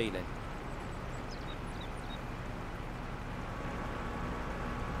feeling?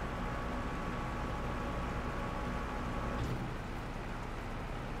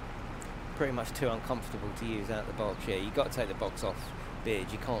 Pretty much too uncomfortable to use out the box. Yeah, you got to take the box off,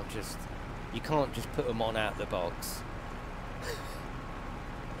 Beard. You can't just put them on out the box.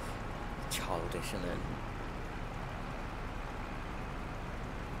 Childish, isn't it?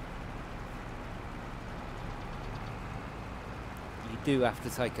 You do have to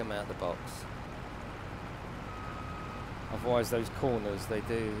take them out the box. Otherwise, those corners they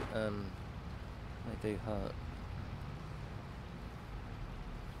do hurt.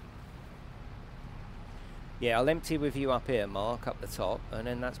 Yeah, I'll empty with you up here, Mark, up the top, and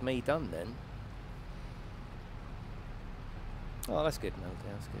then that's me done then. Oh, that's good, Melody,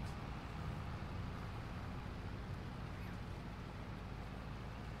 that's good.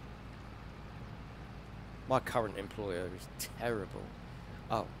 My current employer is terrible.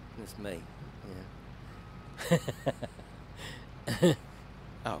 Oh, it's me. Yeah.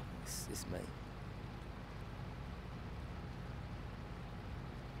 Oh, it's me.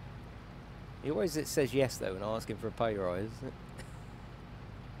 He always says yes, though, when I ask him for a pay rise.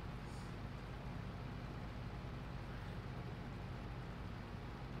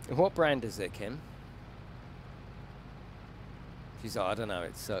 What brand is it, Kim? She's like, I don't know,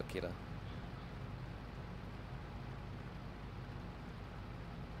 it's circular.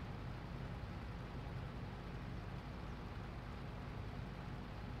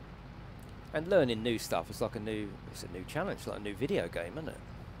 And learning new stuff is like it's a new challenge, like a new video game, isn't it?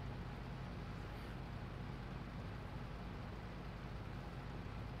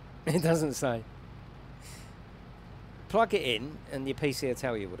 It doesn't say. Plug it in and your PC will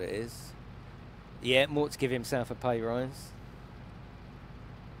tell you what it is. Yeah, Mort's give himself a pay rise.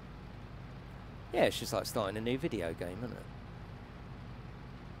 Yeah, it's just like starting a new video game, isn't it?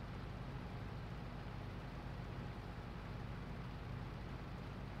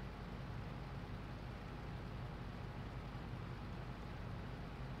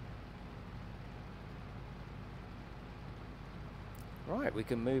 Right, we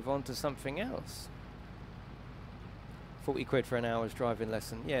can move on to something else. 40 quid for an hour's driving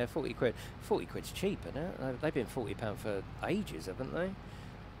lesson. Yeah, 40 quid. 40 quid's cheap, isn't it? They've been £40 for ages, haven't they?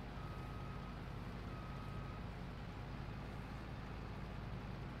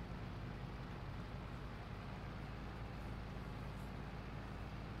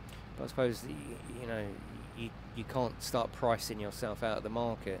 But I suppose, you know, you can't start pricing yourself out of the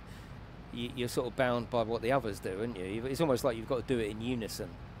market. You're sort of bound by what the others do, aren't you? It's almost like you've got to do it in unison.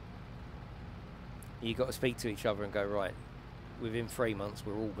 You've got to speak to each other and go, right, within 3 months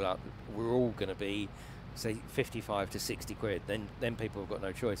we're all going to be, say, 55 to 60 quid. Then people have got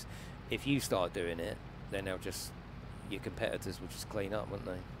no choice. If you start doing it, then they'll just, your competitors will just clean up, won't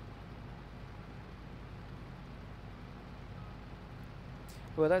they?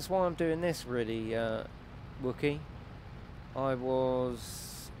 Well, that's why I'm doing this, really, Wookie. I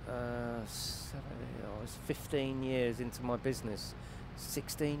was 15 years into my business.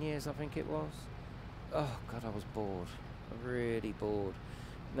 16 years, I think it was. Oh, God, I was bored. Really bored.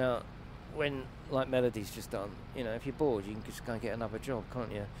 Now, when, like Melody's just done, you know, if you're bored, you can just go and get another job,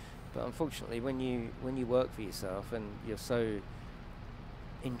 can't you? But unfortunately, when you work for yourself and you're so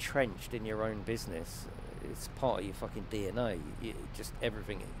entrenched in your own business, it's part of your fucking DNA. Just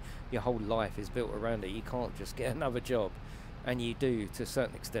everything, your whole life is built around it. You can't just get another job, and you do, to a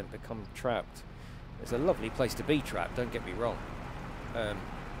certain extent, become trapped. It's a lovely place to be trapped, don't get me wrong.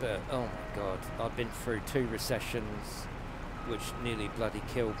 But, oh my God, I've been through 2 recessions, which nearly bloody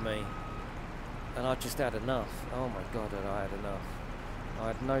killed me. And I just had enough. Oh my God, I had enough. I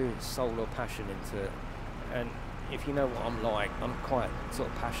had no soul or passion into it. And if you know what I'm like, I'm quite sort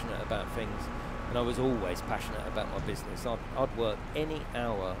of passionate about things. And I was always passionate about my business. I'd work any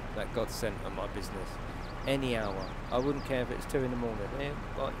hour that God sent on my business. Any hour. I wouldn't care if it was 2 in the morning.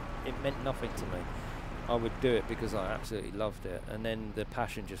 It meant nothing to me. I would do it because I absolutely loved it. And then the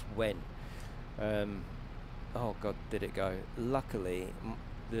passion just went. Oh God, did it go. Luckily,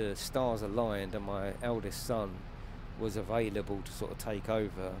 the stars aligned and my eldest son was available to sort of take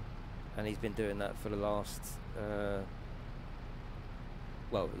over. And he's been doing that for the last,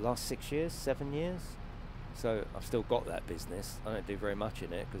 last 6 years, 7 years. So I've still got that business. I don't do very much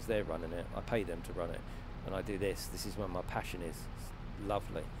in it because they're running it. I pay them to run it. And I do this. This is where my passion is. It's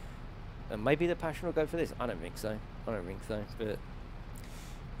lovely. And maybe the passion will go for this. I don't think so. But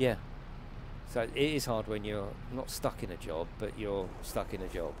yeah. So it is hard when you're not stuck in a job, but you're stuck in a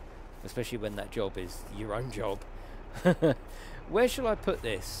job. Especially when that job is your own job. Where shall I put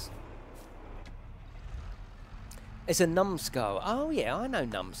this? It's a numbskull. Oh yeah, I know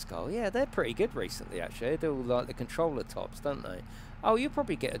numbskull. Yeah, they're pretty good recently actually. They all like the controller tops, don't they? Oh, you'll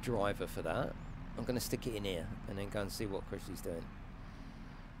probably get a driver for that. I'm going to stick it in here and then go and see what Chrissy's doing.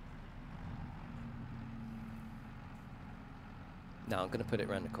 No, I'm going to put it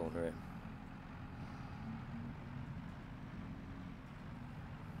around the corner here.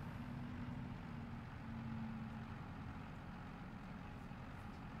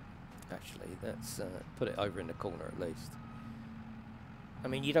 Actually, let's put it over in the corner at least. I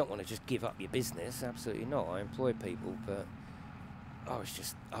mean, you don't want to just give up your business. Absolutely not. I employ people, but I was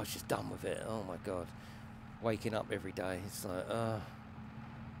just done with it. Oh my God, waking up every day. It's like,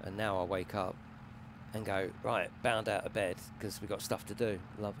 and now I wake up and go, right, bound out of bed because we've got stuff to do.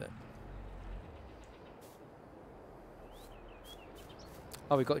 Love it.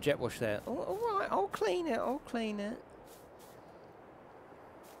 Oh, we've got a jet wash there. Oh, all right, I'll clean it.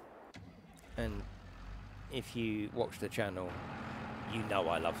 And if you watch the channel, you know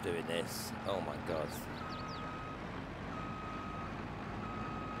I love doing this. Oh my God.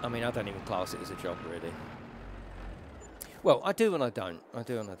 I mean, I don't even class it as a job, really. Well, I do and I don't.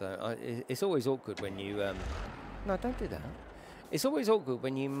 It's always awkward when you... no, don't do that. It's always awkward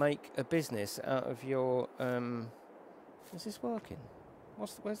when you make a business out of your... is this working?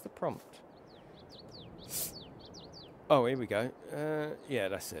 Where's the prompt? Oh, here we go. Yeah,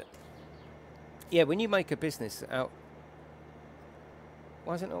 that's it. Yeah, when you make a business out...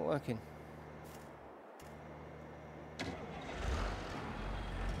 Why is it not working?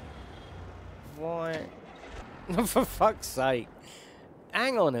 Why? For fuck's sake.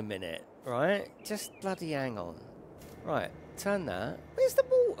 Hang on a minute, right? Just bloody hang on. Right, turn that. Where's the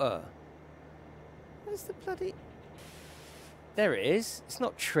water? Where's the bloody... There it is. It's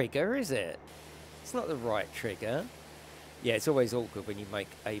not trigger, is it? It's not the right trigger. Yeah, it's always awkward when you make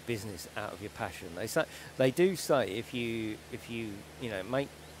a business out of your passion. They do say if you make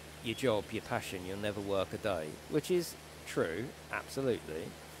your job your passion, you'll never work a day, which is true, absolutely.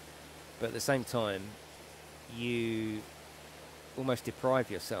 But at the same time, you almost deprive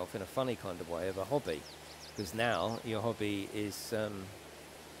yourself in a funny kind of way of a hobby, because now your hobby is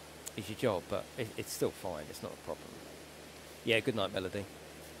your job, but it's still fine. It's not a problem. Yeah, good night, Melody.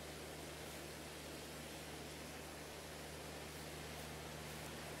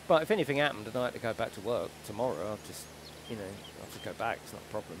 But if anything happened and I had to go back to work tomorrow, I'll just, I'll have to go back. It's not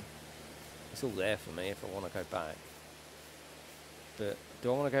a problem. It's all there for me if I want to go back. But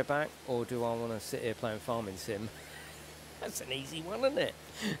do I want to go back, or do I want to sit here playing Farming Sim? That's an easy one, isn't it?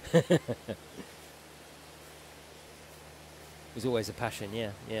 It was always a passion, yeah.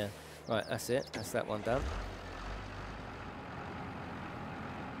 Right, that's it. That's that one done.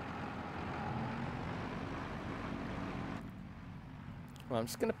 Right, I'm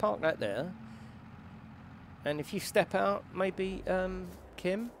just going to park that there. And if you step out, maybe,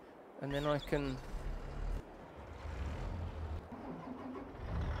 Kim, and then I can...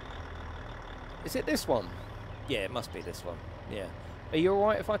 Is it this one? Yeah, it must be this one. Yeah. Are you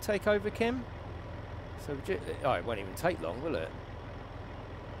alright if I take over, Kim? So, oh, it won't even take long, will it?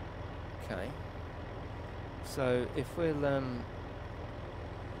 Okay. So, if we'll, so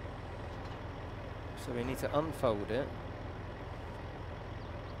we need to unfold it.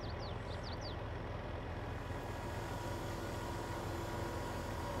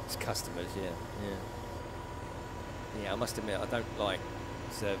 It's customers, yeah. Yeah, I must admit, I don't like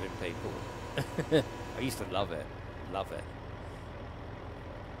serving people. I used to love it. Love it.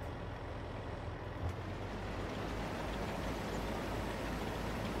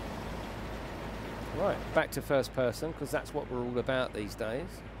 Right, back to first person, because that's what we're all about these days.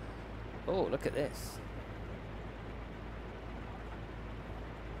 Oh, look at this.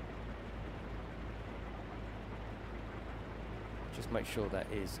 Just make sure that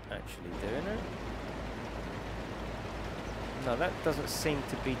is actually doing it. No, that doesn't seem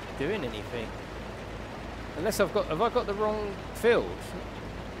to be doing anything. Unless have I got the wrong field?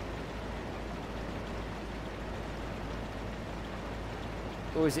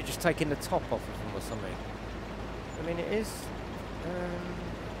 Or is it just taking the top off of them or something? I mean, it is...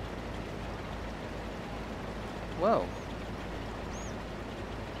 well.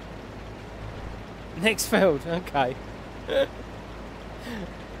 Next field, okay.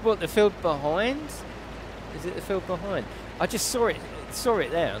 What, the field behind? Is it the field behind? I just saw it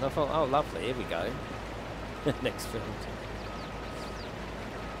there, and I thought, oh, lovely, here we go. Next field.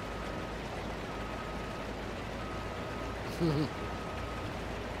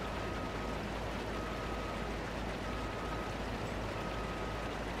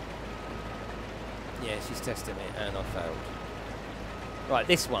 Yeah, she's testing it, and I failed. Right,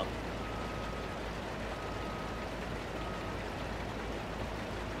 this one.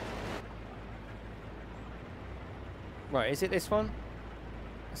 Right, is it this one?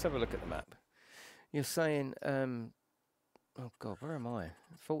 Let's have a look at the map. You're saying, oh God, where am I?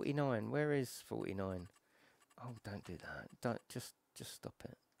 49. Where is 49? Oh, don't do that. Don't just stop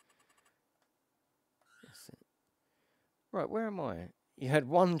it. That's it. Right, where am I? You had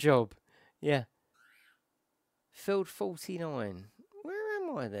one job. Yeah. Field 49. Where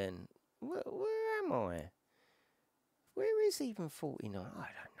am I then? Where am I? Where is even 49? I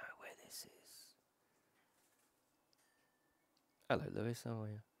don't know where this is. Hello, Lewis. How are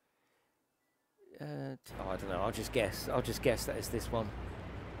you? Oh, I don't know. I'll just guess. I'll just guess that it's this one.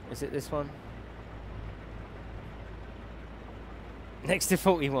 Is it this one? Next to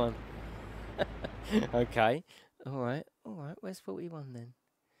 41. Okay. All right. Where's 41 then?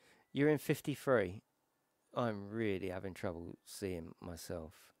 You're in 53. I'm really having trouble seeing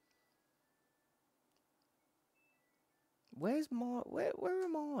myself. Where's my... Where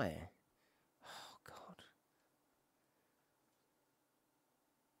am I? Oh, God.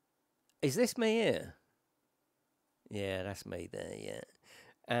 Is this me here? Yeah, that's me there, yeah.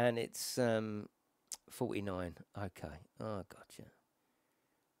 And it's 49. Okay. Oh, gotcha.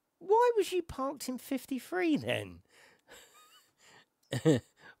 Why was you parked in 53 then?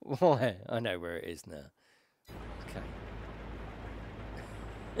 Why? I know where it is now. Okay.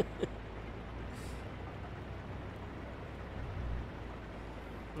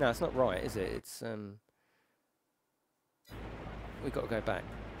 No, it's not right, is it? It's we've got to go back.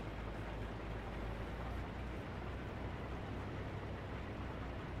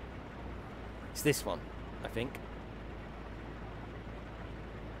 It's this one, I think.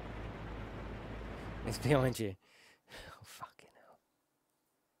 It's behind you. Oh, fucking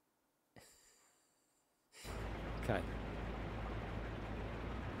hell. Okay.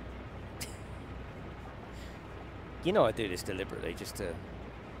 You know I do this deliberately just to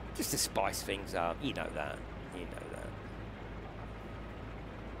spice things up. You know that. You know that.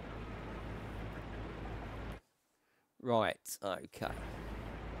 Right, okay.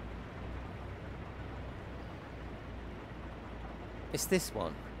 It's this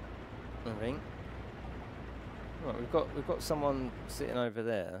one, I think. Right, we've got someone sitting over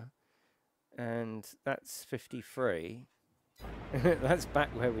there, and that's 53. That's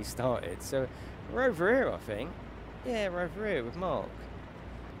back where we started. So we're over here, I think. Yeah, we're over here with Mark.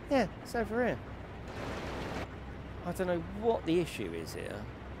 Yeah, it's over here. I don't know what the issue is here.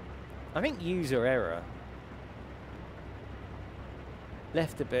 I think user error.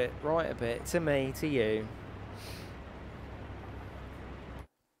 Left a bit, right a bit, to me, to you.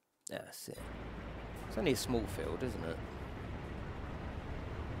 That's it. It's only a small field, isn't it?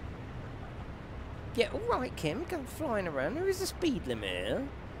 Yeah, alright, Kim, go flying around. There is a speed limit here.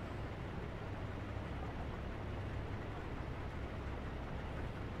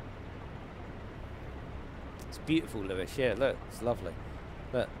 It's beautiful, Lewis. Yeah, look, it's lovely.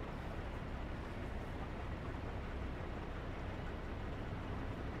 Look.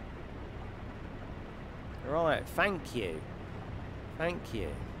 Right, thank you. Thank you.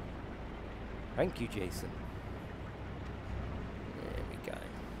 Thank you, Jason. There we go.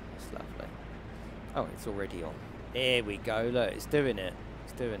 It's lovely. Oh, it's already on. There we go. Look, it's doing it.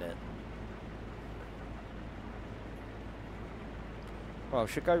 It's doing it. Well,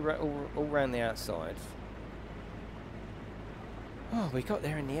 should go all round the outside. Oh, we got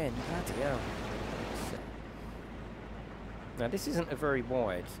there in the end. Bloody hell. Now, this isn't a very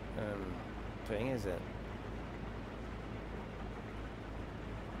wide thing, is it?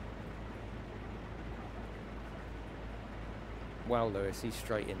 Wow, Lewis, he's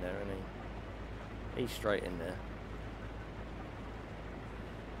straight in there, isn't he? He's straight in there.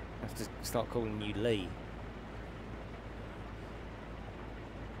 I have to start calling you Lee.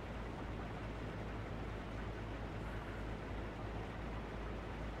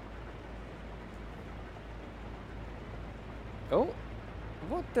 Oh,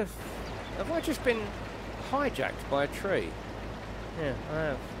 what the have I just been hijacked by a tree? Yeah, I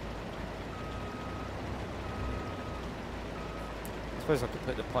have. I suppose I could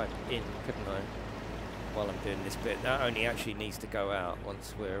put the pipe in, couldn't I? While I'm doing this bit. That only actually needs to go out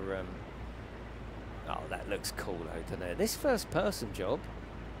once we're... Oh, that looks cool though, doesn't it? This first person job,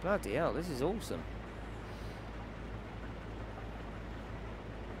 bloody hell, this is awesome.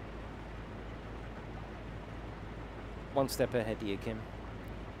 One step ahead of you, Kim.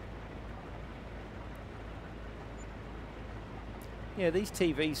 Yeah, these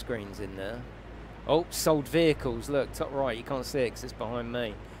TV screens in there. Oh, sold vehicles. Look, top right. You can't see it because it's behind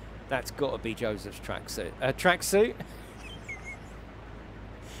me. That's got to be Joseph's tracksuit. Tracksuit?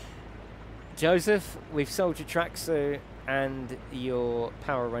 Joseph, we've sold your tracksuit and your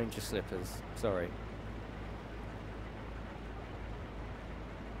Power Ranger slippers. Sorry.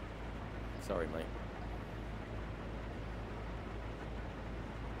 Sorry, mate.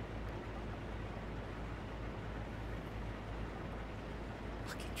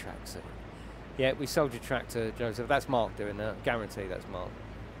 Fucking tracksuit. Yeah, we sold your tractor, Joseph. That's Mark doing that. Guarantee that's Mark.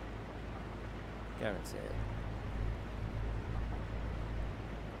 Guarantee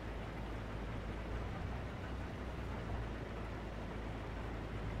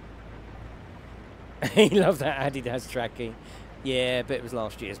it. He loved that Adidas trackie. Yeah, but it was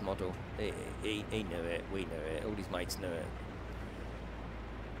last year's model. He knew it. We knew it. All his mates knew it.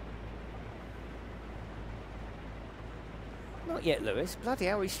 Not yet, Lewis. Bloody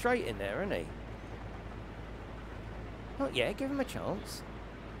hell, he's straight in there, isn't he? Not yet. Give him a chance.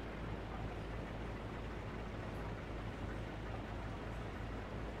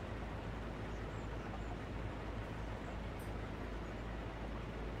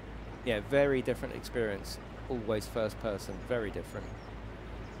 Yeah, very different experience. Always first person. Very different.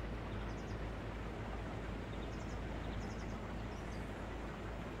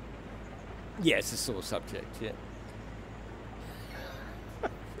 Yeah, it's a sore subject, yeah.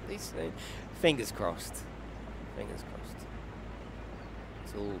 Fingers crossed. Fingers crossed.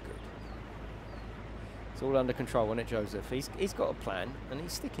 It's all good. It's all under control, isn't it, Joseph? He's got a plan, and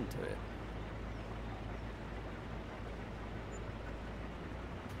he's sticking to it.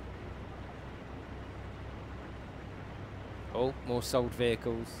 Oh, more sold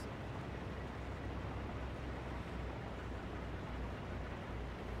vehicles.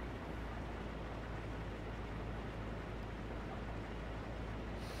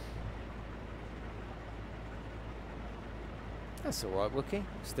 That's alright, Wookie.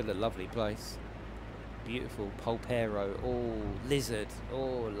 Still a lovely place. Beautiful. Polpero. Oh, lizard.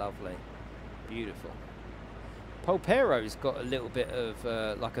 Oh, lovely. Beautiful. Polpero's got a little bit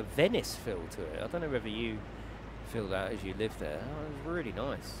of like a Venice feel to it. I don't know whether you feel that as you live there. Oh, it was really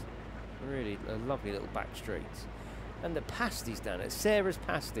nice. Really a lovely little back streets. And the pasties down there. Sarah's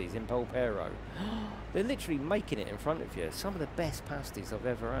Pasties in Polpero. They're literally making it in front of you. Some of the best pasties I've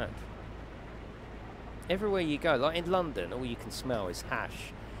ever had. Everywhere you go, like in London, all you can smell is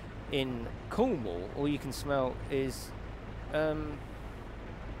hash. In Cornwall, all you can smell is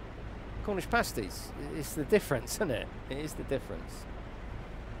Cornish pasties. It's the difference, isn't it? It is the difference.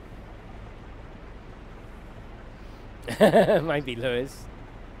 Maybe Lewis.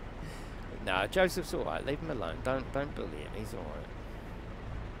 No, Joseph's all right. Leave him alone. Don't bully him. He's all right.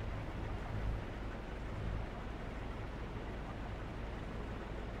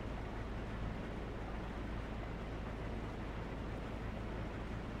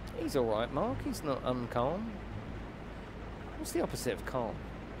 He's all right, Mark. He's not uncalm. What's the opposite of calm?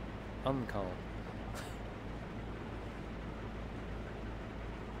 Uncalm.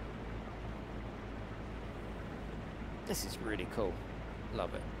 This is really cool.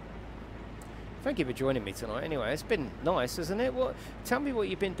 Love it. Thank you for joining me tonight. Anyway, it's been nice, hasn't it? What? Tell me what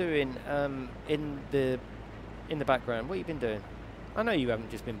you've been doing in the background. What you've been doing? I know you haven't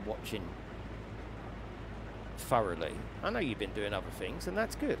just been watching thoroughly. I know you've been doing other things, and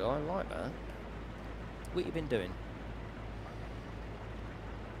that's good. I like that. What you been doing?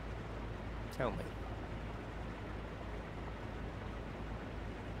 Tell me.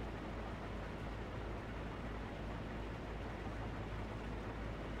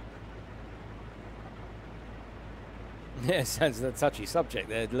 Yeah, sounds a touchy subject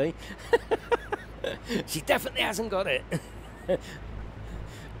there, Lee. She definitely hasn't got it.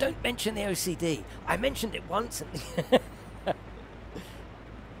 Don't mention the OCD. I mentioned it once.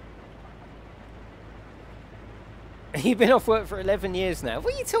 And you've been off work for 11 years now.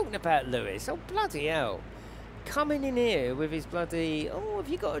 What are you talking about, Lewis? Oh, bloody hell. Coming in here with his bloody... Oh, have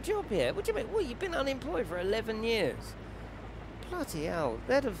you got a job here? What do you mean? What, you've been unemployed for 11 years? Bloody hell.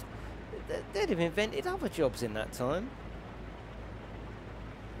 They'd have invented other jobs in that time.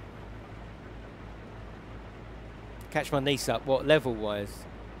 Catch my niece up. What, level-wise?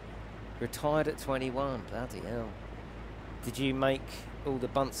 Retired at 21. Bloody hell. Did you make all the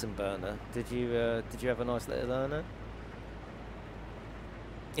Bunsen burner? Did you have a nice little learner?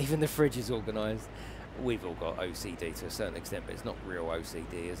 Even the fridge is organised. We've all got OCD to a certain extent, but it's not real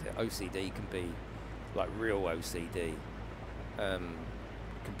OCD, is it? OCD can be, like real OCD, can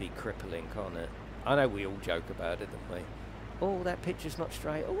be crippling, can't it? I know we all joke about it, don't we? Oh, that picture's not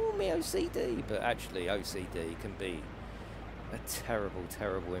straight. Oh, me OCD. But actually, OCD can be a terrible,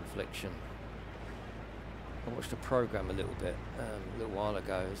 terrible infliction. I watched a program a little while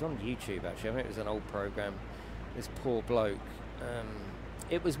ago. It was on YouTube, actually. I think it was an old program. This poor bloke.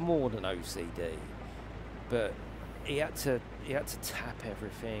 It was more than OCD, but he had to tap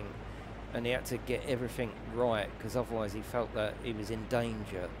everything, and he had to get everything right, because otherwise he felt that he was in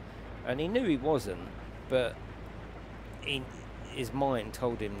danger, and he knew he wasn't, but his mind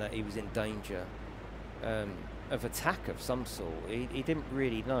told him that he was in danger of attack of some sort. He didn't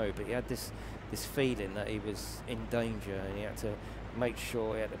really know, but he had this feeling that he was in danger, and he had to make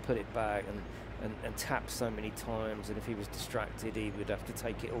sure he had to put it back and tap so many times, and if he was distracted he would have to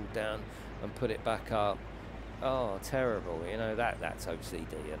take it all down and put it back up. Oh, terrible. You know, that's OCD,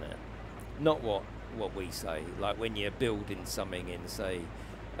 isn't it? Not what we say, like when you're building something in, say,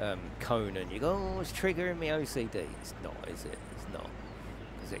 Conan, you go, oh, it's triggering me OCD. It's not, is it? It's not,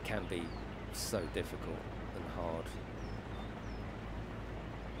 because it can be so difficult and hard.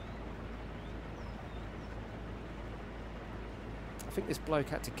 I think this bloke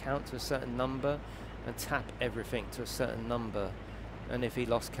had to count to a certain number and tap everything to a certain number, and if he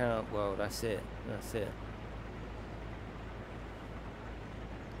lost count, well, that's it. That's it.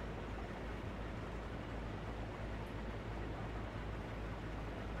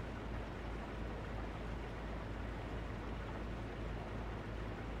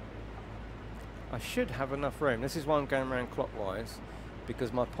 I should have enough room. This is why I'm going around clockwise,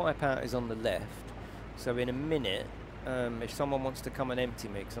 because my pipe out is on the left, so in a minute if someone wants to come and empty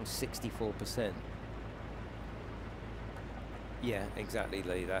me, because I'm 64%. Yeah, exactly,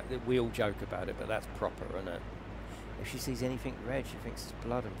 Lee. That we all joke about it, but that's proper, isn't it? If she sees anything red, she thinks it's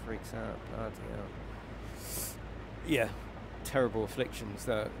blood and freaks out. Bloody hell. Yeah, terrible afflictions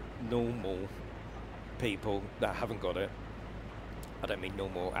that normal people that haven't got it, I don't mean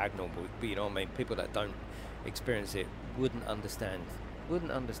normal, abnormal, but you know what I mean, people that don't experience it wouldn't understand.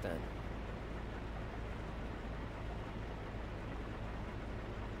 Wouldn't understand.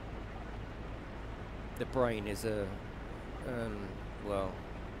 The brain is a, well,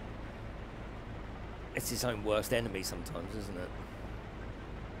 it's its own worst enemy sometimes, isn't it?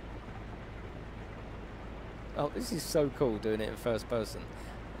 Oh, this is so cool doing it in first person.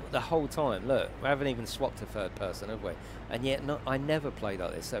 The whole time, look, we haven't even swapped to third person, have we? And yet, I never played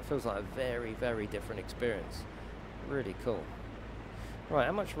like this, so it feels like a very, very different experience. Really cool. Right,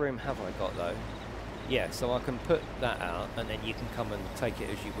 how much room have I got, though? Yeah, so I can put that out, and then you can come and take it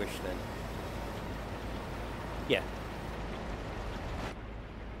as you wish, then. Yeah.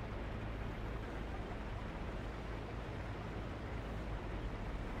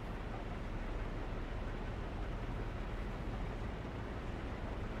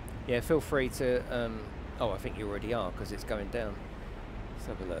 Yeah, feel free to, oh, I think you already are, because it's going down. Let's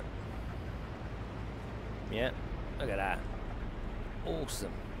have a look. Yeah, look at that.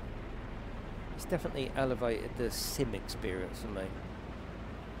 Awesome. It's definitely elevated the sim experience for me.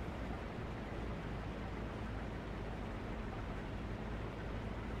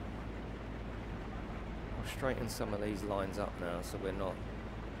 I'll straighten some of these lines up now, so we're not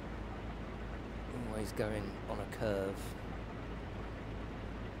always going on a curve.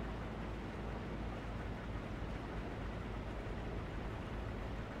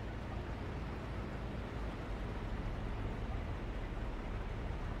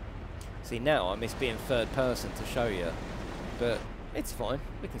 See, now I miss being third person to show you, but it's fine.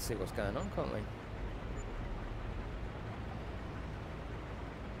 We can see what's going on, can't we?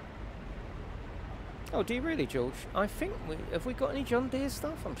 Oh, do you really, George? I think have we got any John Deere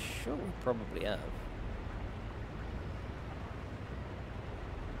stuff? I'm sure we probably have.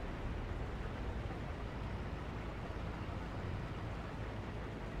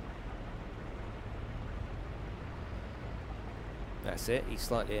 That's it, he's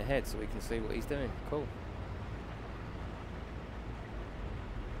slightly ahead so we can see what he's doing. Cool.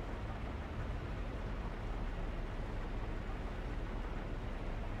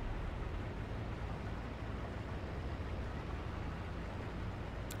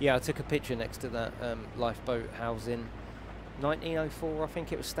 Yeah, I took a picture next to that lifeboat housing. 1904, I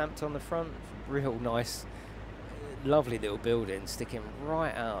think it was stamped on the front. Real nice, lovely little building sticking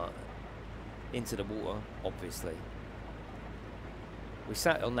right out into the water, obviously. We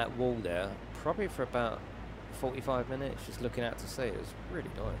sat on that wall there probably for about 45 minutes just looking out to sea. It was really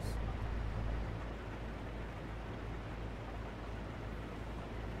nice.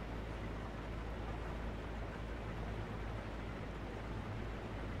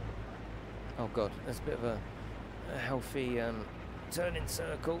 Oh god, that's a bit of a healthy turning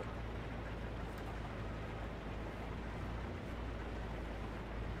circle.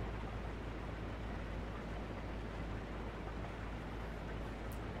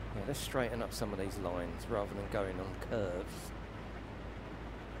 Yeah, let's straighten up some of these lines rather than going on curves.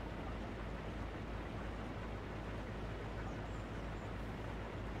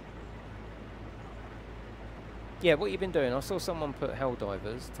 Yeah, what you've been doing? I saw someone put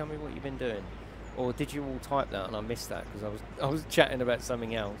Helldivers. Tell me what you've been doing. Or did you all type that and I missed that because I was chatting about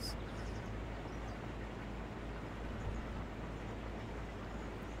something else.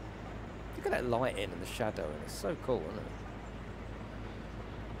 Look at that lighting and the shadow, and it's so cool, isn't it?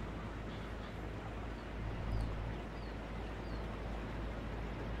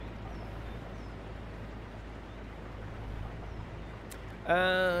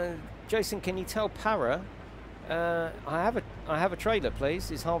 Jason, can you tell Para? I have a trailer, please.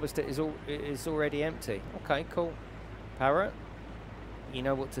 His harvester is already empty. Okay, cool. Para, you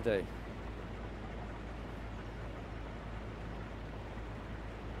know what to do.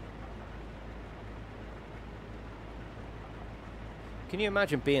 Can you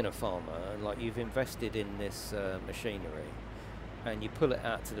imagine being a farmer and like you've invested in this machinery and you pull it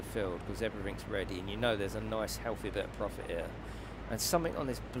out to the field because everything's ready and you know there's a nice healthy bit of profit here, and something on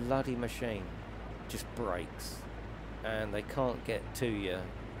this bloody machine just breaks and they can't get to you,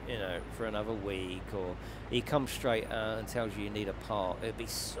 you know, for another week, or he comes straight out and tells you need a part. It'd be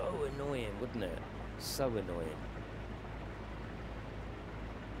so annoying, wouldn't it? So annoying.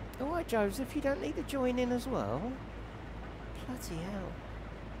 Alright, Joseph, you don't need to join in as well. Bloody hell.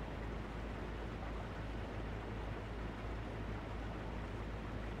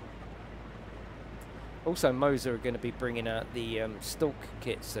 Also, Moza are going to be bringing out the stalk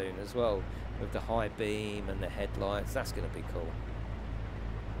kit soon as well, with the high beam and the headlights. That's going to be cool.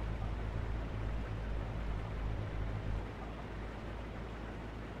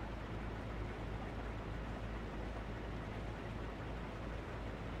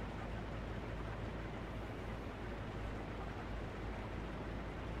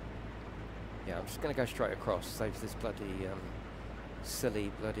 Yeah, I'm just going to go straight across, saves this bloody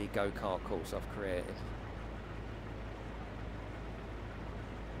silly bloody go-kart course I've created.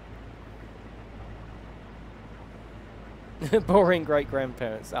 Boring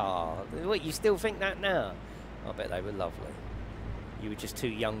great-grandparents. Ah, what, you still think that now? I bet they were lovely. You were just too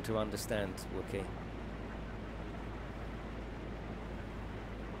young to understand, Wookie.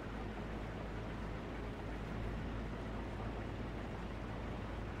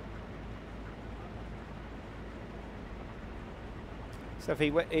 So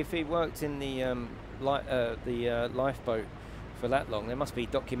if he worked in the lifeboat for that long, there must be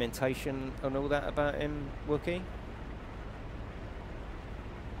documentation and all that about him, Wookie.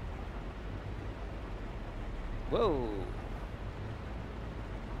 Whoa.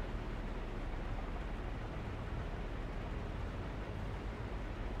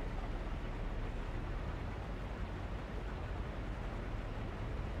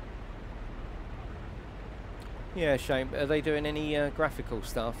 Yeah, Shane, are they doing any graphical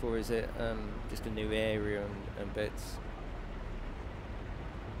stuff, or is it just a new area and bits?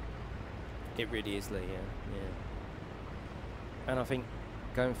 It really is, Lee, yeah. And I think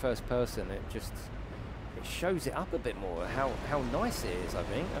going first person, it shows it up a bit more, how nice it is, I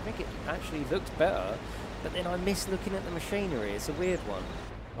think. I think it actually looks better, but then I miss looking at the machinery. It's a weird one.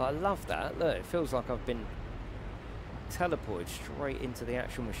 I love that. Look, it feels like I've been teleported straight into the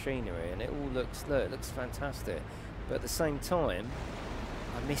actual machinery, and it all looks, look, it looks fantastic. But at the same time,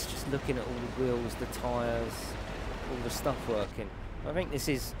 I miss just looking at all the wheels, the tyres, all the stuff working. I think this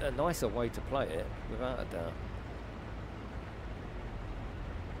is a nicer way to play it, without a doubt.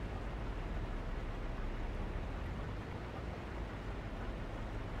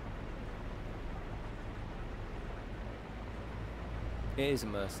 It is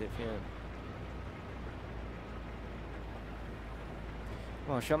immersive, yeah.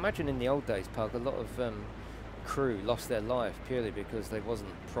 Well, I imagine in the old days, Pug, a lot of crew lost their life purely because they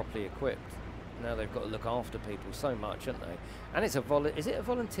wasn't properly equipped. Now they've got to look after people so much, haven't they? And it's is it a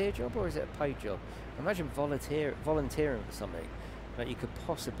volunteer job or is it a paid job? Imagine volunteering for something that you could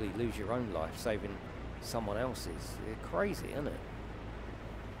possibly lose your own life saving someone else's. It's crazy, isn't it?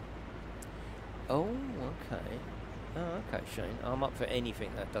 Oh, okay. Oh, okay, Shane. I'm up for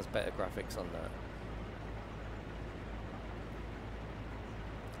anything that does better graphics on that.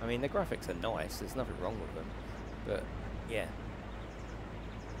 I mean, the graphics are nice. There's nothing wrong with them. But, yeah.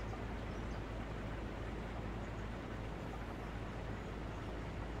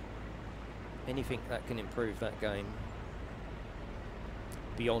 Anything that can improve that game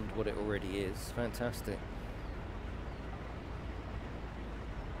beyond what it already is, fantastic.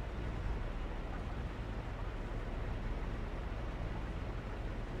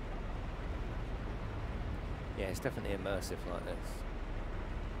 Yeah, it's definitely immersive like this.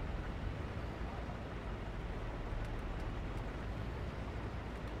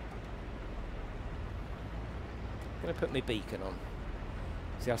 I'm going to put my beacon on.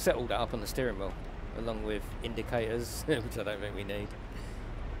 See, I've set all that up on the steering wheel, along with indicators, which I don't think we need.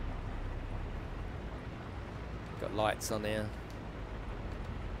 Got lights on here.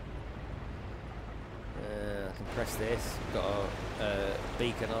 I can press this. Got a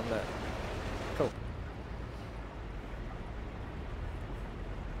beacon on that. Cool.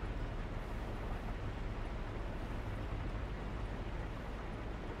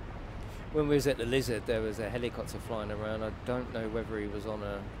 When we was at the Lizard, there was a helicopter flying around. I don't know whether he was on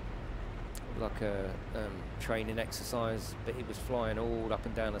a training exercise, but he was flying all up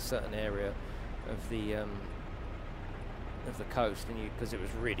and down a certain area of the coast, and because it was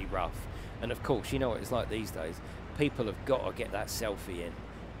really rough. And of course, you know what it's like these days. People have got to get that selfie in.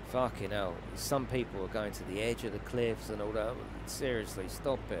 Fucking hell! Some people are going to the edge of the cliffs and all that. Seriously,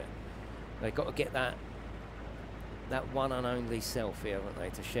 stop it. They've got to get that one and only selfie, haven't they,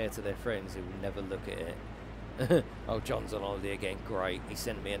 to share to their friends who will never look at it. Oh, John's on holiday again. Great. He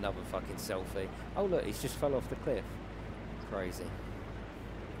sent me another fucking selfie. Oh, look, he's just fell off the cliff. Crazy.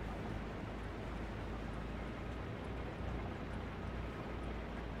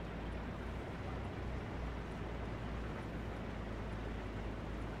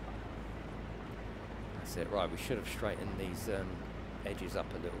 That's it. Right, we should have straightened these edges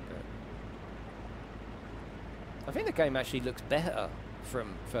up a little bit. I think the game actually looks better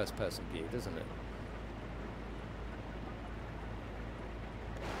from first-person view, doesn't it?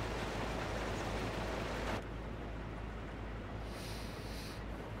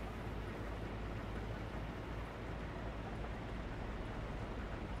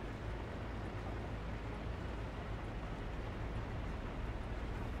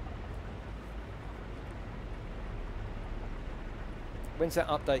 When's that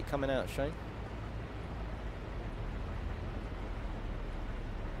update coming out, Shane?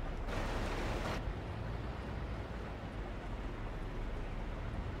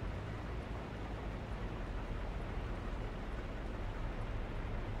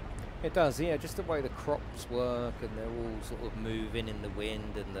 It does, yeah, just the way the crops work, and they're all sort of moving in the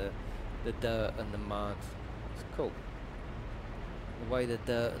wind, and the dirt and the mud. It's cool. The way the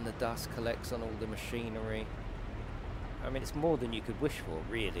dirt and the dust collects on all the machinery. I mean, it's more than you could wish for,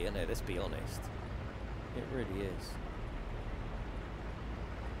 really, isn't it? Let's be honest. It really is.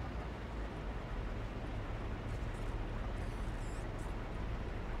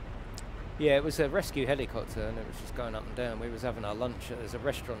 Yeah, it was a rescue helicopter, and it was just going up and down. We was having our lunch. There's a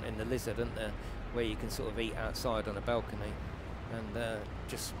restaurant in the Lizard, isn't there, where you can sort of eat outside on a balcony, and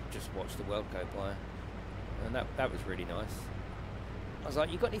just watch the world go by. And that was really nice. I was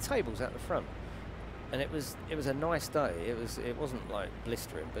like, "You got any tables out the front?" And it was a nice day. It wasn't like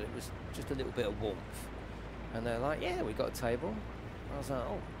blistering, but it was just a little bit of warmth. And they're like, "Yeah, we got a table." I was like,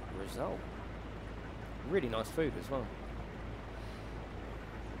 "Oh, result." Really nice food as well.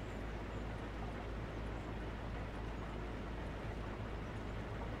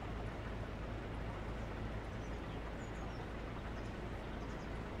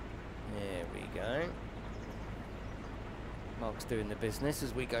 There we go. Mark's doing the business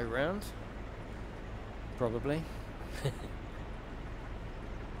as we go round. Probably.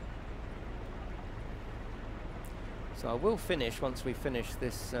 So I will finish once we finish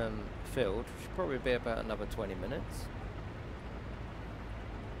this field. Should probably be about another 20 minutes.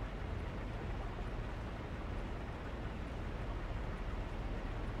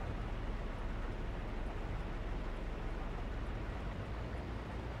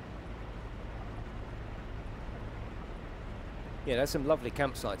 Yeah, there's some lovely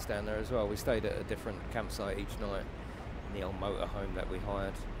campsites down there as well. We stayed at a different campsite each night in the old motorhome that we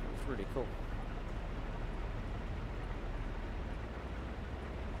hired. It was really cool.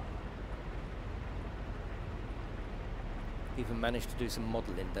 Even managed to do some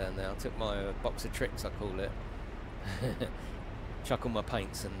modelling down there. I took my box of tricks, I call it. Chuck all my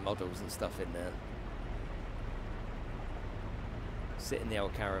paints and models and stuff in there. Sit in the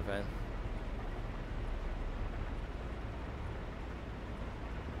old caravan.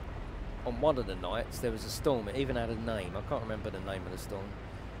 On one of the nights there was a storm. It even had a name. I can't remember the name of the storm.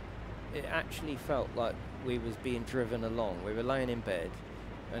 It actually felt like we was being driven along. We were laying in bed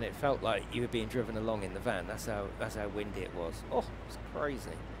and it felt like you were being driven along in the van. That's how windy it was. Oh, it's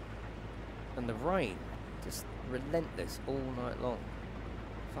crazy. And the rain, just relentless all night long.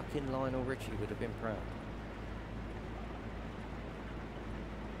 Fucking Lionel Richie would have been proud.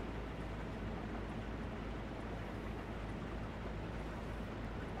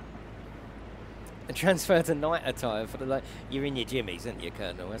 And transfer to night attire for the like. You're in your jimmies, aren't you,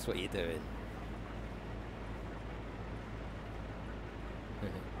 Colonel? That's what you're doing.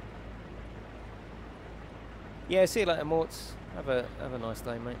 Yeah, see you later, Morts. Have a nice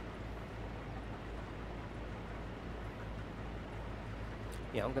day, mate.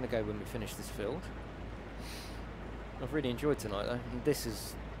 Yeah, I'm going to go when we finish this field. I've really enjoyed tonight, though. And this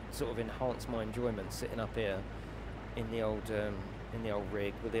has sort of enhanced my enjoyment sitting up here in the old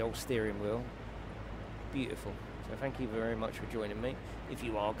rig with the old steering wheel. Beautiful. So thank you very much for joining me. If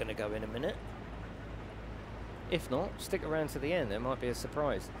you are going to go in a minute. If not, stick around to the end. There might be a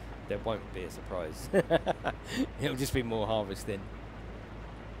surprise. There won't be a surprise. It'll just be more harvesting.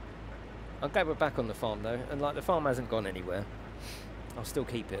 I'm glad we're back on the farm though, and like the farm hasn't gone anywhere. I'll still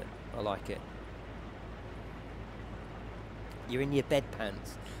keep it. I like it. You're in your bed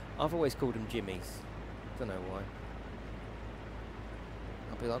pants. I've always called them jimmies. Don't know why.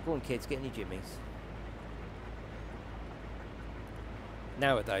 I'll be like, go on kids, get in your jimmies.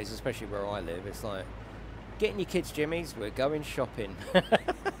 Nowadays, especially where I live, it's like, get in your kids' jimmies, we're going shopping.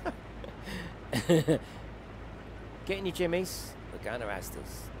 Get in your jimmies, we're going to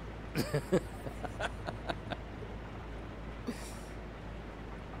Asda's.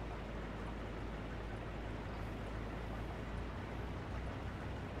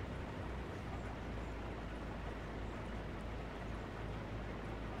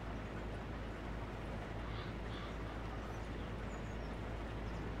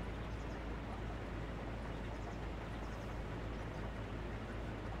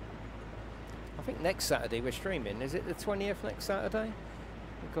 I think next Saturday we're streaming. Is it the 20th next Saturday?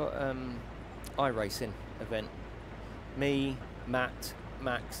 We've got iRacing event. Me, Matt,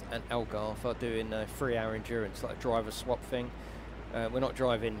 Max and Elgarth are doing a 3-hour endurance, like a driver swap thing. We're not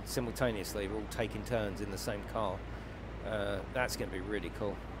driving simultaneously, we're all taking turns in the same car. That's going to be really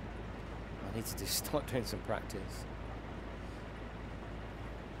cool. I need to start doing some practice.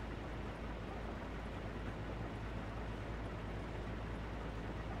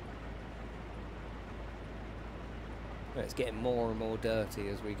 It's getting more and more dirty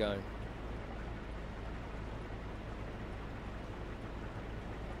as we go.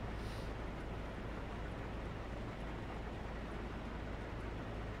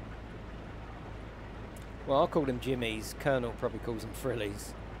 Well, I'll call them Jimmies. Colonel probably calls them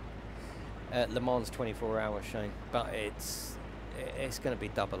Frillies. Le Mans 24 hours, Shane. But it's going to be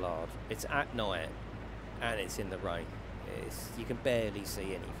double hard. It's at night and it's in the rain. You can barely see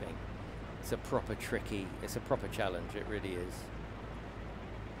anything. It's a proper tricky, it's a proper challenge, it really is.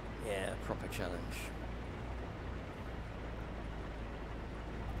 Yeah, a proper challenge.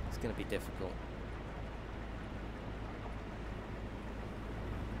 It's going to be difficult.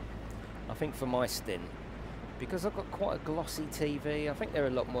 I think for my stint, because I've got quite a glossy TV, I think they're a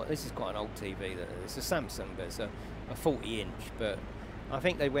lot more, this is quite an old TV, it's a Samsung, but it's a 40 inch, but I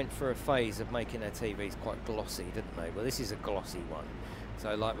think they went for a phase of making their TVs quite glossy, didn't they? Well, this is a glossy one.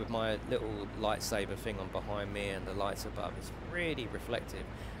 So like with my little lightsaber thing on behind me and the lights above, it's really reflective.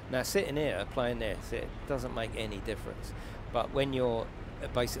 Now sitting here playing this, it doesn't make any difference. But when you're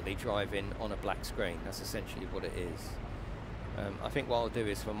basically driving on a black screen, that's essentially what it is. I think what I'll do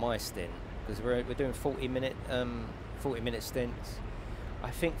is for my stint, because we're doing 40-minute stints. I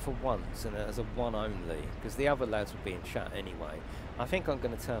think for once, and as a one only, because the other lads will be in chat anyway, I think I'm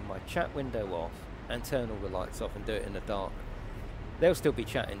going to turn my chat window off and turn all the lights off and do it in the dark. They'll still be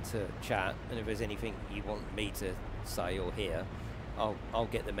chatting to chat, and if there's anything you want me to say or hear, I'll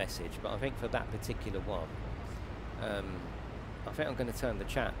get the message. But I think for that particular one, I think I'm going to turn the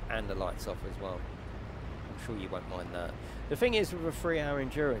chat and the lights off as well. I'm sure you won't mind that. The thing is, with a 3-hour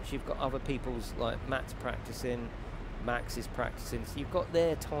endurance, you've got other people's, like Matt's practicing, Max is practicing, so you've got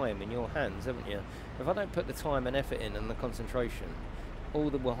their time in your hands, haven't you? If I don't put the time and effort in and the concentration, all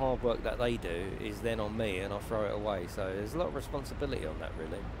the hard work that they do is then on me, and I'll throw it away. So there's a lot of responsibility on that,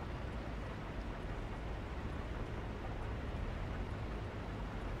 really.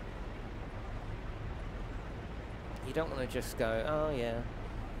 You don't want to just go, oh yeah,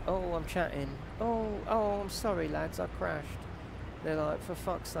 oh I'm chatting, oh I'm sorry lads, I crashed. They're like, for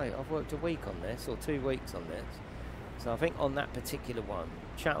fuck's sake, I've worked a week on this, or 2 weeks on this. So I think on that particular one,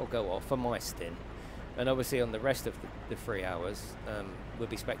 chat will go off for my stint, and obviously on the rest of the 3 hours, we'll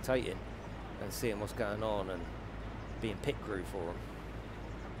be spectating and seeing what's going on and being pit crew for them.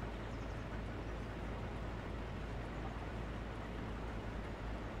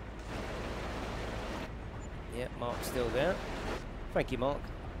 Yeah, Mark's still there. Thank you, Mark.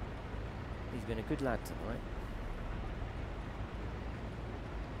 He's been a good lad tonight.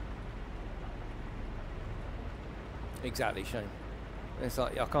 Exactly, Shane. It's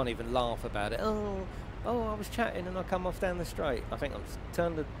like I can't even laugh about it. Oh, I was chatting and I come off down the straight. I think I'll just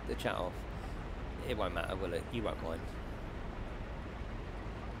turn the chat off. It won't matter, will it? You won't mind.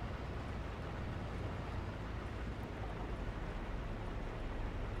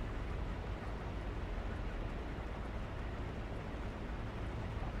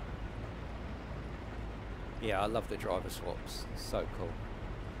 Yeah, I love the driver swaps. It's so cool.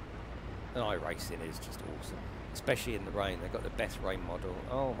 And iRacing is just awesome. Especially in the rain. They've got the best rain model.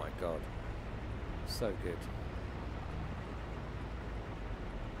 Oh my god. So good.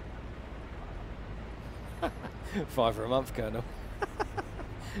 $5 a month, Colonel.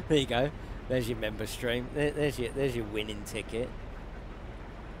 There you go. There's your member stream. There's your winning ticket.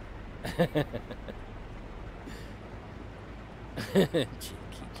 Cheeky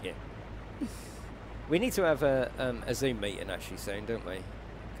kid. We need to have a Zoom meeting actually soon, don't we?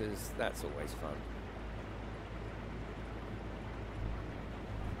 Because that's always fun.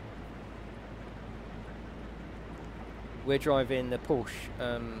 We're driving the Porsche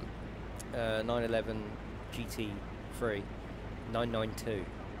 911 GT3 992.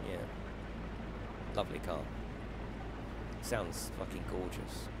 Yeah, lovely car. Sounds fucking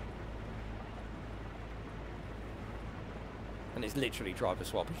gorgeous. And it's literally driver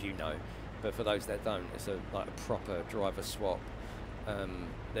swap, as you know. But for those that don't, it's like a proper driver swap.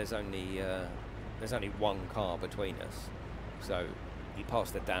 There's only one car between us, so you pass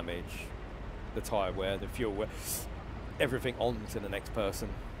the damage, the tyre wear, the fuel wear, everything on to the next person.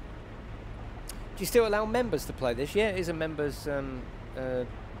 Do you still allow members to play this? Yeah, it is a members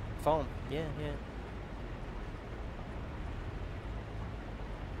farm. Yeah.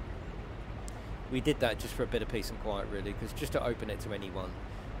 We did that just for a bit of peace and quiet, really, because just to open it to anyone.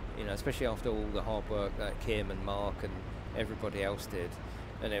 You know, especially after all the hard work that Kim and Mark and everybody else did.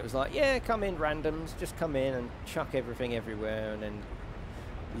 And it was like, yeah, come in randoms, just come in and chuck everything everywhere and then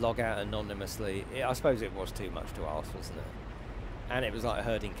log out anonymously. I suppose it was too much to ask, wasn't it? And it was like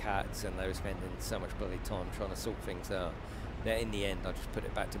herding cats, and they were spending so much bloody time trying to sort things out. Now, in the end, I just put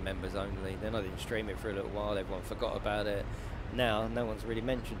it back to members only. Then I didn't stream it for a little while. Everyone forgot about it. Now, no one's really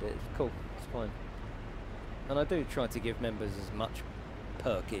mentioned it. It's cool. It's fine. And I do try to give members as much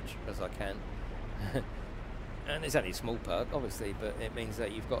perkage as I can. And it's only a small perk, obviously, but it means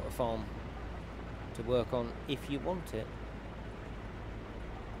that you've got a farm to work on if you want it.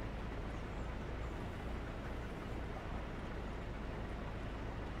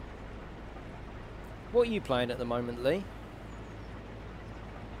 What are you playing at the moment, Lee?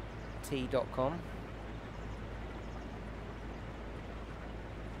 T.com.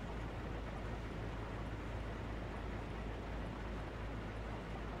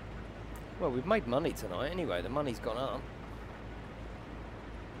 Well, we've made money tonight anyway. The money's gone up.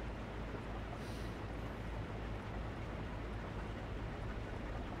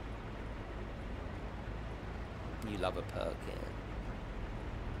 You love a perk, yeah.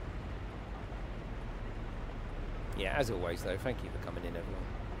 Yeah, as always though, thank you for coming in, everyone.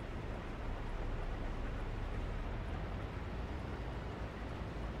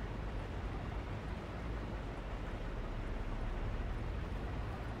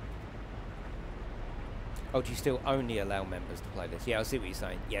 Oh, do you still only allow members to play this? Yeah, I see what you're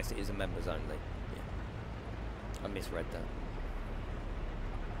saying. Yes, it is a members only. Yeah. I misread that.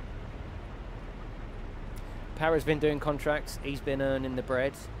 Para's been doing contracts. He's been earning the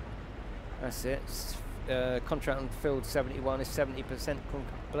bread. That's it. Contract on field 71 is 70%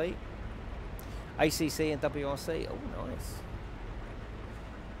 complete. ACC and WRC. Oh, nice.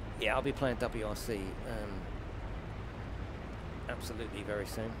 Yeah, I'll be playing WRC absolutely very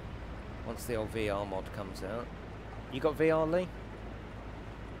soon. Once the old VR mod comes out. You got VR, Lee?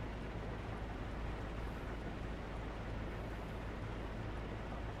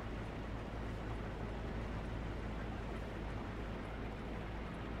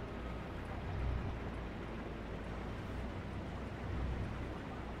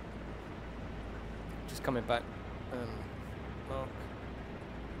 Just coming back, Mark.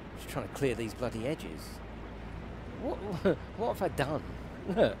 Just trying to clear these bloody edges. What have I done?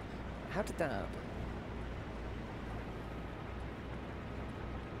 Look. How did that happen?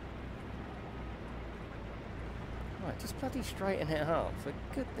 Right, just bloody straighten it out, for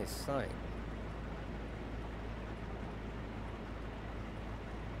goodness sake.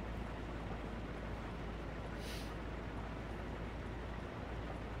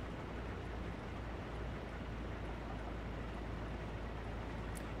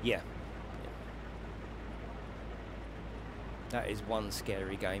 Yeah. That is one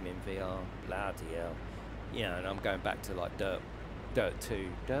scary game in VR. Bloody hell. Yeah, and I'm going back to like Dirt 2.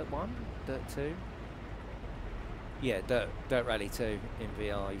 Dirt 1? Dirt 2? Yeah, Dirt Rally 2 in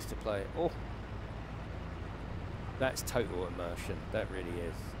VR. I used to play it. Oh! That's total immersion. That really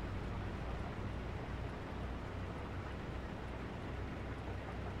is.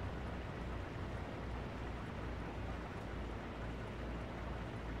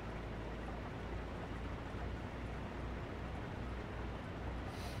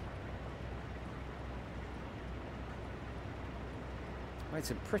 Made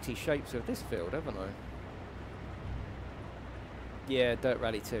some pretty shapes of this field, haven't I? Yeah, Dirt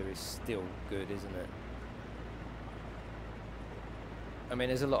Rally 2 is still good, isn't it? I mean,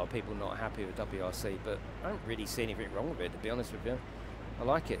 there's a lot of people not happy with WRC, but I don't really see anything wrong with it, to be honest with you. I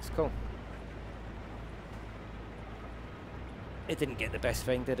like it, it's cool. It didn't get the best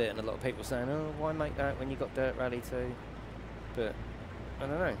thing, did it? And a lot of people saying, oh, why make that when you got Dirt Rally 2? But, I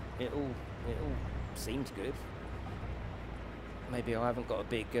don't know, it all seems good. Maybe I haven't got a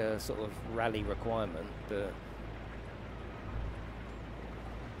big sort of rally requirement, but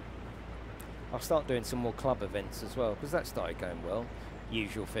I'll start doing some more club events as well, because that started going well.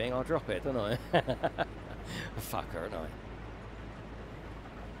 Usual thing, I'll drop it, don't I? A fucker, don't I?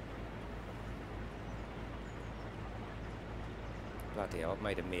 Bloody hell, I've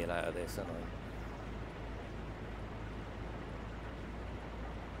made a meal out of this, haven't I?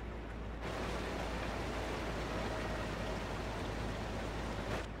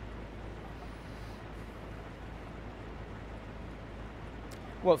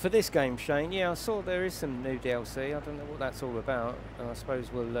 Well, for this game, Shane, yeah, I saw there is some new DLC. I don't know what that's all about. And I suppose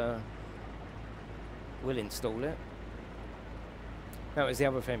we'll install it. That was the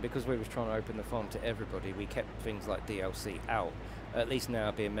other thing, because we was trying to open the farm to everybody, we kept things like DLC out. At least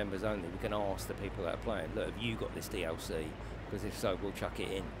now, being members only, we can ask the people that are playing, look, have you got this DLC? Because if so, we'll chuck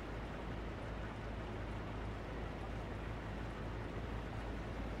it in.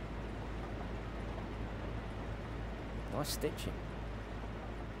 Nice stitching.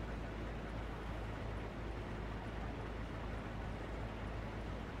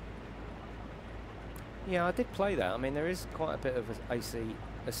 Yeah, I did play that. I mean, there is quite a bit of a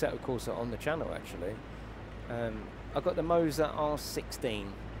set of Corsa on the channel, actually. I've got the Moza R16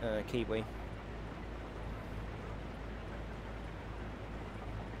 Kiwi.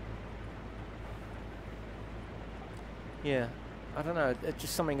 Yeah, I don't know,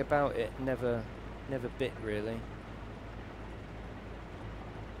 just something about it never bit, really.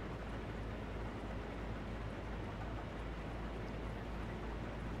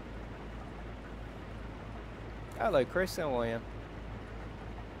 Hello, Chris, how are you?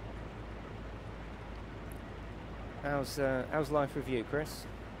 How's life with you, Chris?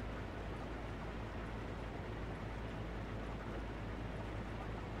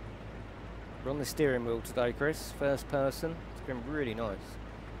 We're on the steering wheel today, Chris. First person. It's been really nice.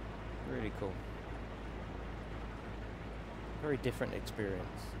 Really cool. Very different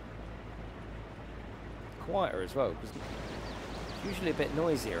experience. Quieter as well, because it's usually a bit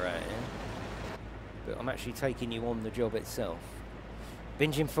noisier out here. But I'm actually taking you on the job itself.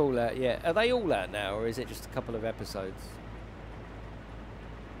 Binging Fallout, yeah. Are they all out now, or is it just a couple of episodes?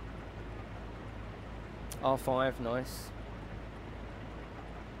 R5, nice.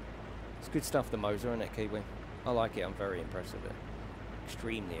 It's good stuff, the Moza, isn't it, Kiwi? I like it, I'm very impressed with it.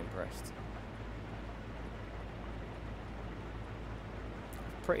 Extremely impressed.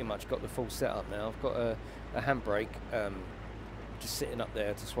 I've pretty much got the full setup now. I've got a handbrake just sitting up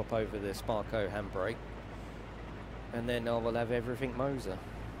there to swap over the Sparko handbrake. And then I will have everything Moza.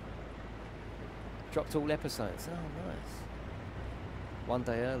 Dropped all episodes. Oh, nice. One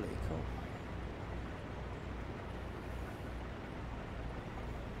day early, cool.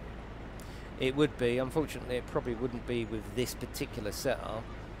 It would be. Unfortunately, it probably wouldn't be with this particular setup.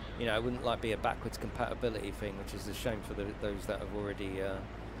 You know, it wouldn't like be a backwards compatibility thing, which is a shame for those that have already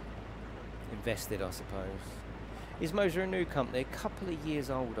invested, I suppose. Is Moza a new company? A couple of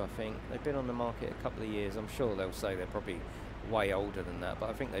years old, I think. They've been on the market a couple of years. I'm sure they'll say they're probably way older than that, but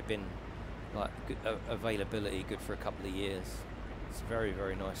I think they've been, like, good, availability good for a couple of years. It's very,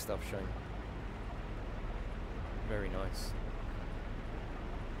 very nice stuff shown. Very nice.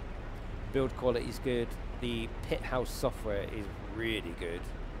 Build quality is good. The pit house software is really good.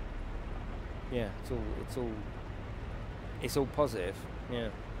 Yeah, it's all positive. Yeah.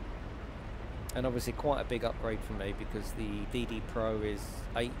 And obviously quite a big upgrade for me because the DD Pro is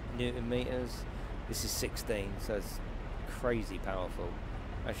 8 Newton meters. This is 16, so it's crazy powerful.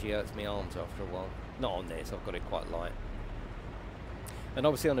 Actually hurts my arms after a while. Not on this, I've got it quite light. And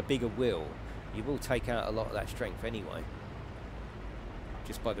obviously on a bigger wheel, you will take out a lot of that strength anyway.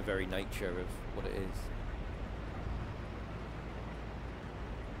 Just by the very nature of what it is.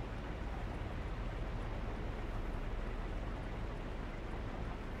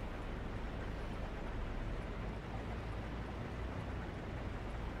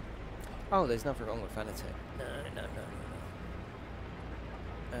 Oh, there's nothing wrong with Fanatec. No.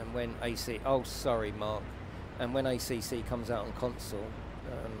 And when oh, sorry, Mark. And when ACC comes out on console,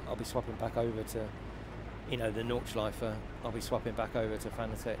 I'll be swapping back over to, you know, the Nordschleifer. I'll be swapping back over to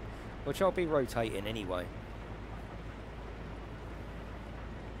Fanatec, which I'll be rotating anyway.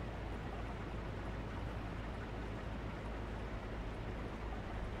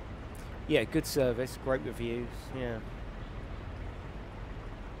 Yeah, good service, great reviews, yeah.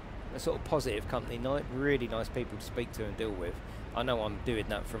 A sort of positive company, really nice people to speak to and deal with. I know I'm doing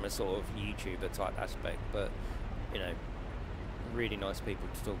that from a sort of YouTuber type aspect, but, you know, really nice people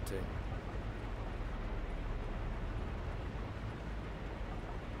to talk to.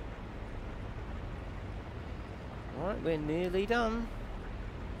 Alright, we're nearly done.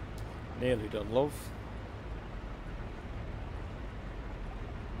 Nearly done, love.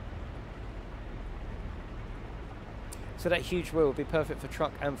 So that huge wheel would be perfect for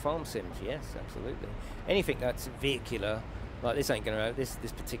truck and farm sims. Yes, absolutely. Anything that's vehicular, like this ain't going to have, this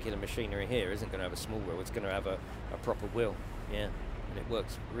particular machinery here isn't going to have a small wheel. It's going to have a proper wheel. Yeah, and it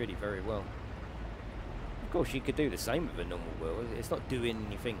works really very well. Of course, you could do the same with a normal wheel. It's not doing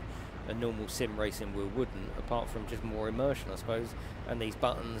anything a normal sim racing wheel wouldn't, apart from just more immersion, I suppose. And these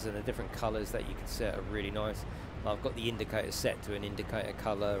buttons and the different colours that you can set are really nice. I've got the indicator set to an indicator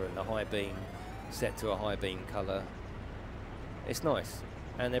colour and the high beam set to a high beam colour. It's nice,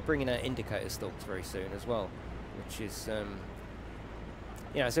 and they're bringing out indicator stalks very soon as well, which is,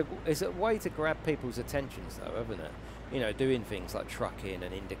 you know, it's a way to grab people's attentions, though, isn't it? You know, doing things like trucking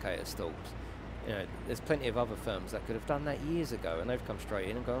and indicator stalks. You know, there's plenty of other firms that could have done that years ago, and they've come straight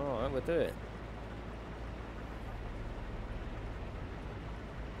in and gone, all right, we'll do it.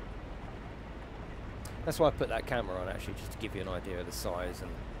 That's why I put that camera on, actually, just to give you an idea of the size,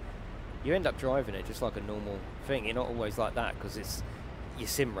 and you end up driving it just like a normal thing. You're not always like that because it's your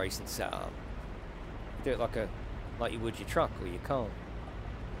sim racing setup. Do it like you would your truck or your car.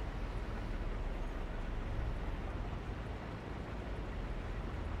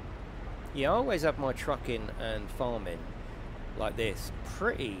 Yeah, I always have my trucking and farming like this,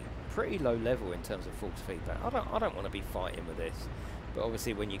 pretty low level in terms of force feedback. I don't want to be fighting with this, but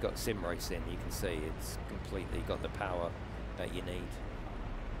obviously when you've got sim racing, you can see it's completely got the power that you need.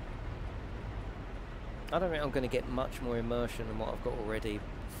 I don't think I'm going to get much more immersion than what I've got already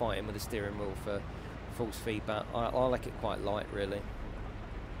fighting with the steering wheel for force feedback. I like it quite light, really.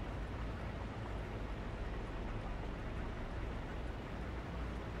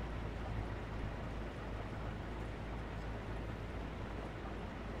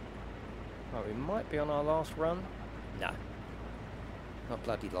 Right, we might be on our last run. No, not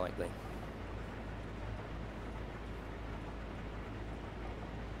bloody likely.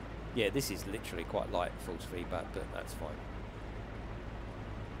 Yeah, this is literally quite light force feedback, but that's fine.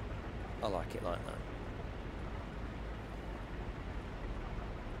 I like it like that.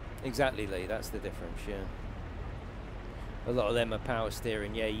 Exactly, Lee, that's the difference, yeah. A lot of them are power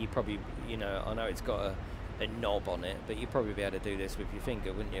steering. Yeah, you probably, you know, I know it's got a knob on it, but you'd probably be able to do this with your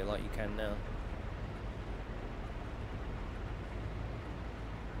finger, wouldn't you, like you can now.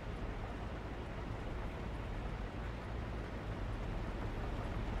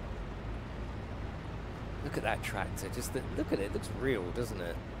 Look at that tractor, just look at it, it looks real, doesn't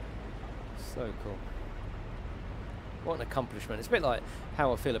it? So cool. What an accomplishment. It's a bit like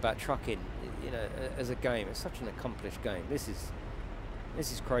how I feel about trucking, you know, as a game. It's such an accomplished game. This is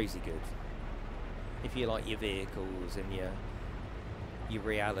crazy good. If you like your vehicles and your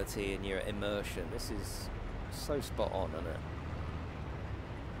reality and your immersion, this is so spot on,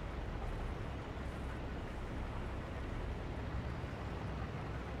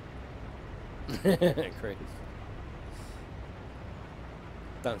 isn't it? Chris.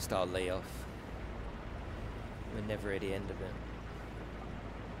 Don't start Lee off. We're never at the end of it.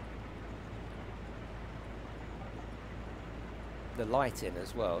 The lighting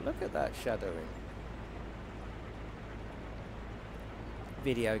as well. Look at that shadowing.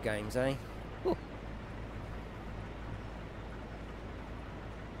 Video games, eh? Ooh.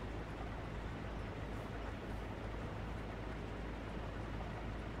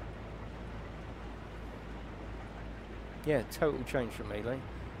 Yeah, total change from me, Lee.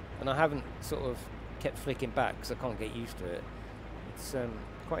 And I haven't sort of kept flicking back because I can't get used to it. It's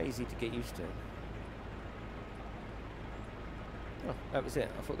quite easy to get used to. Oh, that was it.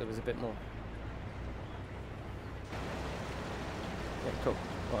 I thought there was a bit more. Yeah, cool.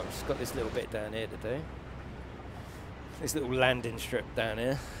 Right, we've just got this little bit down here to do. This little landing strip down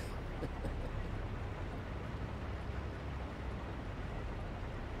here.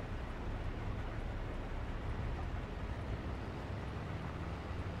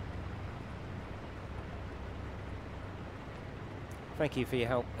 Thank you for your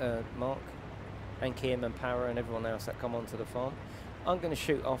help, Mark, and Kim and Para and everyone else that come onto the farm. I'm going to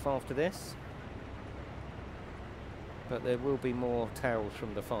shoot off after this, but there will be more tales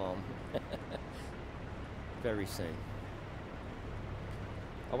from the farm very soon.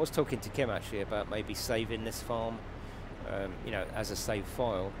 I was talking to Kim actually about maybe saving this farm, you know, as a save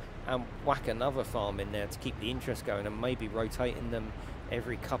file, and whack another farm in there to keep the interest going, and maybe rotating them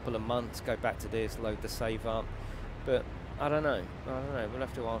every couple of months, go back to this, load the save up. But I don't know. We'll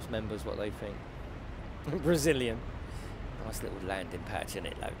have to ask members what they think. Brazilian. Nice little landing patch, isn't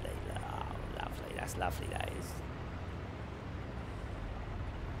it? Lovely. Oh, lovely. That's lovely, that is.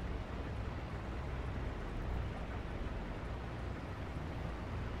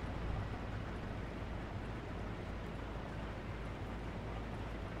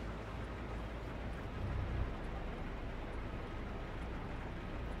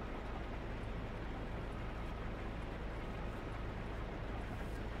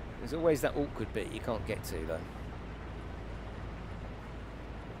 There's always that awkward bit you can't get to, though.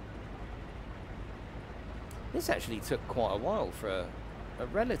 This actually took quite a while for a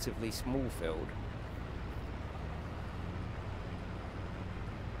relatively small field.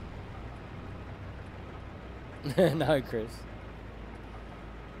 No, Chris.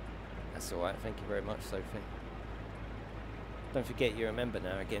 That's alright, thank you very much, Sophie. Don't forget you're a member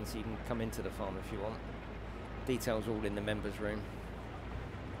now again, so you can come into the farm if you want. Details all in the members room.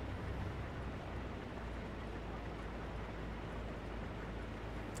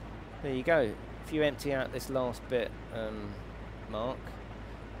 There you go. If you empty out this last bit, Mark,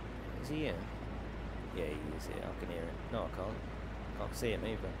 is he here? Yeah, he is here. I can hear it. No, I can't. Can't see him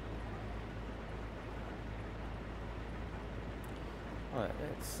either. Right,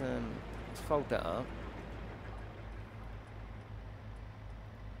 let's fold that up.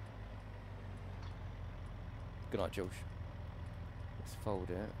 Good night, George. Let's fold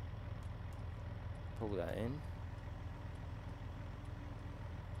it. Pull that in.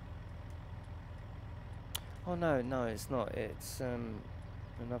 Oh no, no, it's not. It's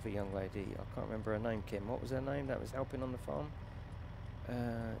another young lady. I can't remember her name, Kim. What was her name that was helping on the farm?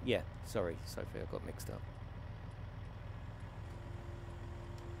 Yeah, sorry, Sophie, I got mixed up.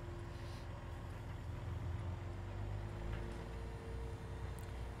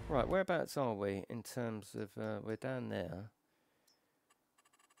 Right, whereabouts are we in terms of, we're down there.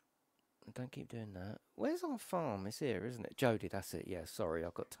 Don't keep doing that. Where's our farm? It's here, isn't it? Jodie, that's it. Yeah, sorry, I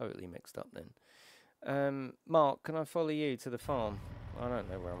got totally mixed up then. Mark, can I follow you to the farm? I don't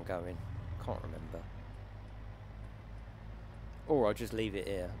know where I'm going. Can't remember. Or I'll just leave it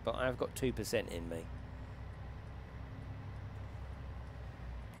here. But I've got 2% in me.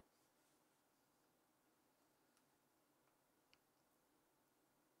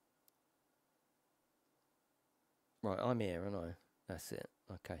 Right, I'm here, aren't I? That's it.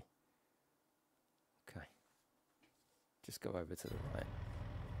 Okay. Okay. Just go over to the right.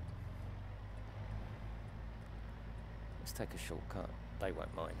 Let's take a shortcut. They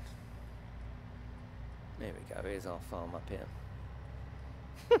won't mind. There we go. Here's our farm up here.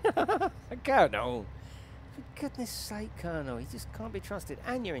 Colonel! For goodness sake, Colonel. You just can't be trusted.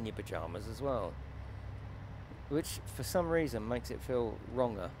 And you're in your pyjamas as well. Which, for some reason, makes it feel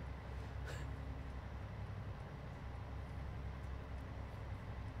wronger.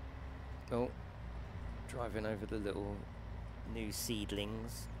 Oh. Driving over the little new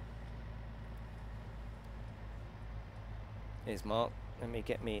seedlings. Here's Mark. Let me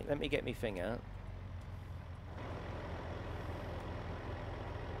get me thing out.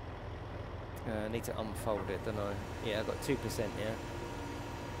 I need to unfold it, don't I? Yeah, I've got 2%, yeah.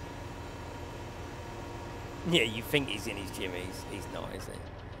 Yeah, you think he's in his gym, he's not, is he?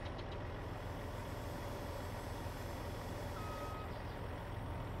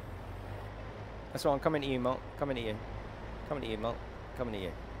 That's right, I'm coming to you, Mark. Coming to you. Coming to you, Mark. Coming to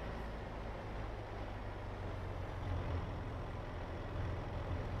you.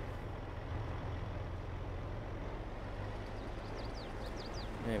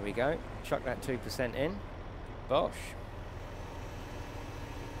 There we go. Chuck that 2% in. Bosh.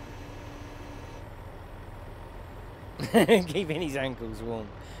 Keeping his ankles warm.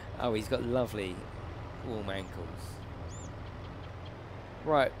 Oh, he's got lovely warm ankles.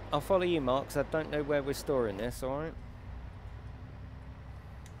 Right, I'll follow you, Mark, 'cause I don't know where we're storing this, alright?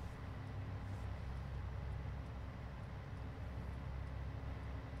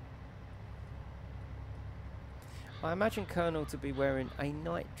 I imagine Colonel to be wearing a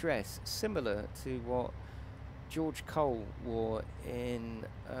night dress similar to what George Cole wore in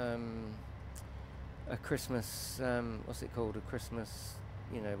a Christmas, what's it called? A Christmas,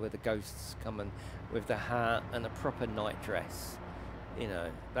 you know, where the ghosts come and with the hat and a proper night dress. You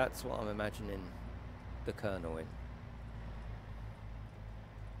know, that's what I'm imagining the Colonel in.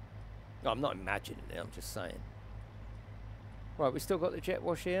 No, I'm not imagining it, I'm just saying. Right, we still got the jet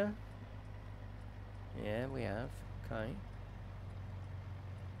wash here? Yeah, we have. Okay.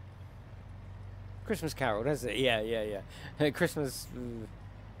 Christmas Carol, that's it. Yeah, yeah, yeah. Christmas.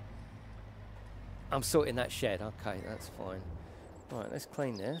 I'm sorting that shed. Okay, that's fine. Right, let's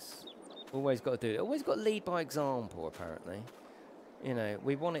clean this. Always got to do it. Always got to lead by example, apparently. You know,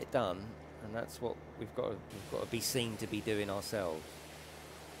 we want it done, and that's what we've got to be seen to be doing ourselves.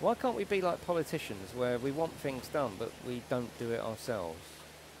 Why can't we be like politicians, where we want things done, but we don't do it ourselves?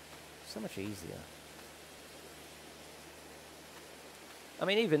 So much easier. I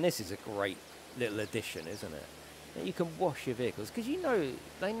mean, even this is a great little addition, isn't it? That you can wash your vehicles, because you know,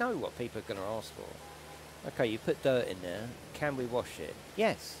 they know what people are going to ask for. Okay, you put dirt in there. Can we wash it?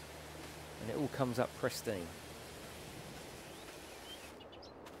 Yes. And it all comes up pristine.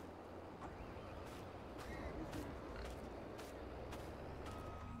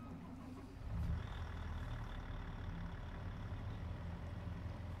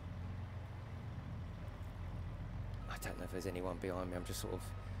 I don't know if there's anyone behind me. I'm just sort of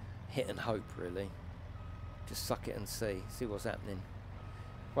hit and hope, really. Just suck it and see what's happening.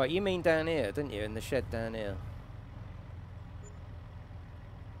 Right, you mean down here, didn't you? In the shed down here.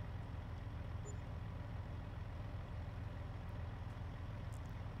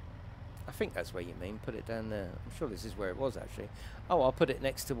 I think that's where you mean. Put it down there. I'm sure this is where it was, actually. Oh, I'll put it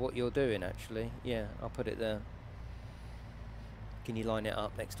next to what you're doing, actually. Yeah, I'll put it there. Can you line it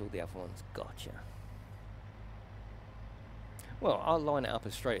up next to all the other ones? Gotcha. Well, I'll line it up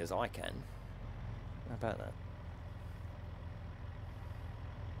as straight as I can. How about that?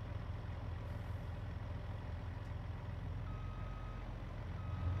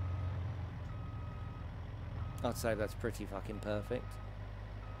 I'd say that's pretty fucking perfect.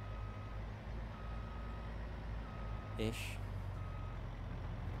 Ish.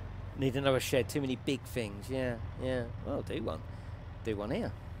 Need another shed. Too many big things. Yeah, yeah. Well, do one. Do one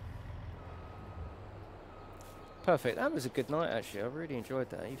here. Perfect. That was a good night, actually. I really enjoyed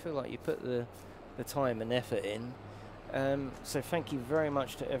that. You feel like you put the time and effort in. So thank you very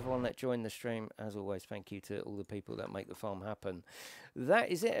much to everyone that joined the stream. As always, thank you to all the people that make the farm happen. That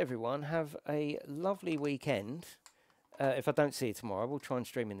is it, everyone. Have a lovely weekend. If I don't see you tomorrow, I will try and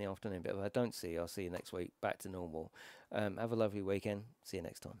stream in the afternoon. But if I don't see you, I'll see you next week. Back to normal. Have a lovely weekend. See you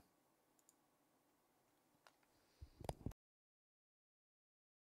next time.